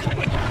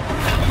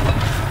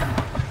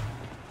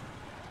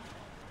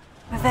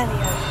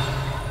 Revelio.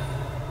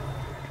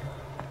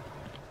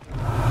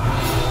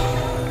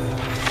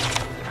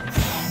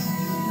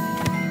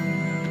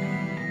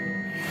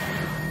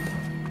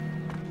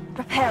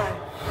 Reparo.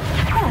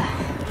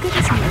 Good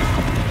as new.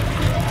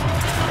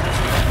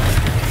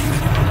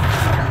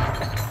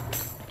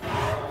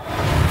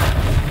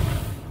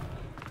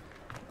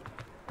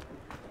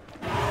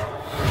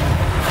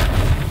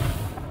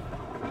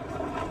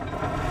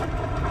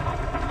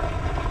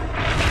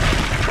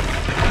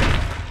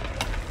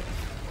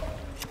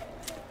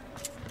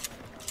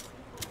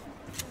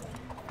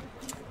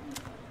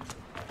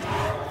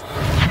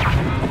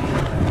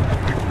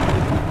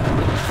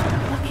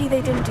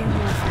 They didn't do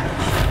more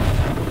damage.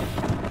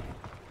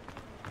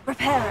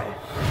 Reparo.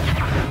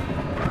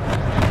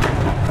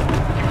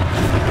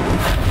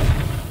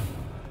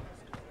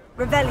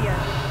 Revelio.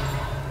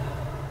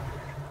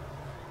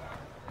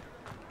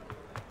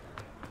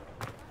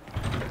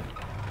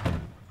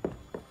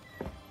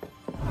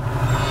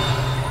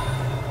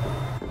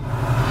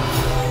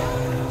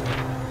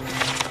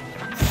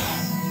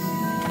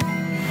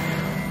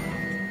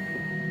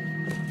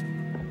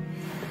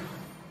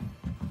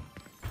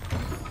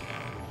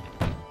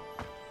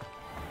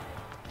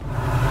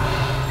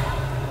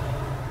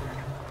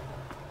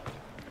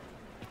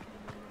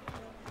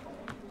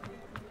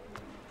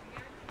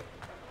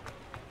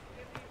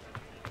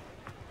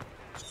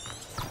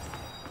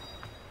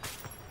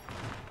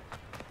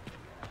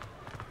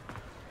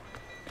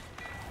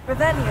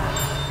 Revelio.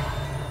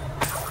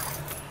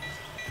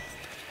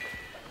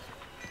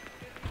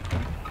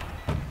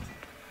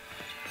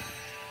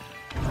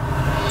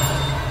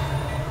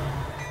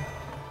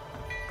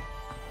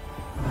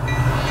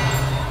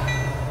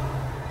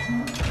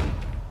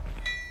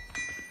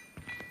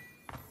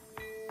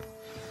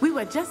 We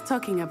were just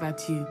talking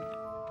about you.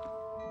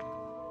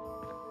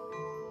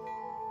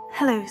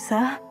 Hello,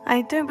 sir.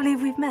 I don't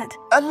believe we've met.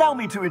 Allow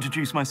me to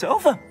introduce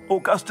myself.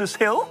 Augustus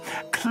Hill,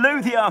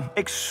 clothier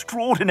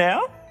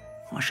extraordinaire.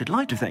 I should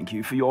like to thank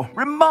you for your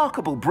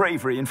remarkable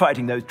bravery in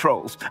fighting those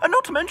trolls, and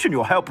not to mention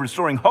your help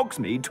restoring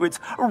Hogsmeade to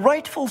its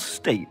rightful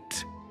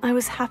state. I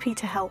was happy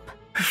to help.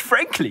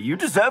 Frankly, you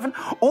deserve an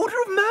Order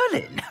of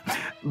Merlin.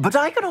 But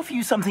I can offer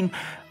you something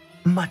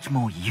much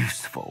more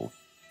useful.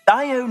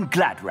 I own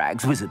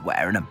Gladrag's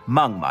wizardware, and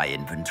among my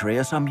inventory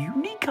are some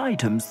unique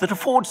items that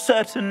afford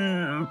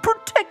certain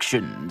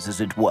protections, as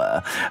it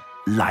were.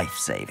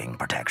 Life-saving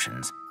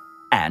protections.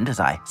 And as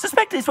I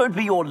suspect this won't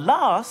be your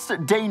last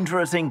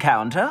dangerous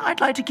encounter,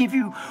 I'd like to give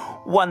you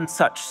one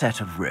such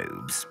set of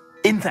robes,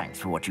 in thanks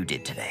for what you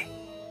did today.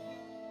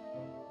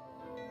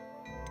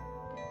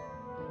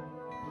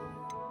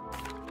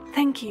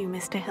 Thank you,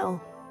 Mr.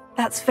 Hill.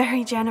 That's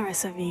very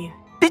generous of you.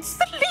 It's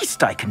the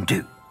least I can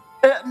do.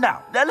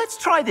 Now, let's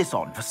try this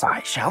on for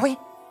size, shall we?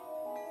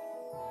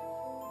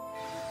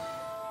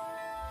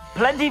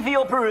 Plenty for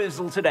your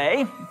perusal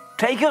today.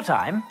 Take your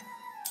time.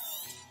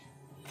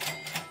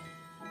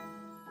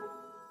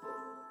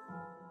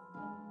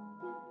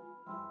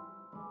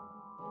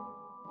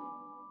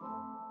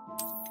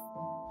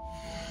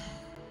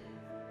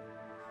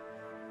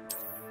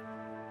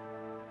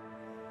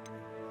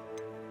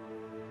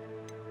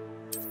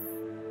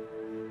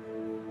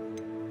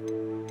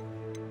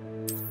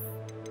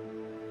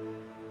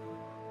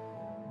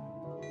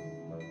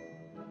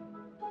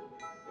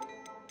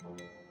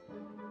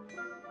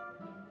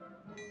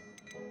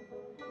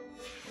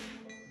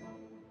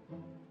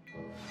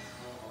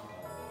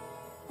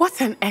 What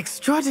an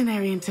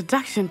extraordinary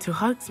introduction to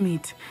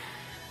Hogsmeade.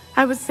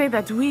 I would say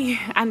that we,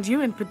 and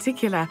you in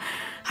particular,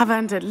 have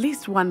earned at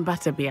least one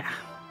butterbeer.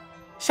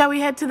 Shall we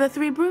head to the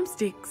Three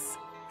Broomsticks?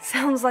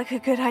 Sounds like a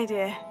good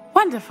idea.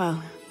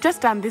 Wonderful.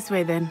 Just down this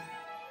way then.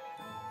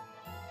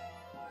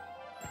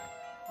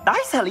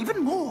 I sell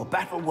even more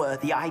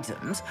battle-worthy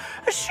items,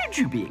 should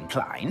you be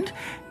inclined.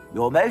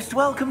 You're most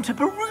welcome to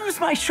peruse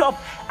my shop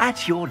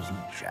at your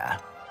leisure.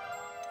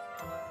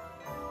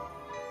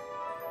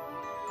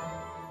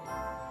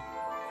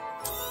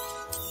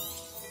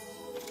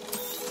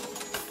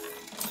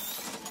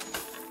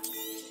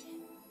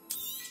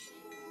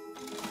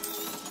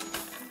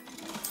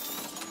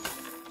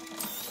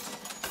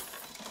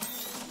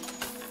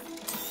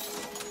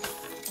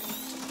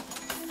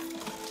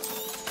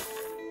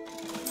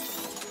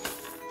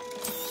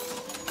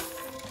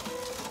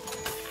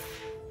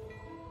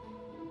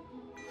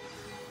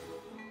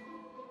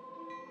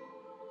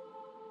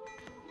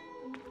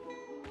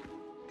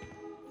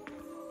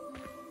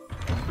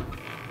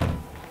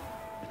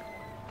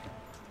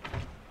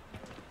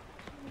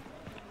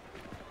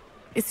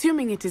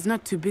 Assuming it is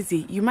not too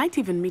busy, you might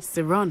even meet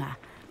Sirona,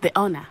 the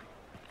owner.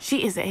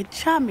 She is a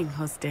charming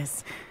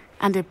hostess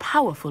and a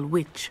powerful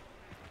witch.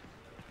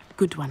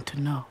 Good one to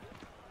know.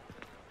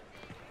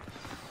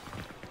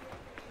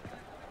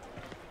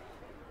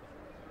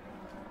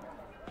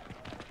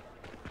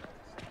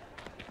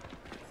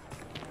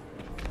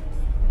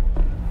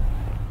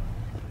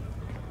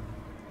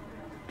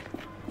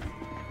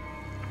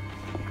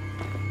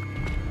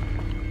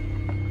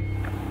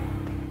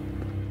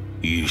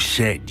 You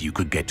said you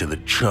could get to the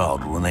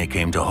child when they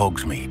came to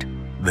Hogsmeade.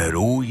 That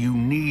all you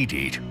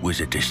needed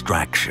was a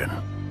distraction.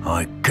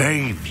 I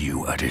gave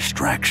you a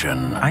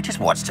distraction. I just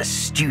watched a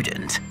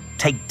student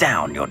take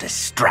down your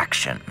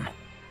distraction.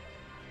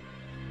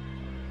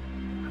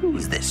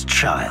 Who's this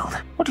child?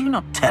 What are you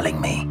not telling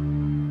me?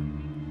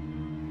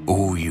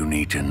 All you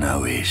need to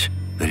know is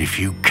that if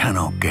you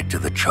cannot get to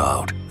the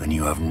child, then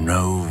you have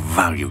no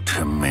value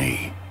to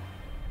me.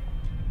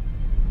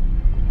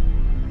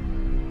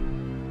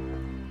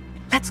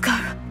 Let's go.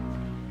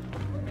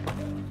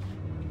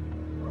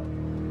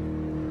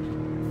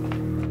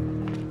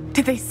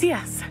 Did they see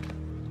us?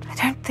 I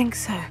don't think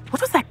so.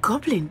 What was that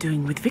goblin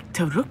doing with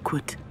Victor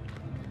Rookwood?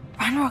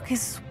 Ranrock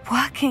is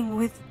working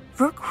with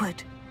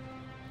Rookwood.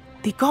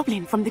 The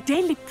goblin from the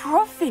Daily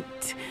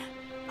Prophet.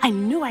 I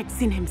knew I'd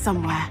seen him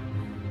somewhere.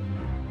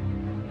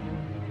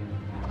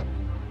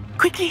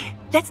 Quickly,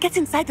 let's get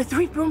inside the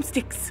 3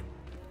 broomsticks.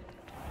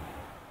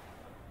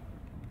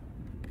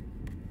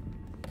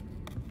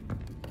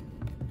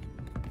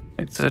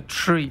 It's a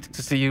treat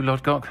to see you,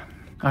 Lodgok.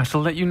 I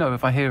shall let you know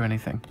if I hear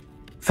anything.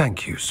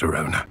 Thank you,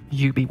 Sirona.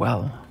 You be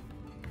well.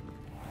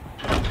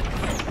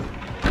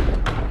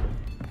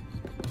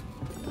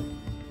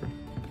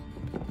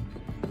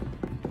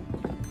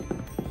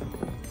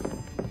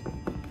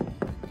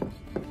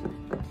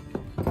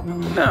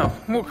 Now,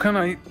 what can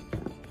I...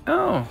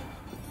 Oh,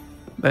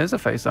 there's a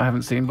face I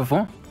haven't seen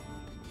before.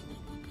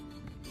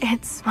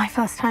 It's my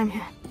first time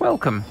here.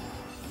 Welcome.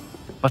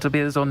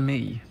 Butterbeer's on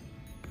me.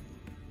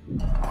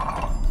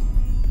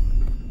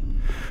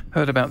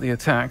 Heard about the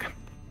attack.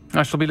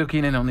 I shall be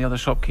looking in on the other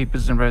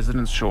shopkeepers and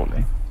residents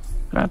shortly.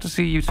 Glad to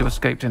see you two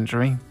escaped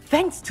injury.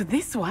 Thanks to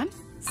this one,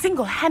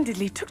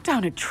 single-handedly took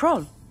down a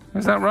troll.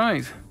 Is that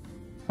right?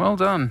 Well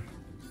done.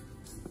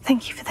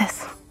 Thank you for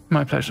this.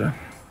 My pleasure.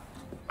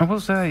 I will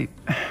say,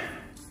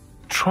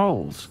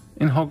 trolls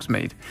in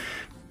Hogsmeade.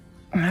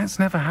 That's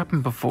never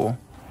happened before.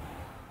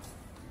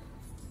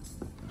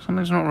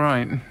 Something's not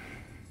right.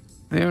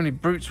 The only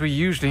brutes we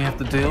usually have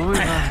to deal with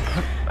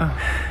are...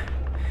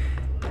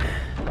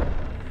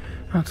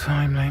 How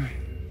timely.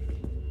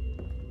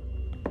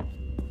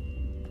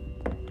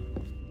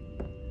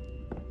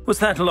 Was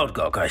that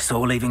Lodgok I saw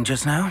leaving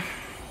just now?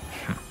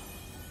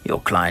 Your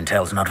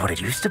clientele's not what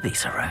it used to be,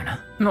 Sirona.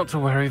 Not to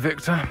worry,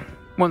 Victor.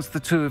 Once the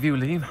two of you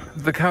leave,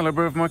 the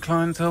caliber of my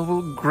clientele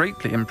will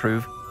greatly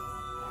improve.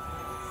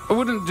 I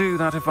wouldn't do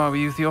that if I were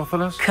you,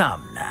 Theophilus.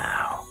 Come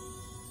now.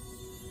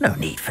 No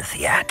need for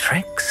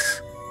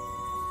theatrics.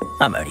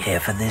 I'm only here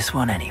for this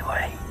one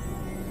anyway.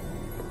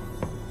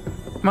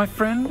 My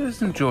friend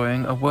is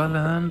enjoying a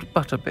well-earned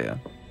butterbeer.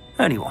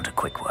 Only want a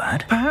quick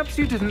word. Perhaps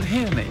you didn't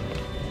hear me.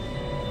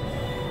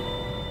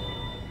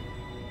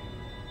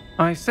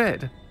 I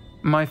said,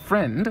 my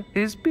friend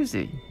is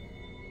busy.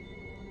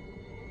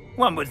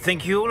 One would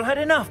think you all had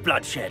enough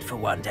bloodshed for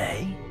one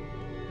day.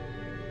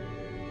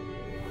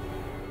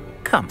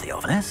 Come,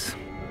 Theophilus.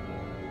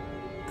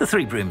 The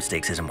 3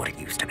 broomsticks isn't what it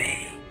used to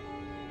be.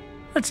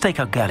 Let's take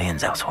our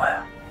galleons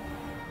elsewhere.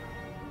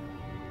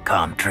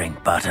 Can't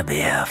drink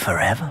butterbeer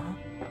forever.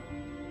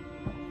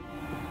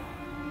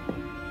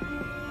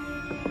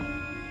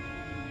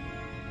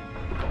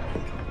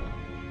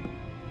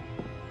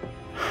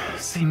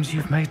 Seems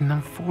you've made an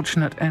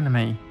unfortunate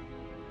enemy.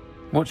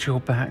 Watch your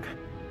back.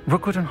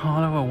 Rookwood and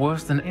Harlow are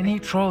worse than any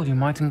troll you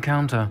might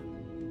encounter.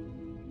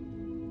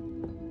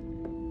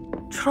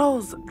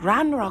 Trolls,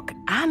 Ranrock,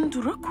 and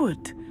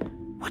Rookwood.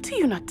 What are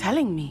you not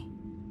telling me?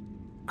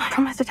 I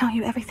promise to tell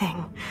you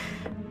everything.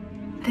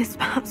 It is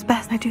perhaps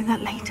best I do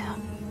that later.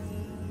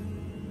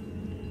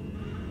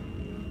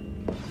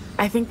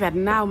 I think that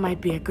now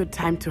might be a good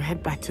time to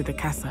head back to the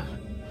castle.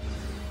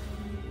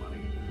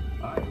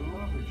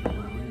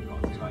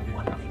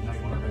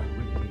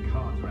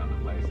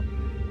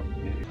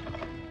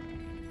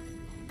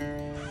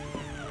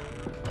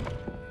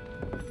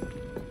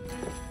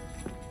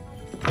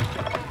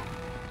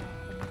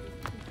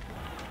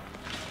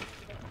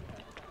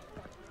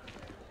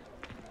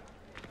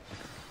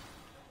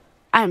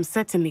 I am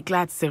certainly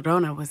glad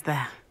Sirona was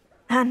there.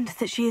 And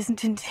that she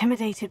isn't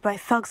intimidated by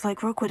thugs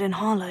like Rookwood and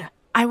Harlow.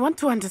 I want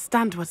to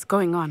understand what's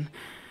going on,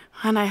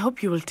 and I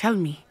hope you will tell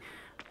me.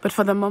 But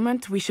for the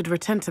moment, we should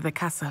return to the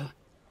castle.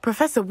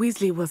 Professor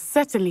Weasley will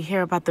certainly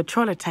hear about the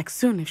troll attack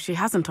soon if she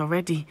hasn't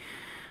already.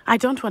 I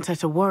don't want her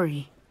to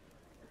worry.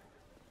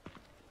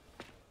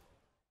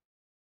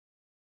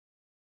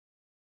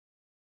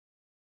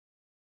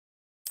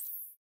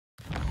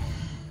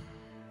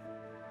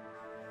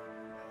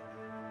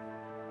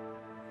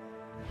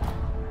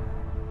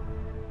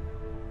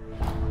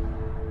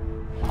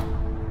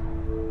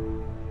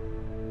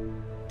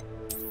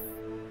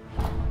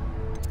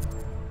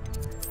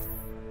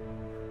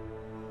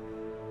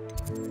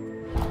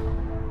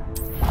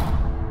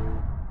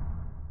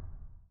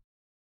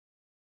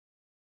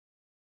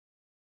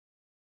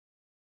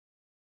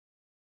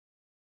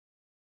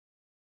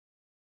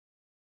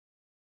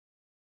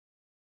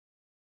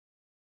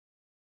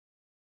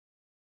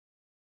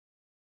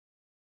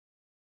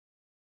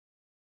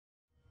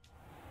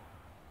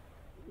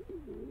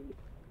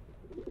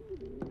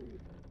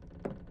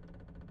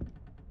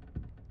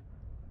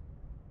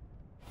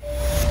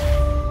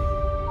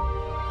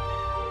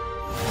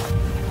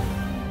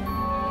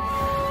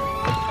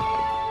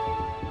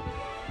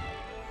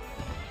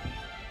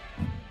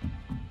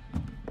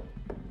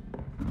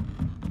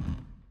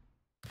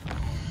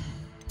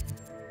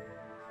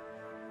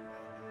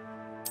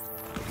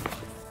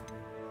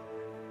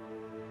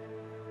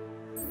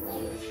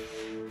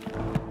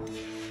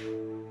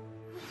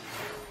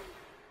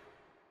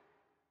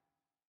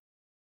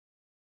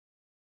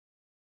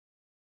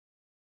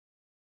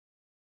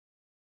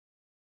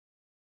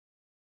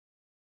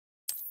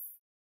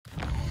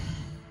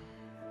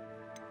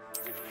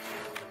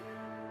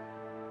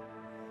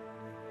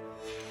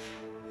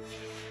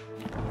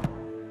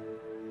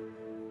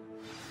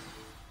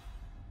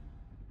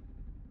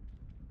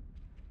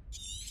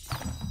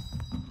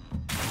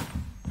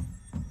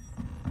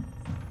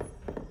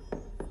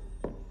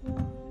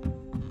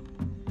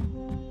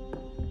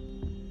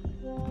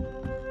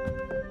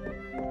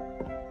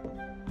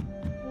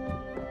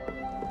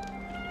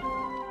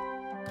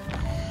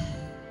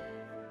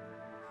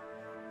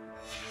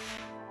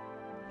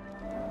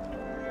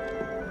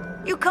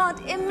 You can't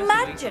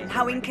imagine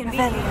how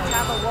inconvenient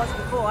travel was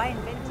before I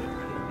invented.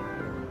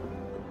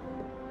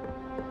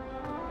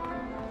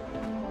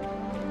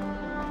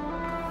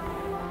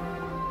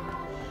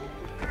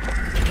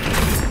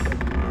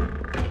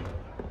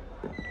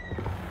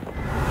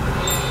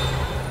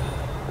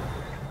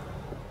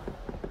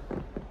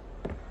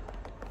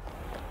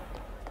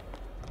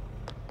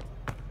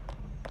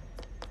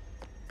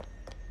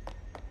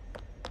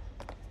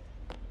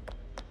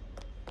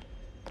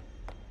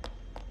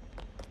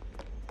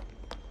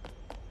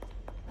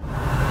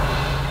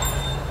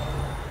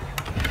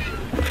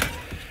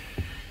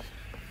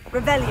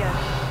 Revelio.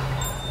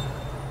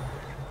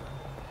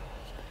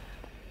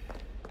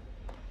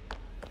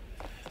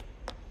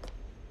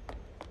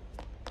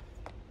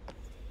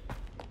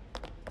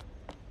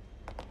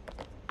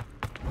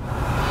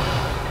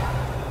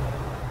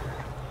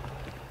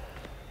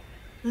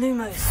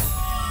 Lumos.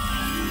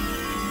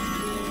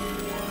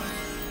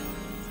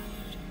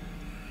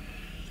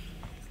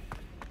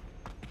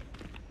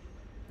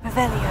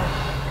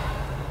 Revelio.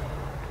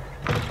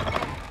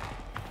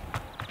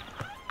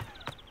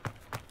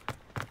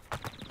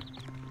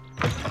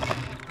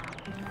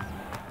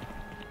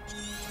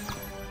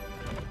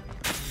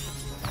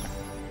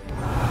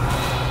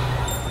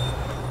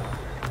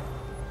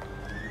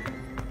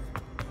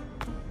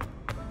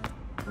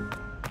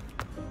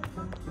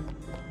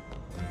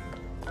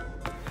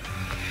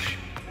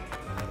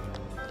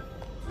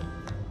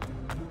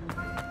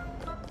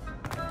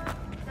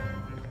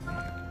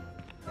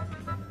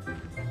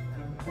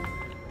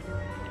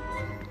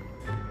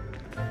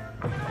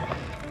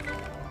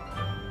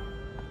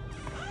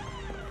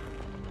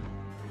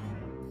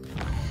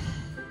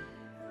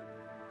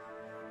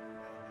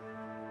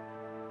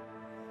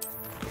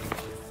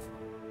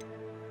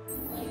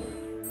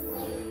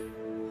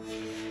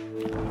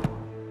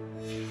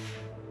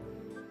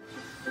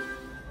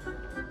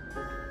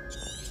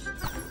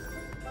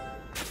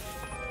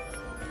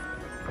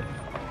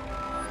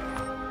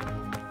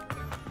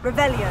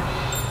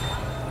 Revelio.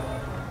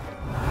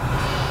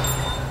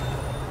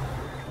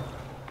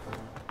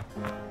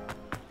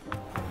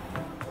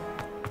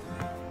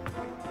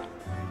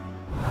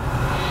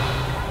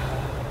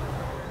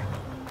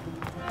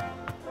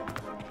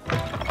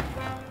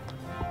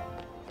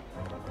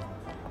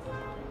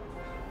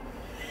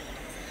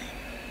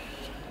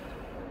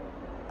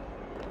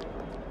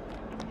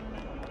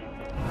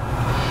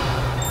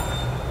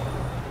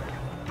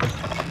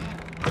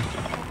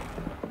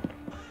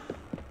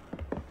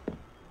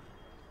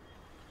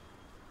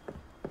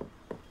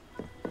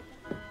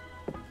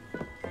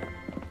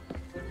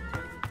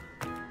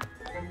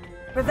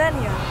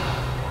 Revelio.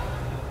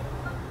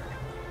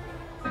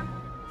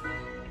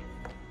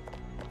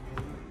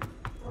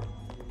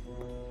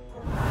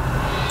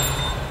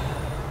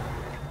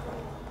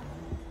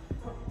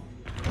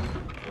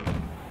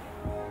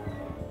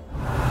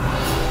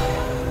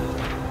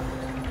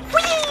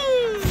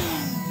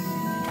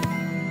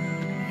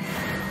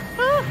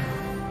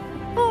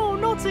 Oh,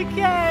 not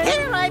again!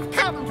 Here I've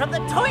come from the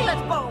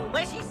toilet bowl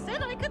where she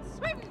said I could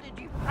swim. Did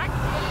you practice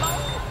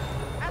along?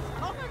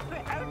 As long as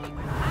we're only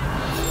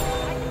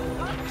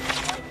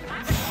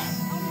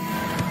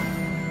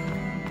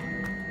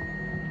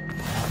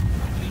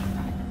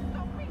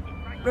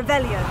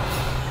Revelio.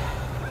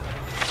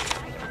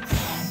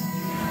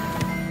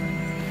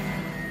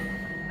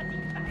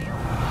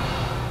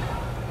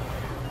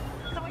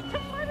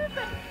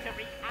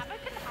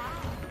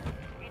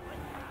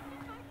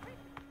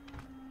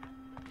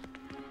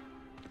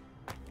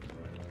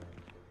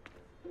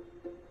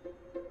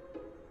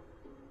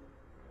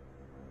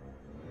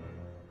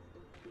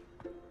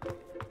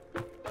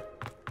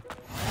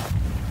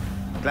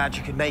 Glad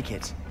you could make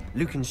it.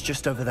 Lucan's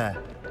just over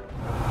there.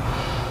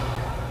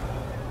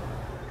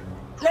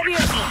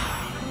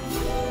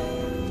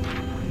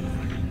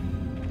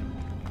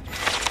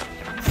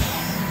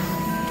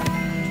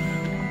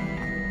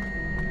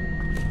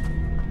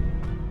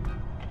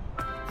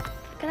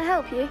 Can I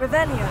help you?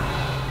 Revelio.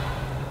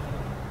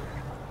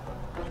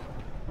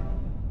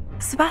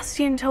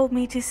 Sebastian told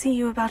me to see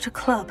you about a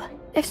club.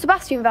 If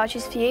Sebastian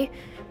vouches for you,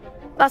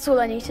 that's all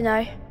I need to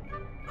know.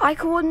 I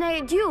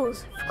coordinate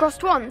duels for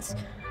crossed wands.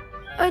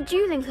 A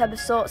dueling club of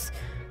sorts.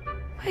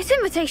 It's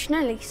invitation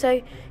only,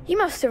 so you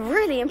must have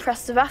really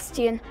impressed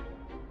Sebastian.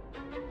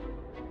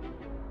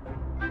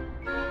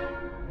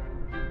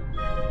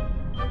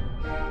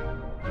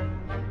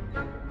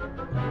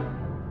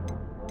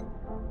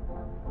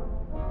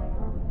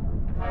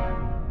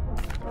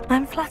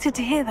 I'm flattered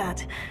to hear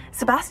that.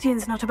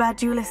 Sebastian's not a bad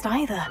duelist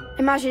either.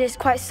 Imagine it's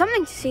quite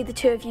something to see the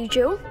two of you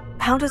duel.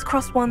 How does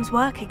crossed wands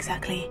work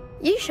exactly?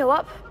 You show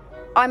up,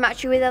 I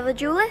match you with other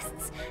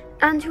duelists,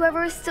 and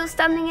whoever is still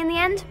standing in the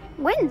end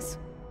wins.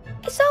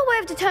 It's our way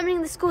of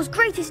determining the school's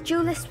greatest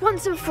duelist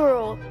once and for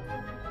all.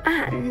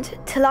 And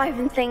to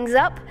liven things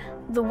up,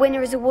 the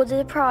winner is awarded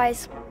a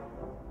prize.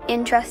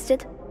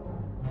 Interested?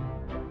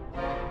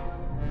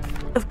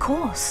 Of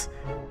course.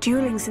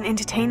 Dueling's an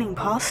entertaining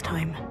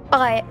pastime.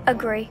 I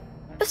agree.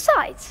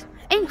 Besides,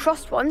 in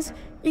crossed ones,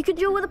 you could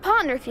duel with a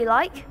partner if you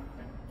like.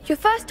 Your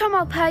first time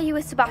I'll pair you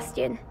with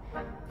Sebastian.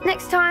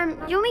 Next time,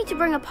 you'll need to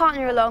bring a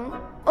partner along,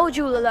 or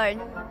duel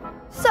alone.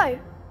 So,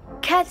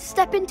 care to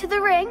step into the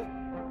ring?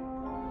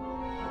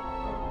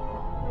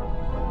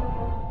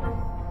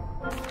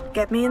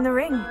 Get me in the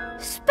ring.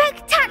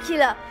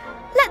 Spectacular!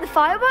 Let the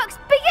fireworks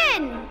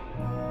begin!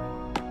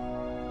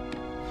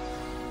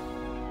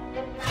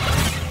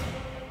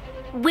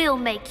 We'll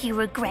make you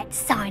regret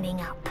signing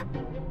up.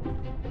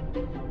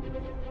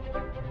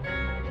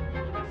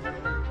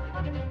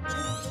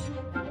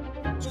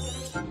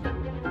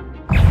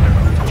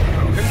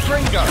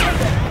 Confringo!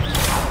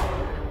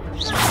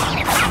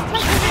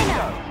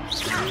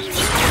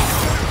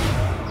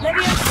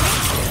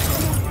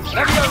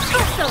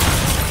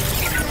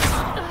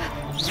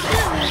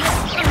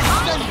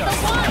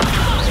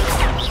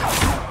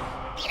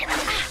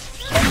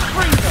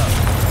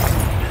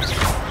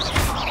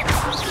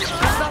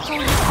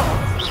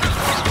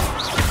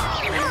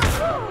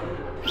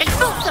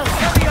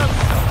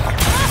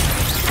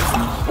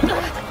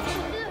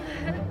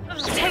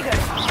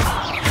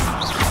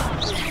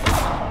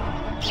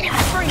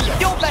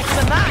 You're better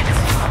than that!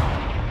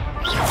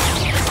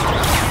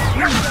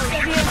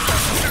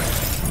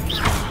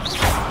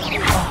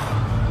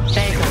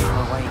 There goes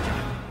my wager.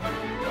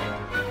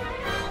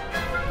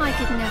 I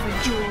could never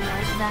duel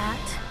like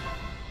that.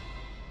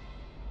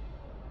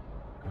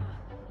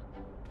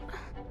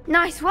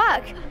 Nice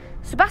work!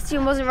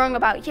 Sebastian wasn't wrong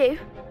about you.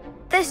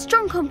 There's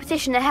strong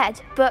competition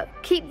ahead, but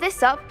keep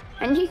this up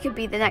and you could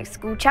be the next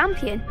school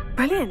champion.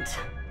 Brilliant.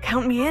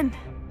 Count me in.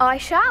 I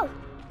shall.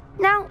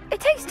 Now, it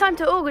takes time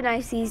to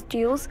organise these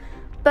duels,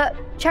 but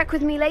check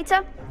with me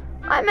later.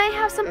 I may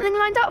have something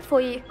lined up for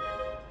you.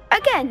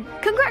 Again,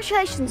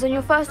 congratulations on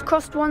your first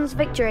Crossed Wands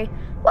victory.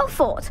 Well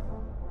fought.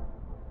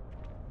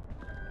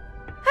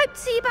 Hope to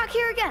see you back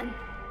here again.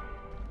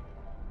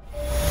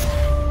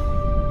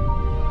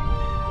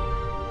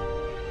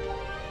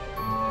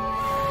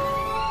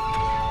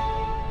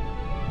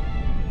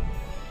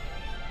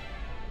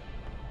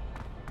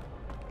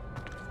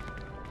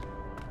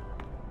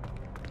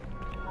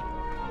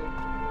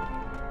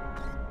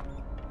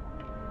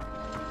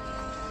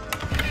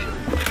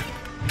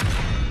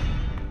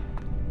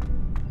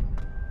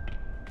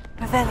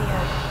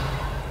 Revelio.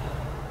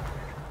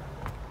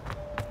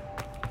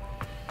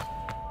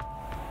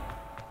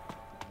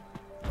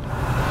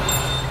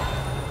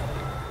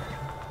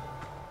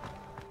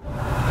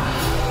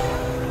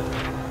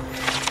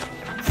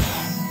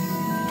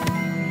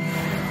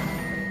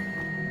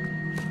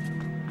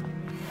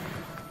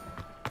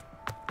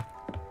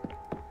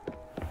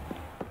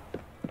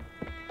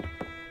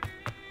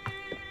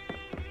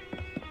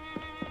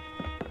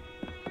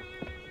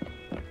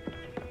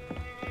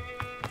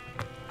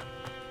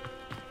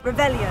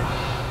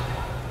 Revelio.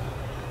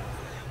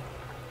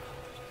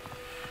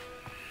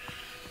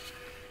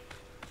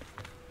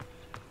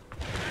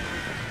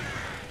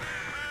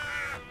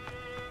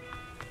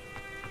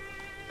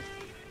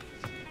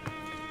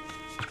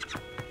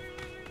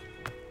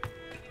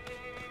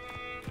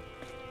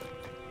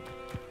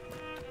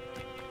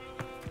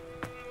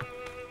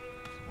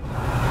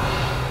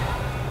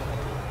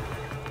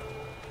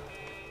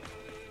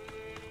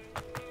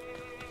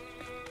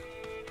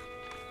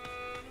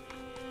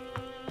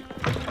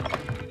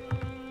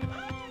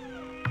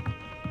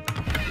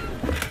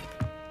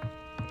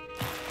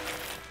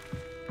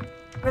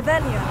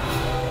 Revelio.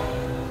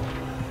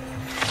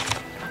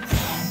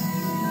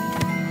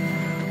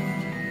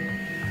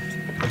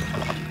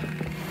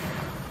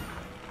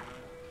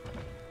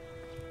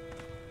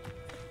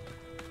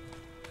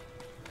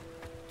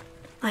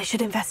 I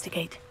should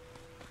investigate.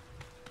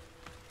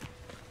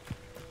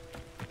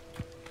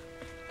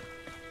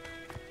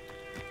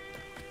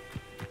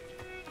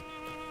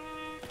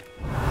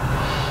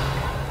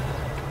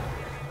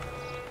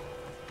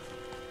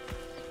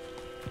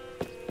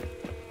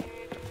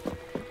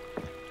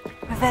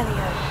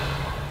 Revelio.